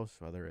spouse,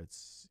 whether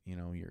it's,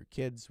 your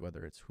kids,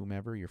 whether it's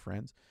whomever, your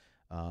friends,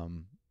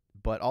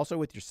 but also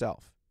with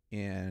yourself,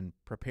 and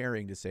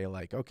preparing to say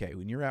like, okay,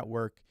 when you're at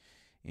work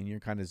and you're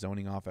kind of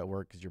zoning off at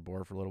work because you're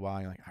bored for a little while,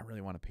 you're like, I really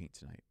want to paint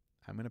tonight.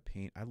 I'm going to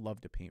paint. I love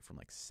to paint from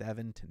like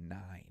 7 to 9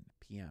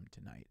 p.m.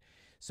 tonight.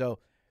 So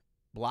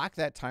block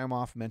that time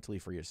off mentally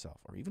for yourself,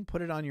 or even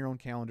put it on your own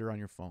calendar on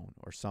your phone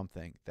or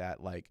something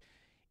that like,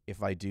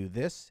 if I do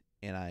this,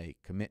 and I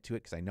commit to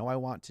it because I know I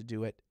want to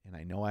do it and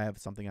I know I have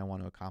something I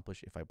want to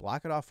accomplish. If I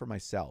block it off for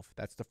myself,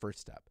 that's the first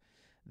step.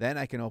 Then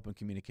I can open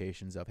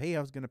communications of, hey, I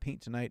was going to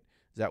paint tonight.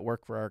 Does that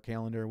work for our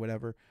calendar or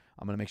whatever?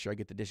 I'm going to make sure I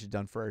get the dishes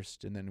done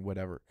first, and then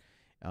whatever,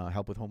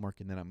 help with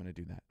homework, and then I'm going to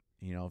do that.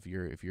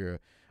 If you're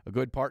a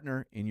good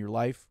partner in your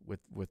life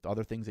with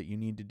other things that you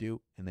need to do,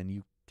 and then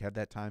you have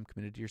that time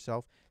committed to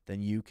yourself,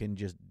 then you can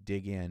just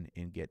dig in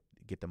and get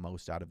the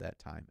most out of that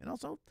time. And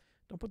also,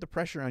 don't put the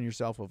pressure on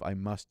yourself of, I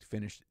must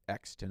finish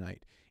X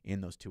tonight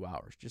in those 2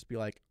 hours. Just be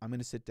like, I'm going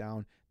to sit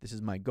down. This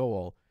is my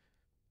goal.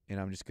 And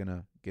I'm just going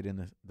to get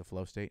in the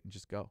flow state and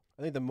just go.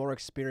 I think the more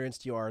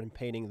experienced you are in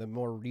painting, the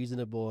more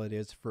reasonable it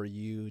is for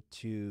you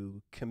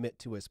to commit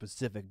to a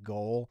specific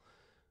goal.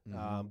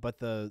 Mm-hmm. But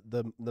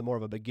the more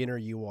of a beginner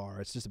you are,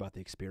 it's just about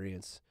the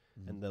experience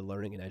and the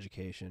learning and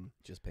education.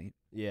 Just paint.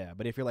 Yeah.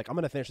 But if you're like, I'm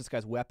going to finish this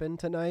guy's weapon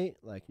tonight,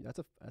 like that's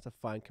a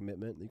fine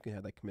commitment. You can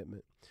have that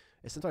commitment.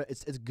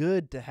 It's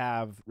good to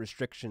have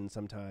restrictions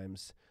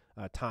sometimes,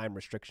 time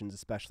restrictions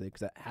especially,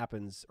 because that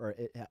happens, or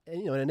it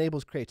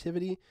enables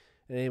creativity,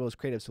 it enables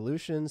creative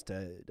solutions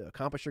to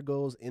accomplish your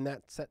goals in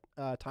that set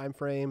time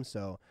frame.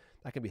 So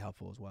that can be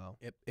helpful as well.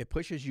 It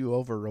pushes you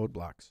over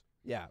roadblocks.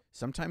 Yeah.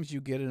 Sometimes you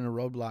get in a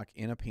roadblock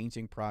in a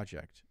painting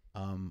project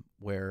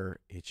where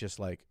it's just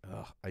like,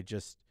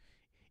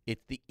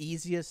 it's the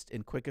easiest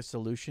and quickest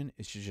solution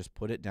is to just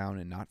put it down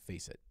and not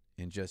face it,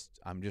 and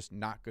I'm just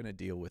not going to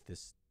deal with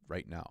this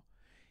right now.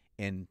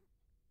 And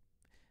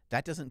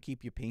that doesn't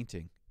keep you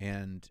painting.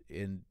 And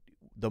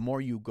the more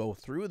you go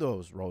through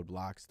those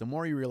roadblocks, the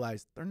more you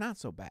realize they're not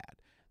so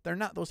bad.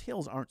 Those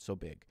hills aren't so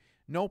big.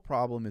 No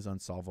problem is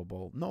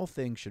unsolvable. No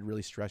thing should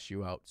really stress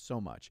you out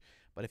so much.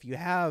 But if you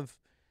have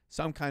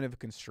some kind of a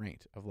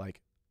constraint of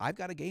like, I've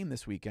got a game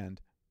this weekend,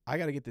 I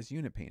got to get this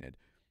unit painted.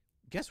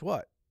 Guess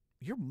what?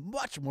 You're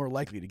much more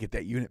likely to get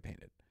that unit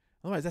painted.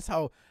 Otherwise, that's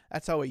how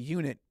a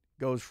unit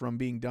goes from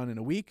being done in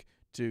a week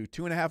to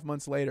 2.5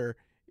 months later.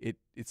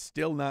 It's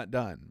still not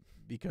done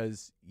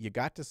because you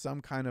got to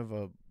some kind of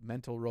a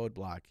mental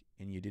roadblock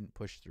and you didn't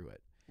push through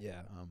it.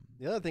 Yeah.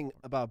 The other thing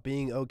about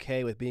being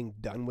okay with being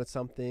done with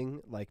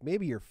something, like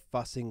maybe you're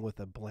fussing with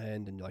a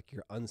blend and like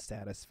you're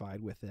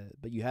unsatisfied with it,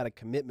 but you had a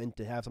commitment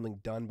to have something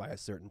done by a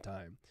certain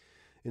time.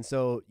 And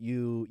so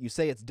you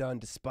say it's done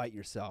despite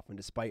yourself and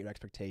despite your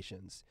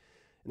expectations.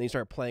 And then you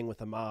start playing with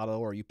the model,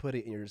 or you put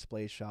it in your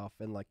display shelf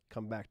and like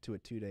come back to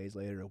it 2 days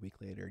later, a week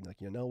later, and you're like,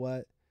 you know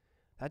what?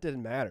 That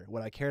didn't matter.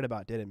 What I cared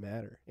about didn't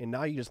matter. And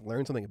now you just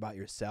learn something about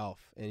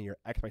yourself and your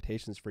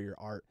expectations for your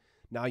art.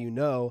 Now you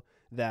know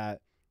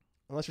that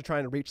unless you're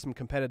trying to reach some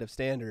competitive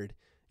standard,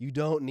 you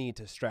don't need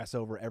to stress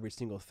over every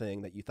single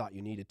thing that you thought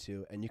you needed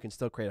to, and you can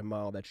still create a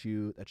model that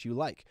you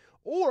like.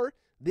 Or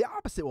the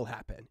opposite will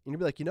happen. And you'll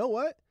be like, you know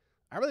what?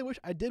 I really wish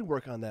I did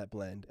work on that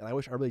blend, and I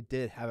wish I really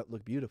did have it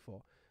look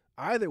beautiful.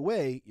 Either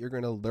way, you're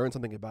going to learn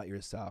something about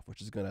yourself,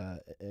 which is going to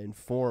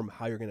inform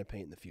how you're going to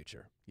paint in the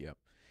future. Yep.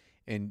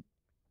 And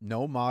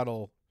no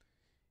model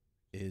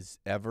is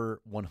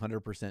ever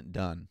 100%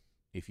 done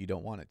if you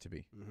don't want it to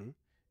be. Mm-hmm.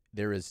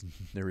 There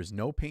is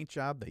no paint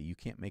job that you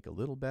can't make a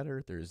little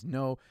better. There is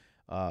no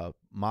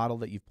model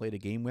that you've played a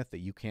game with that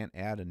you can't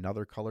add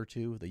another color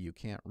to, that you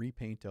can't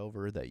repaint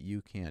over, that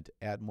you can't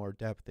add more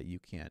depth, that you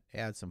can't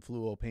add some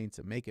fluo paints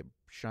and make it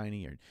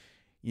shiny. Or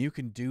you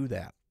can do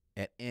that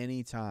at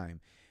any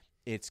time.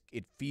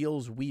 It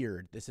feels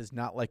weird. This is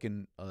not like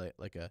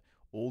a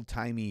old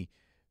timey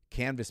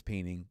canvas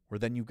painting where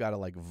then you've got to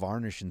like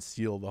varnish and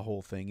seal the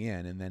whole thing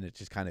in, and then it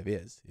just kind of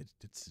is.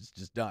 It's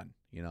just done.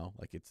 You know,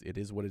 like it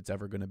is what it's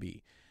ever going to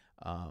be.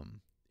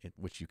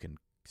 Which you can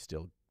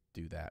still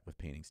do that with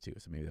paintings too.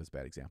 So maybe that's a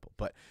bad example,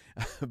 but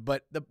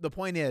the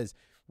point is,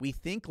 we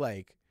think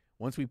like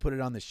once we put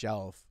it on the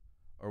shelf,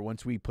 or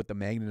once we put the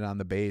magnet on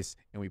the base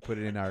and we put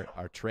it in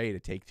our tray to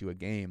take to a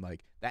game,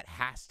 like that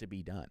has to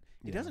be done.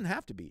 It doesn't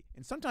have to be.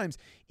 And sometimes,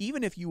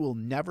 even if you will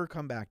never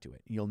come back to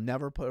it, you'll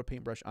never put a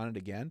paintbrush on it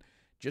again,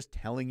 just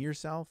telling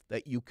yourself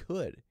that you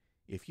could,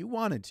 if you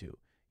wanted to,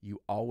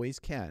 you always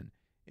can,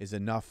 is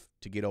enough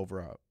to get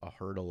over a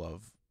hurdle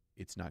of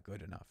it's not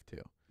good enough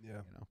too. Yeah.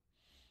 You know?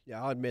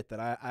 Yeah, I'll admit that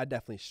I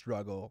definitely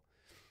struggle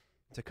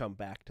to come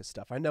back to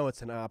stuff. I know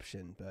it's an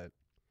option, but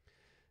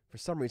for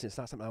some reason, it's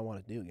not something I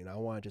want to do. You know, I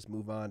want to just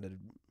move on to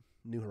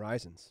new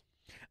horizons.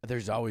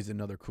 There's always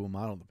another cool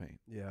model to paint.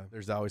 Yeah.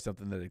 There's always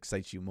something that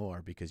excites you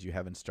more because you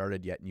haven't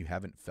started yet and you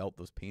haven't felt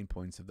those pain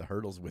points of the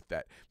hurdles with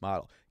that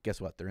model.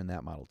 Guess what? They're in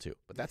that model too.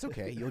 But that's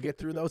okay. You'll get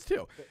through those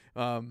too.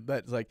 But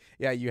it's like,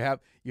 yeah, you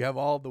have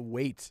all the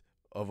weight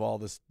of all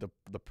this,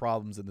 the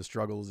problems and the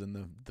struggles and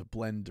the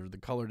blend, or the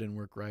color didn't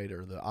work right,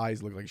 or the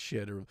eyes look like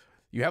shit, or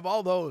you have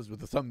all those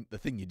with the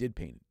thing you did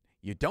paint.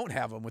 You don't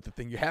have them with the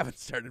thing you haven't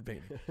started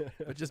painting.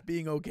 But just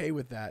being okay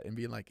with that and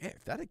being like, hey,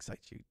 if that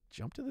excites you,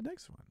 jump to the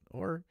next one.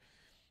 Or,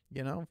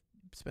 you know,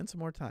 spend some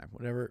more time.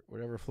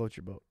 Whatever floats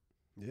your boat.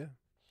 Yeah.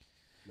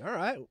 All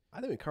right. I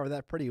think we covered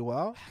that pretty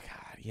well.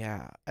 God,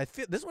 yeah. I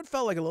feel this one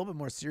felt like a little bit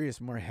more serious,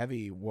 more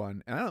heavy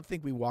one. And I don't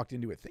think we walked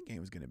into it thinking it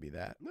was going to be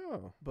that.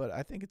 No. But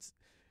I think it's...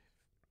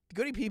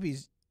 Goody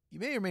Peepees, you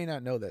may or may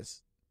not know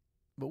this,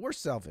 but we're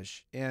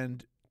selfish.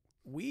 And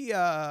we...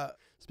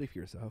 Speak for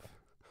yourself.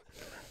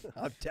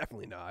 I'm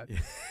definitely not.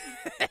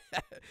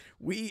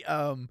 We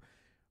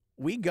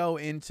go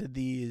into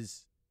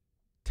these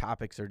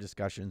topics or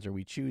discussions, or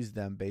we choose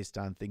them based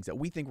on things that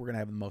we think we're going to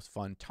have the most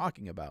fun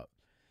talking about.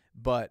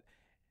 But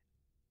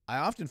I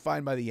often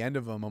find by the end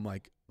of them, I'm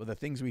like, well, the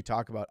things we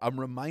talk about, I'm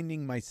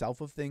reminding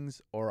myself of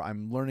things, or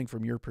I'm learning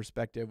from your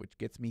perspective, which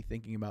gets me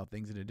thinking about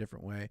things in a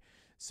different way.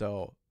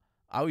 So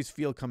I always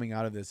feel coming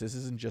out of this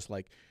isn't just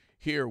like,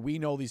 here, we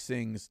know these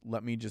things,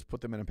 let me just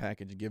put them in a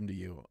package and give them to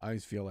you. I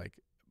always feel like,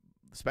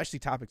 especially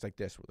topics like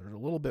this, where there's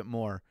a little bit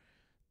more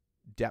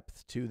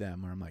depth to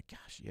them, where I'm like,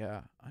 gosh,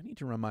 yeah, I need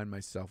to remind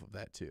myself of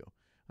that too.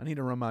 I need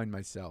to remind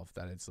myself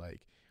that it's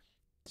like,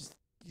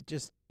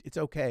 just it's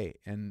okay,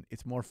 and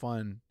it's more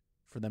fun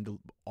for them to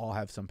all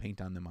have some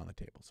paint on them on the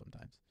table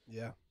sometimes.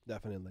 Yeah,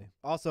 definitely.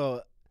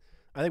 Also,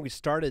 I think we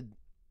started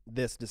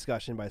this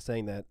discussion by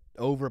saying that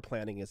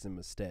over-planning is a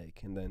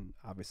mistake, and then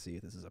obviously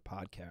this is a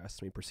podcast,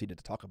 and we proceeded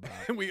to talk about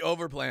we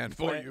over-planned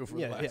for you for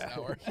the last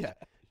hour. Yeah.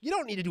 You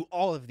don't need to do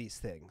all of these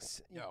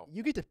things. No.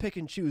 You get to pick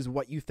and choose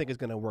what you think is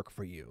going to work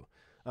for you.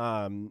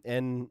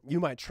 And you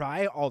might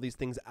try all these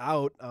things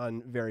out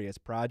on various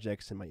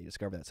projects, and might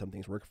discover that some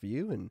things work for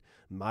you, and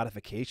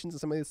modifications of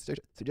some of these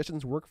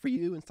suggestions work for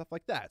you, and stuff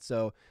like that.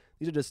 So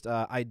these are just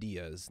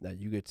ideas that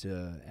you get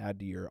to add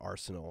to your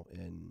arsenal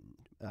and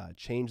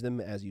change them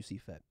as you see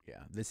fit.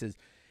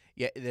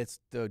 Yeah, that's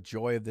the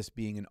joy of this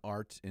being an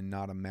art and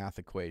not a math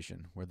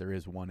equation, where there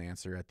is one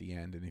answer at the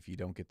end, and if you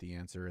don't get the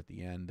answer at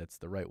the end that's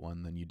the right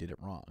one, then you did it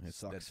wrong.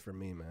 Sucks for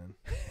me, man.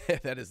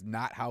 That is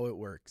not how it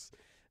works.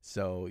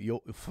 So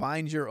you'll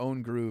find your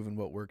own groove in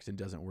what works and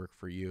doesn't work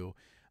for you.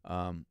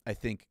 I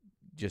think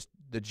just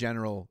the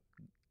general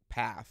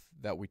path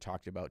that we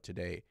talked about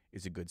today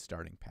is a good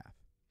starting path.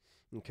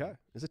 Okay.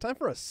 Is it time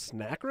for a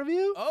snack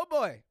review? Oh,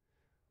 boy.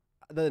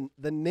 The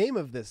name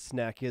of this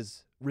snack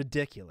is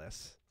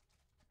ridiculous.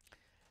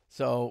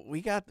 So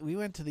we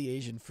went to the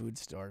Asian food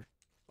store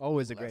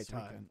Always a great last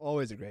time. weekend.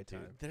 Always a great time.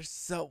 Dude, there's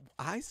so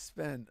I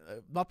spend.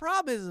 My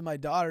problem is my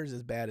daughter's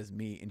as bad as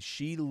me, and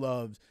she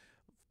loves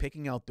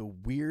picking out the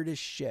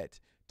weirdest shit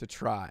to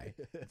try.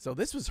 So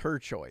this was her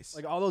choice.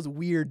 Like all those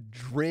weird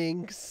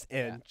drinks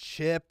and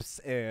chips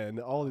and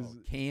all these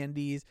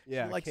candies.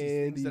 Yeah, she likes these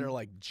things that are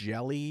like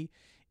jelly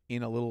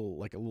in a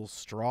little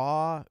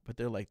straw, but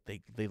they're like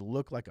they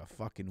look like a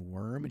fucking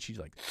worm, and she's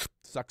like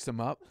sucks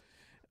them up.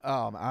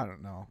 I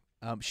don't know.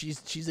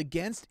 She's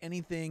against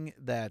anything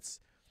that's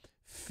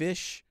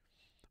fish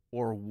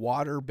or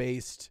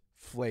water-based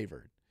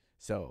flavored.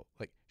 So,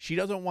 like, she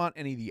doesn't want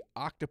any of the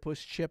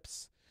octopus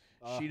chips.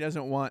 She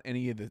doesn't want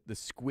any of the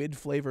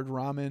squid-flavored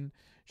ramen.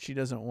 She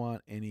doesn't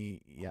want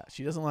any,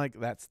 she doesn't like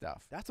that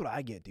stuff. That's what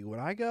I get, dude. When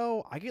I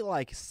go, I get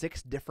like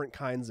 6 different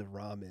kinds of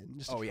ramen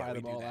just to try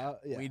them all out.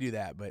 Yeah. We do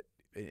that, but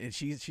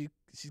she's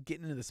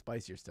getting into the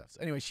spicier stuff.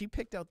 So anyway, she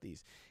picked out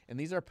these, and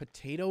these are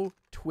potato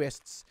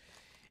twists,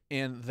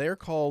 and they're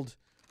called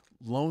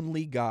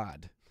Lonely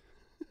God.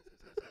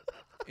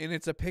 And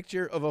it's a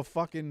picture of a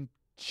fucking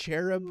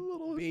cherub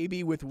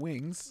baby with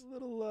wings.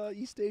 Little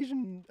East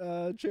Asian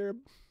cherub.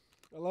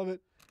 I love it.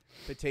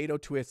 Potato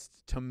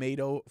twists,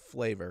 tomato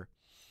flavor.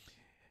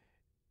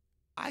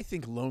 I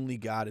think Lonely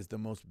God is the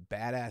most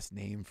badass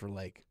name for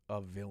like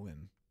a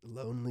villain.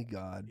 Lonely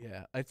God.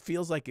 Yeah. It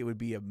feels like it would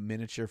be a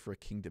miniature for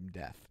Kingdom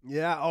Death.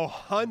 Yeah,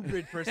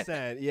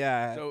 100%.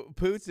 Yeah. So,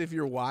 Poots, if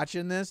you're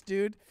watching this,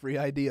 dude. Free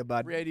idea,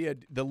 bud. Free idea.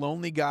 The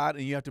Lonely God,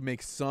 and you have to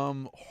make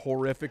some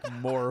horrific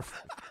morph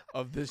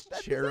of this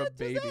cherub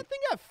baby. Does that thing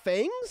have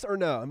fangs or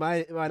no? Am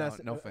I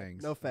not? No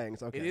fangs. No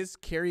fangs. Okay. It is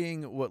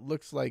carrying what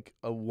looks like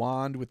a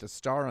wand with a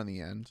star on the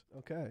end.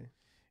 Okay.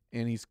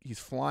 And he's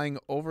flying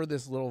over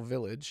this little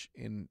village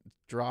and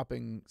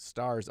dropping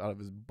stars out of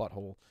his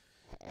butthole.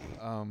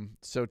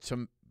 So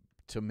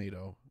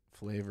tomato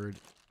flavored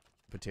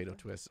potato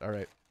twists. All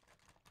right.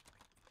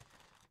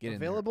 Get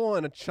Available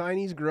in a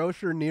Chinese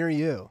grocer near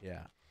you.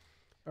 Yeah.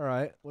 All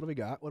right. What do we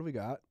got? All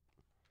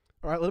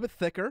right, a little bit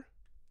thicker.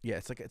 Yeah,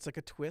 it's like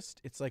a twist.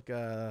 It's like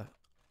a.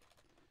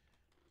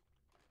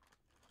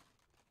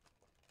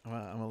 I'm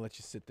gonna let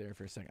you sit there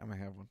for a second. I'm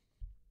gonna have one.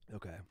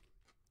 Okay.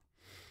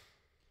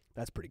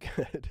 That's pretty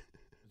good.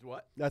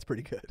 What? That's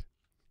pretty good.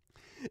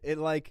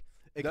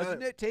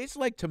 Doesn't it taste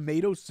like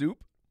tomato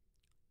soup?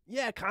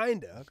 Yeah,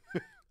 kind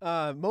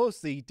of.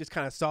 Mostly just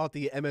kind of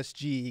salty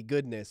MSG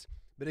goodness,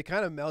 but it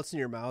kind of melts in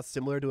your mouth,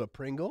 similar to a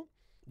Pringle,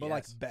 but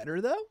like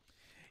better though.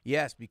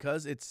 Yes,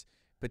 because it's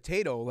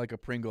potato like a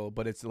Pringle,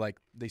 but it's like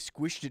they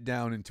squished it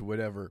down into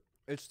whatever.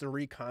 It's the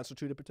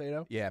reconstituted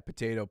potato. Yeah,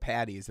 potato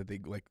patties that they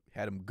like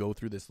had them go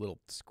through this little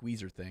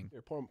squeezer thing.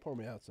 Here, pour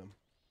me out some.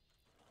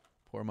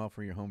 Pour them out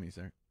for your homies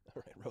there.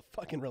 All right,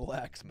 fucking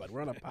relax, bud.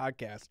 We're on a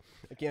podcast.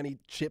 I can't eat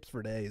chips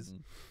for days.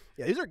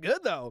 Yeah, these are good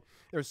though.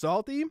 They're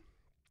salty.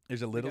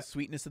 There's a little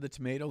sweetness of the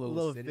tomato, a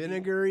little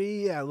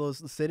vinegary, a little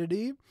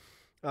acidity,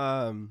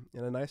 and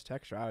a nice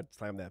texture. I would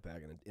slam that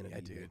back in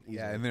a dude.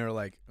 Yeah, and they were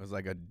like, it was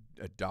like a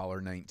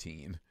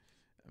 $1.19.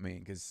 I mean,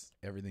 because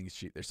everything's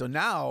cheap there. So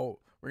now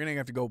we're gonna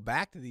have to go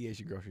back to the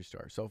Asian grocery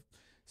store.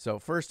 So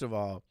first of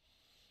all,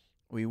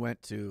 we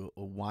went to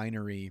a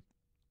winery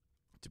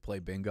to play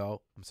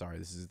bingo. I'm sorry,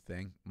 this is a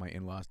thing my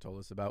in-laws told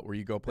us about, where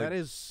you go play. That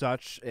is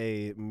such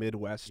a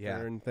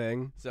Midwestern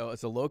thing. So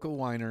it's a local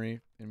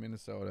winery in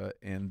Minnesota,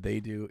 and they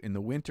do, in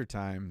the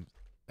wintertime,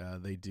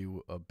 they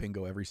do a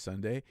bingo every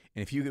Sunday.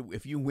 And if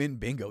you win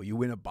bingo, you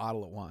win a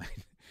bottle of wine.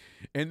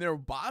 And their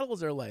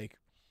bottles are like,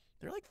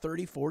 they're like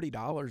 $30,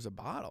 $40 a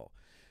bottle.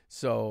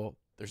 So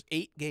there's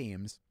 8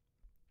 games.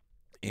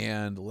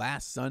 And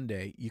last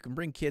Sunday, you can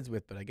bring kids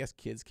with, but I guess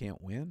kids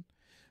can't win.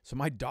 So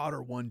my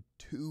daughter won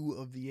 2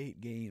 of the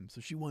 8 games.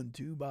 So she won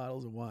 2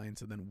 bottles of wine.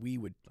 So then we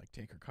would like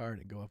take her card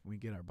and go up and we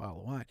get our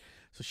bottle of wine.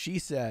 So she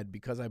said,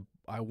 because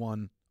I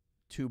won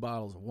 2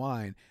 bottles of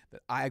wine,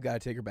 that I got to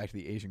take her back to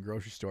the Asian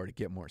grocery store to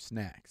get more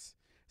snacks.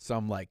 So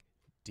I'm like,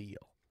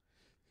 deal.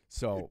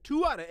 So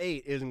 2 out of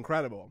 8 is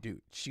incredible.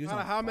 Dude, she was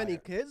how many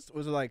kids?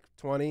 Was it like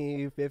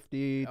 20,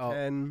 50,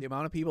 10? The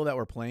amount of people that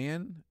were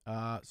playing,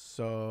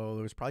 so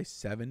there was probably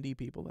 70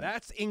 people there.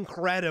 That's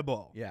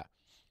incredible. Yeah.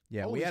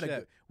 Yeah, Holy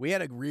we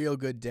had a real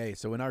good day.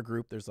 So in our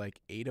group, there's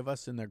like 8 of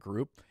us in their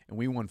group, and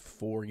we won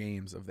 4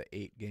 games of the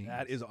 8 games.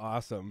 That is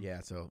awesome.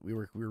 Yeah, so we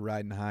were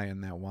riding high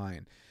on that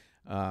wine.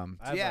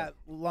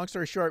 Long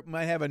story short,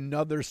 might have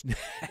another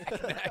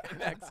snack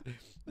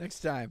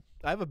next time.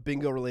 I have a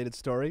bingo related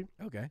story.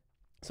 Okay.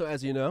 So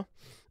as you know,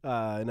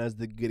 and as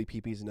the goody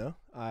peepees know,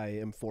 I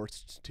am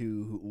forced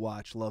to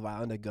watch Love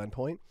Island at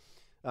gunpoint.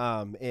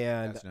 And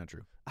that's not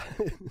true.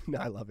 No,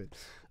 I love it.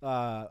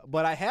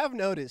 But I have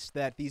noticed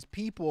that these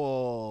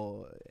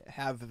people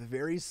have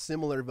very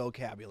similar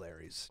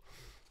vocabularies.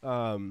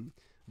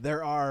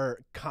 There are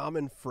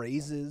common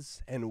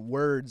phrases and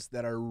words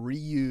that are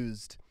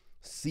reused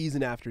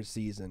season after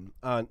season.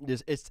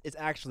 It's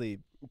actually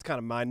It's kind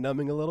of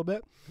mind-numbing a little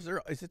bit.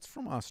 It's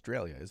from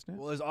Australia, isn't it?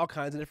 Well, there's all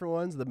kinds of different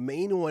ones. The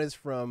main one is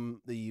from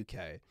the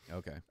UK.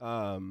 Okay.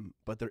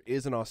 But there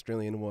is an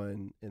Australian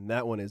one, and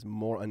that one is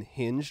more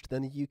unhinged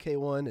than the UK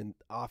one, and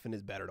often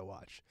is better to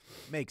watch.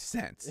 Makes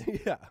sense.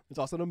 Yeah. There's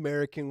also an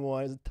American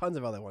one. There's tons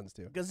of other ones,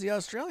 too. Because the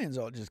Australians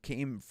all just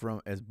came from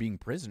as being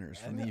prisoners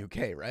from the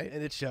UK, right?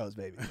 And it shows,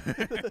 baby.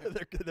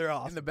 they're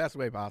awesome. In the best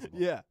way possible.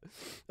 Yeah.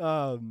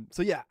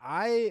 So, yeah,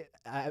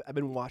 I've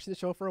been watching the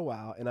show for a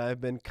while, and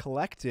I've been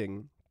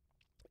collecting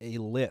a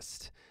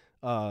list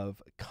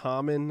of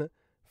common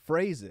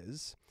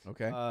phrases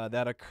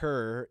that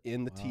occur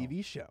in the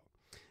TV show.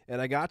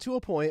 And I got to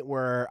a point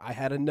where I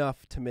had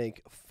enough to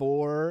make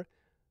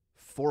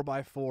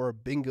 4x4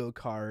 bingo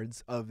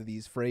cards of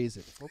these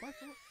phrases. 4x4?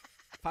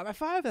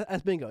 5x5?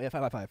 That's bingo. Yeah,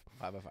 5x5.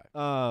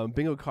 5x5.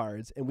 Bingo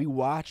cards. And we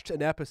watched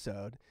an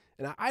episode.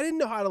 And I didn't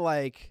know how to,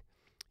 I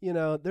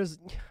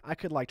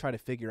could, try to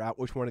figure out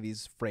which one of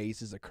these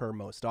phrases occur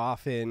most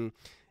often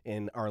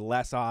and are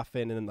less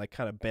often, and then,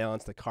 kind of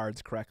balance the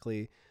cards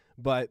correctly.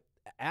 But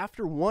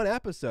after one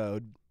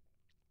episode,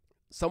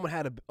 someone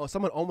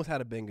almost had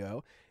a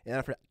bingo. And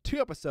after 2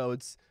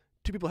 episodes,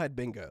 2 people had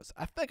bingos.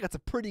 I think that's a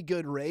pretty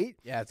good rate.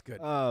 Yeah, it's good.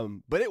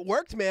 But it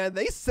worked, man.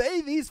 They say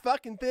these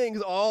fucking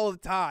things all the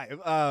time.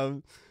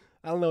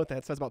 I don't know what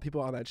that says about people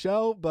on that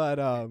show, but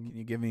can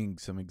you give me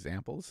some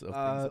examples of things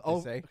that they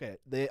say? Okay.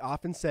 They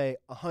often say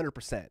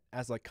 100%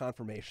 as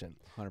confirmation.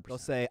 100%. They'll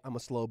say, I'm a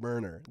slow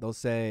burner. They'll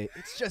say,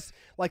 it's just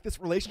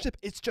this relationship,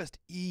 it's just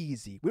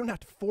easy. We don't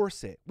have to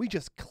force it. We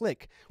just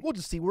click. We'll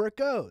just see where it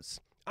goes.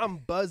 I'm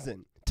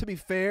buzzing. To be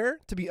fair,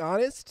 to be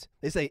honest,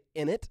 they say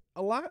in it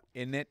a lot.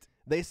 In it.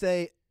 They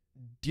say,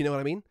 do you know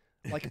what I mean?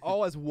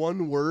 All as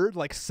one word,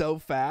 so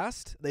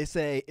fast. They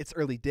say it's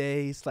early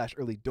days /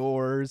 early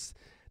doors.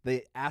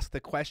 They ask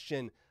the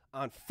question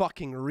on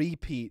fucking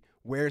repeat,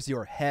 where's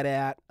your head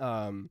at?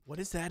 What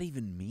does that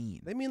even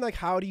mean? They mean,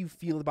 how do you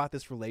feel about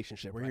this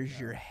relationship? Where's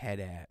your head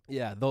at?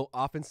 Yeah, they'll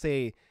often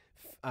say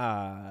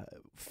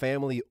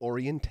family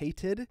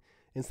orientated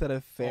instead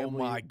of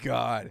family. Oh, my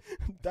God.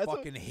 That's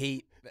fucking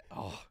hate.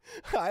 Oh.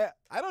 I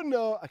don't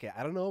know. Okay,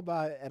 I don't know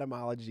about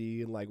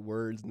etymology and,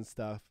 words and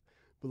stuff.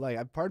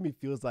 But, part of me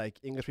feels like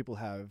English people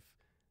have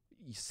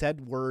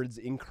said words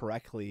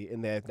incorrectly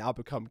and they have now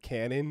become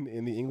canon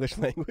in the English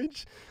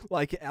language,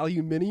 like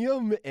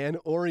aluminium and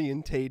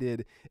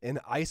orientated and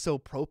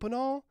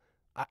isopropanol.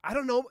 I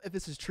don't know if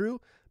this is true,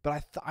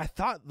 but I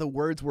thought the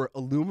words were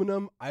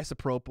aluminum,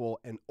 isopropyl,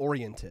 and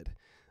oriented.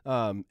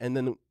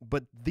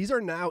 But these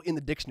are now in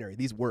the dictionary,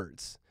 these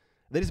words.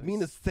 They just mean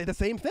to say the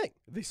same thing.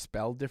 Are they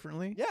spelled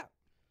differently? Yeah.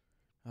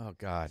 Oh,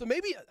 God. So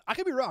maybe I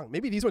could be wrong.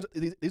 Maybe these are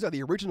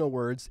the original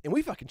words, and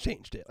we fucking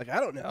changed it. I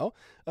don't know.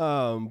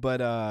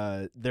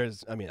 But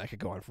there's, I could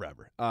go on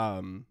forever.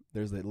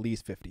 There's at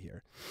least 50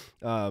 here.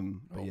 But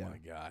yeah. My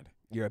God.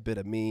 You're a bit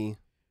of me.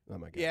 Oh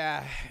my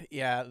God.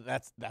 Yeah.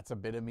 That's a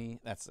bit of me.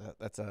 That's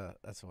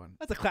one.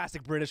 That's a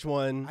classic British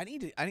one. I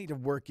need to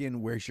work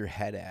in where's your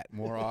head at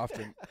more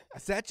often.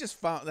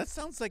 That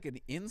sounds like an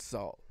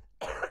insult.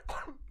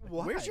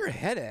 Why? Where's your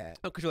head at?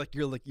 Oh, because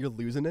you're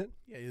losing it.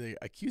 Yeah, you're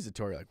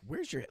accusatory.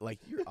 Where's your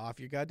you're off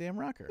your goddamn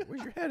rocker.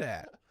 Where's your head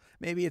at?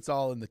 Maybe it's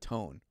all in the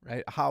tone,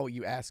 right? How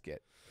you ask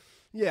it.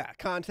 Yeah,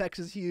 context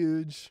is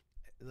huge.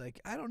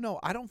 I don't know.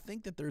 I don't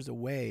think that there's a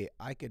way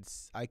I could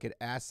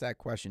ask that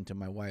question to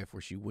my wife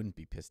where she wouldn't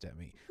be pissed at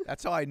me.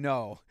 That's how I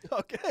know.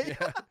 Okay.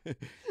 Yeah.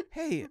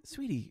 Hey,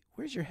 sweetie,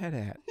 where's your head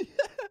at?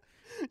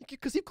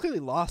 Because you clearly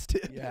lost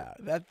it. Yeah,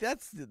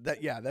 that's the ...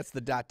 Right? Yeah.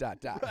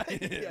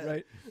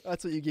 Right.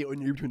 That's what you get when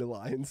you're between the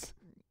lines.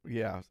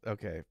 Yeah.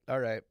 Okay. All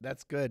right.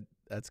 That's good.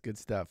 That's good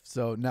stuff.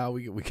 So now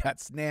we got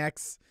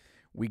snacks,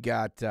 we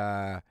got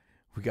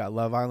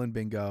Love Island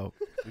bingo,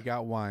 we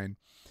got wine,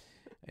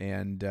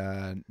 and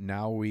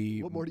now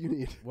What more do you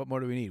need? What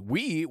more do we need?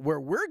 Where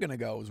we're gonna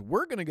go is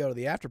we're gonna go to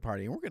the after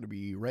party, and we're gonna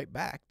be right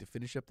back to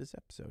finish up this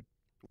episode.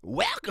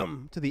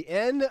 Welcome to the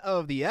end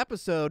of the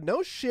episode.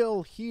 No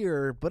shill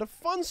here, but a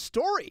fun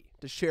story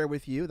to share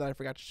with you that I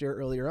forgot to share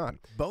earlier on.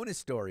 Bonus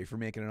story for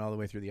making it all the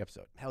way through the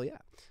episode. Hell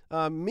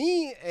yeah.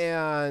 Me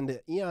and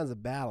Eons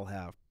of Battle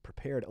have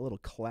prepared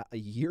a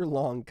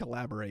year-long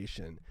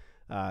collaboration.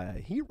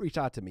 He reached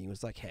out to me and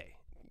was like, hey,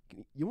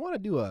 you want to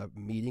do a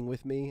meeting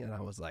with me? And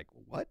I was like,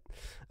 what?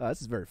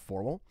 This is very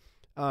formal.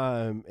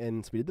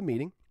 And so we did the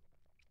meeting,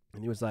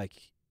 and he was like,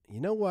 you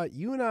know what?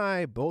 You and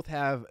I both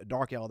have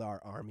Dark Eldar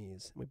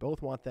armies. We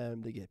both want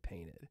them to get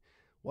painted.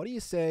 What do you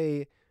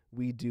say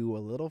we do a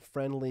little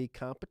friendly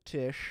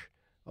competition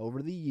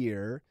over the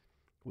year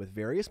with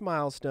various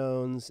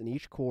milestones in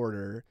each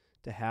quarter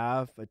to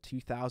have a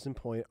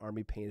 2,000-point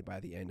army painted by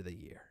the end of the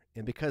year?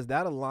 And because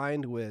that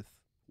aligned with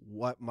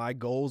what my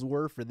goals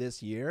were for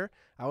this year,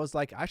 I was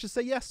like, I should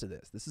say yes to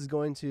this. This is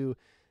going to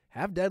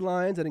have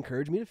deadlines that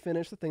encourage me to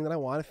finish the thing that I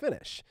want to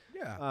finish.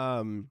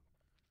 Yeah.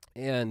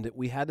 And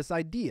we had this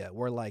idea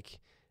where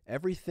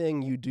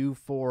everything you do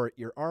for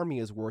your army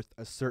is worth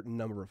a certain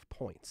number of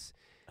points.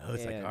 Oh,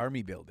 it's like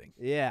army building.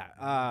 Yeah.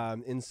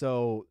 And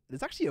so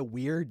there's actually a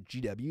weird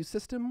GW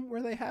system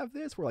where they have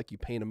this, where like you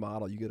paint a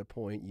model, you get a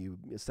point. You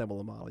assemble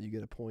a model, you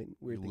get a point.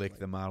 Weird You lick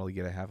the model, you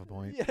get a half a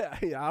point.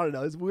 Yeah, I don't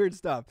know. It's weird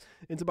stuff.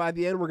 And so by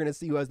the end, we're going to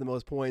see who has the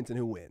most points and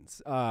who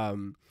wins.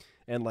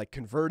 And like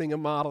converting a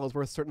model is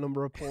worth a certain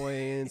number of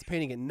points,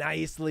 painting it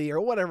nicely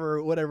or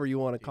whatever you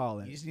want to call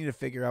it. You just need to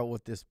figure out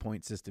what this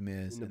point system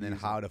is and then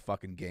how to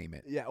fucking game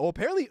it. Yeah, well,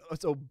 apparently,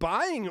 so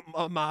buying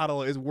a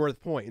model is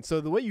worth points.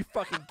 So the way you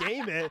fucking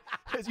game it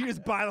is you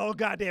just buy the whole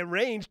goddamn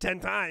range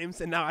 10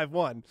 times, and now I've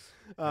won.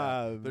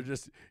 They're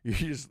just, you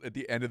just, at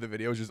the end of the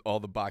video, just all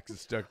the boxes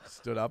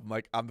stood up. I'm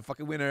like, I'm the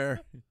fucking winner.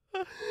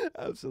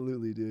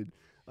 Absolutely, dude.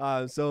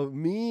 So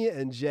me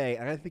and Jay,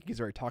 and I think he's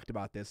already talked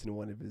about this in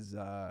one of his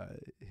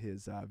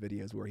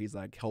videos where he's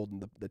like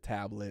holding the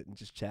tablet and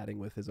just chatting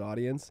with his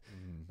audience.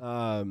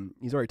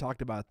 He's already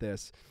talked about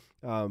this.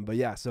 But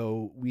yeah,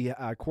 so we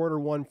quarter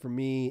one for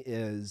me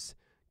is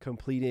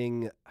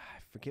completing,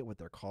 I forget what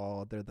they're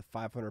called. They're the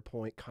 500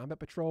 point combat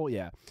patrol.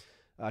 Yeah.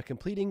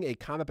 Completing a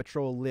combat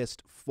patrol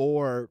list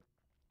for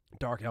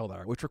Dark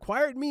Eldar, which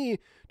required me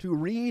to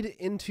read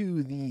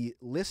into the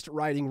list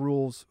writing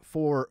rules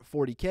for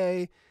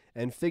 40K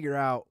and figure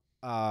out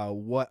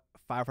what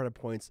 500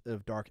 points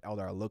of Dark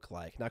Eldar look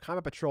like. Now,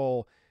 Combat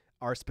Patrol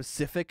are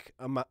specific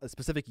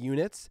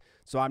units,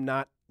 so I'm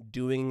not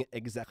doing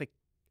exactly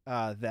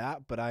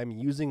that, but I'm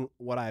using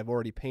what I've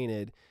already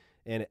painted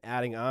and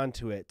adding on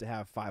to it to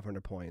have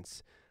 500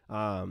 points.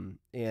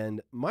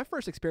 And my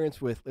first experience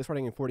with list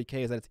writing in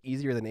 40K is that it's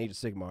easier than Age of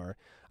Sigmar,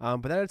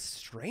 but that it's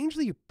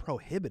strangely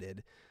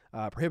prohibitive.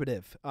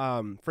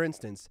 For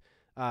instance,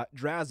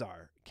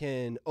 Drazar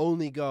can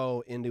only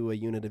go into a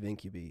unit of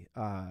Incubi.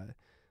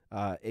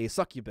 A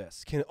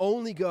Succubus can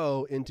only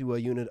go into a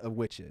unit of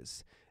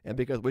Witches. And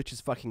because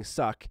Witches fucking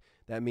suck,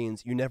 that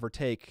means you never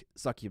take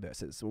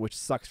Succubuses, which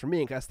sucks for me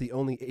because that's the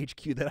only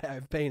HQ that I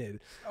have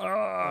painted.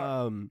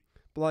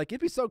 But like,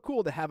 it'd be so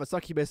cool to have a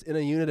Succubus in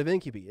a unit of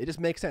Incubi. It just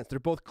makes sense. They're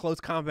both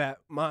close combat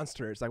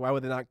monsters. Like, why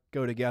would they not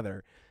go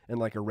together in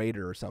like a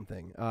Raider or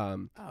something?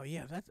 Oh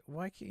yeah, that's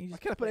why can't you? Why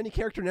can't I put any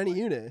character in any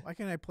unit? Why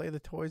can't I play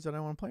the toys that I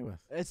want to play with?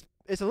 It's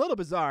a little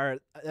bizarre.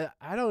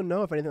 I don't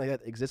know if anything like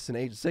that exists in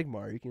Age of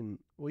Sigmar. You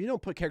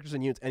don't put characters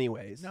in units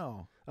anyways.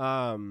 No.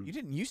 You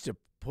didn't used to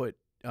put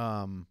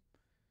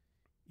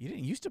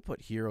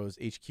heroes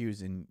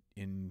HQs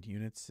in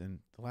units, and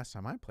the last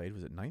time I played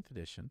was at 9th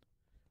edition.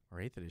 Or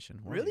 8th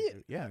edition.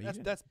 Really? Yeah.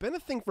 That's been a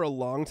thing for a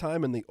long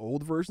time in the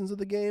old versions of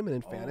the game and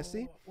in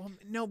fantasy. Well,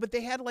 no, but they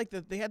had like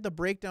the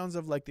breakdowns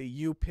of like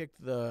you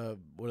picked the,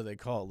 what do they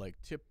call it? Like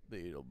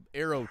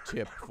arrow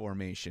tip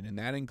formation, and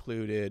that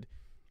included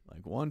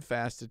like one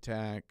fast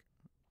attack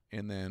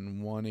and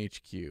then one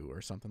HQ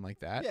or something like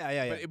that.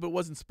 Yeah. But it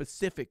wasn't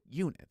specific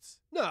units.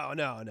 No.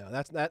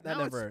 That now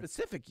never. It's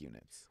specific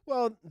units.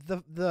 Well,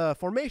 the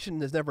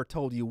formation has never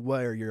told you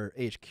where your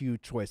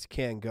HQ choice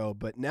can go,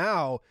 but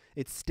now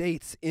it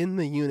states in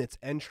the unit's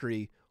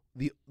entry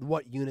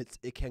what units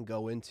it can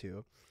go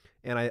into,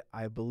 and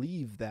I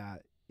believe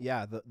that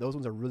those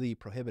ones are really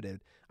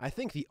prohibited. I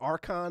think the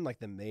Archon, like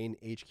the main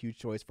HQ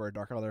choice for a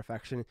Dark Eldar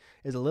faction,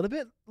 is a little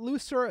bit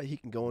looser. He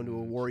can go into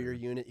a warrior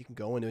unit. You can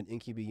go into an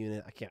Incubi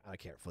unit. I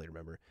can't fully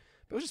remember,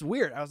 but it was just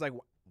weird. I was like,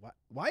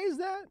 why is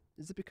that?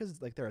 Is it because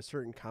like there are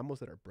certain combos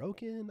that are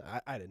broken?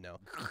 I didn't know.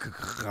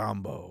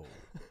 Combo.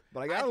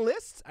 But I got a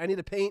list. I need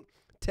to paint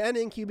 10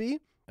 Incubi.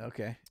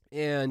 Okay.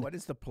 And what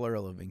is the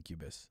plural of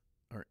incubus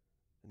or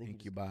I think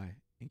incubi?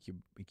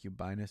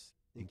 Incubinus.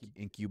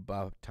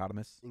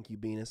 Incubatomus.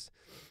 Incubinus.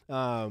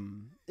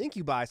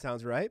 Incubi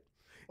sounds right.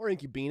 Or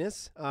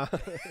Incubinus.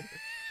 What'd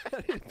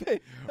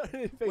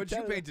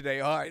you paint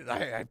today? Oh,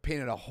 I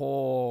painted a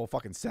whole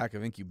fucking sack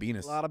of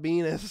Incubinus. A lot of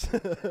Venus. I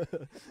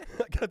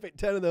gotta paint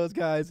 10 of those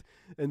guys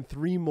and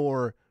 3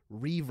 more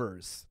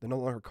Reavers. They're no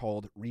longer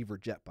called Reaver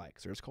jet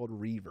bikes. They're just called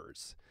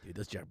Reavers. Dude,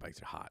 those jet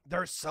bikes are hot.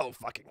 They're so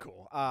fucking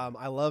cool.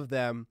 I love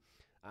them.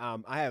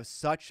 I have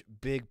such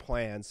big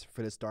plans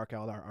for this Dark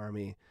Eldar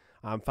army.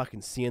 I'm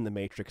fucking seeing the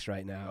Matrix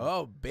right now.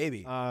 Oh,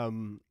 baby. I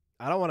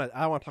don't want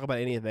to talk about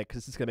any of it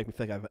because it's gonna make me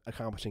feel like I'm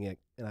accomplishing it,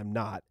 and I'm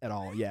not at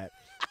all yet.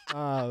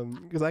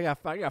 Because I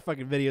got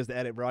fucking videos to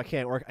edit, bro. I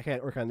can't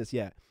work on this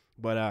yet.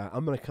 But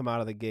I'm gonna come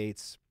out of the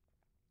gates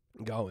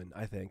going.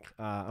 I think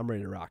I'm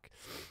ready to rock.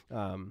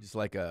 Just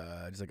like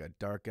a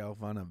dark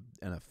elf on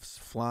a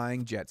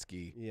flying jet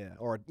ski. Yeah,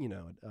 or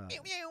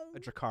a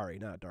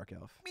Drukari, not a dark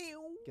elf.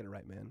 Get it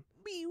right, man.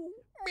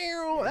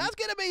 That's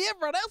gonna be it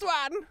for this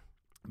one.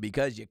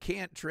 Because you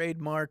can't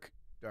trademark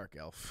dark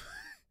elf.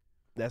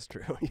 That's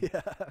true.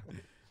 Yeah.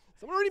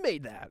 Someone already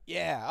made that.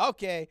 Yeah.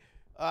 Okay.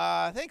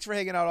 Thanks for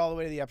hanging out all the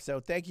way to the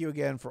episode. Thank you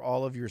again for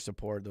all of your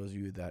support. Those of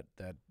you that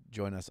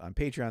join us on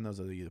Patreon, those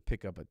of you that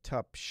pick up a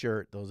Tup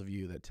shirt, those of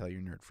you that tell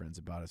your nerd friends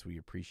about us, we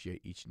appreciate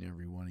each and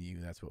every one of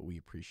you. That's what we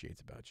appreciate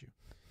about you.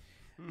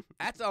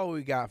 That's all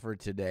we got for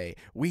today.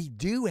 We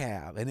do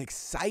have an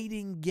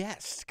exciting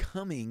guest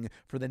coming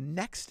for the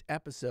next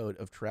episode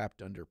of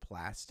Trapped Under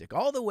Plastic,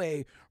 all the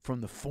way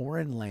from the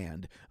foreign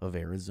land of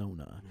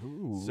Arizona.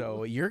 Ooh.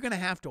 So you're going to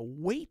have to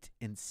wait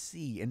and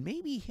see, and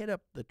maybe hit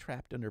up the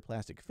Trapped Under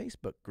Plastic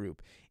Facebook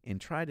group and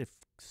try to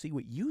see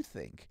what you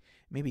think.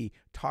 Maybe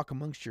talk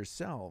amongst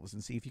yourselves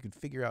and see if you can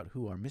figure out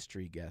who our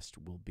mystery guest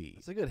will be.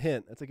 That's a good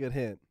hint. That's a good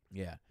hint.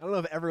 Yeah. I don't know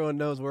if everyone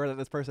knows where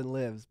this person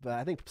lives, but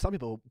I think some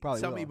people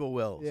probably Some will. people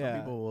will. Yeah. Some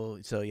people will.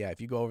 So, yeah, if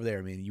you go over there,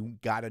 I mean, you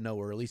got to know,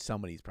 or at least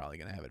somebody's probably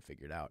going to have it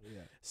figured out.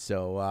 Yeah.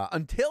 So,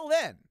 until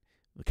then,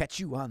 we'll catch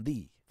you on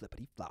the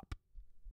Flippity flop.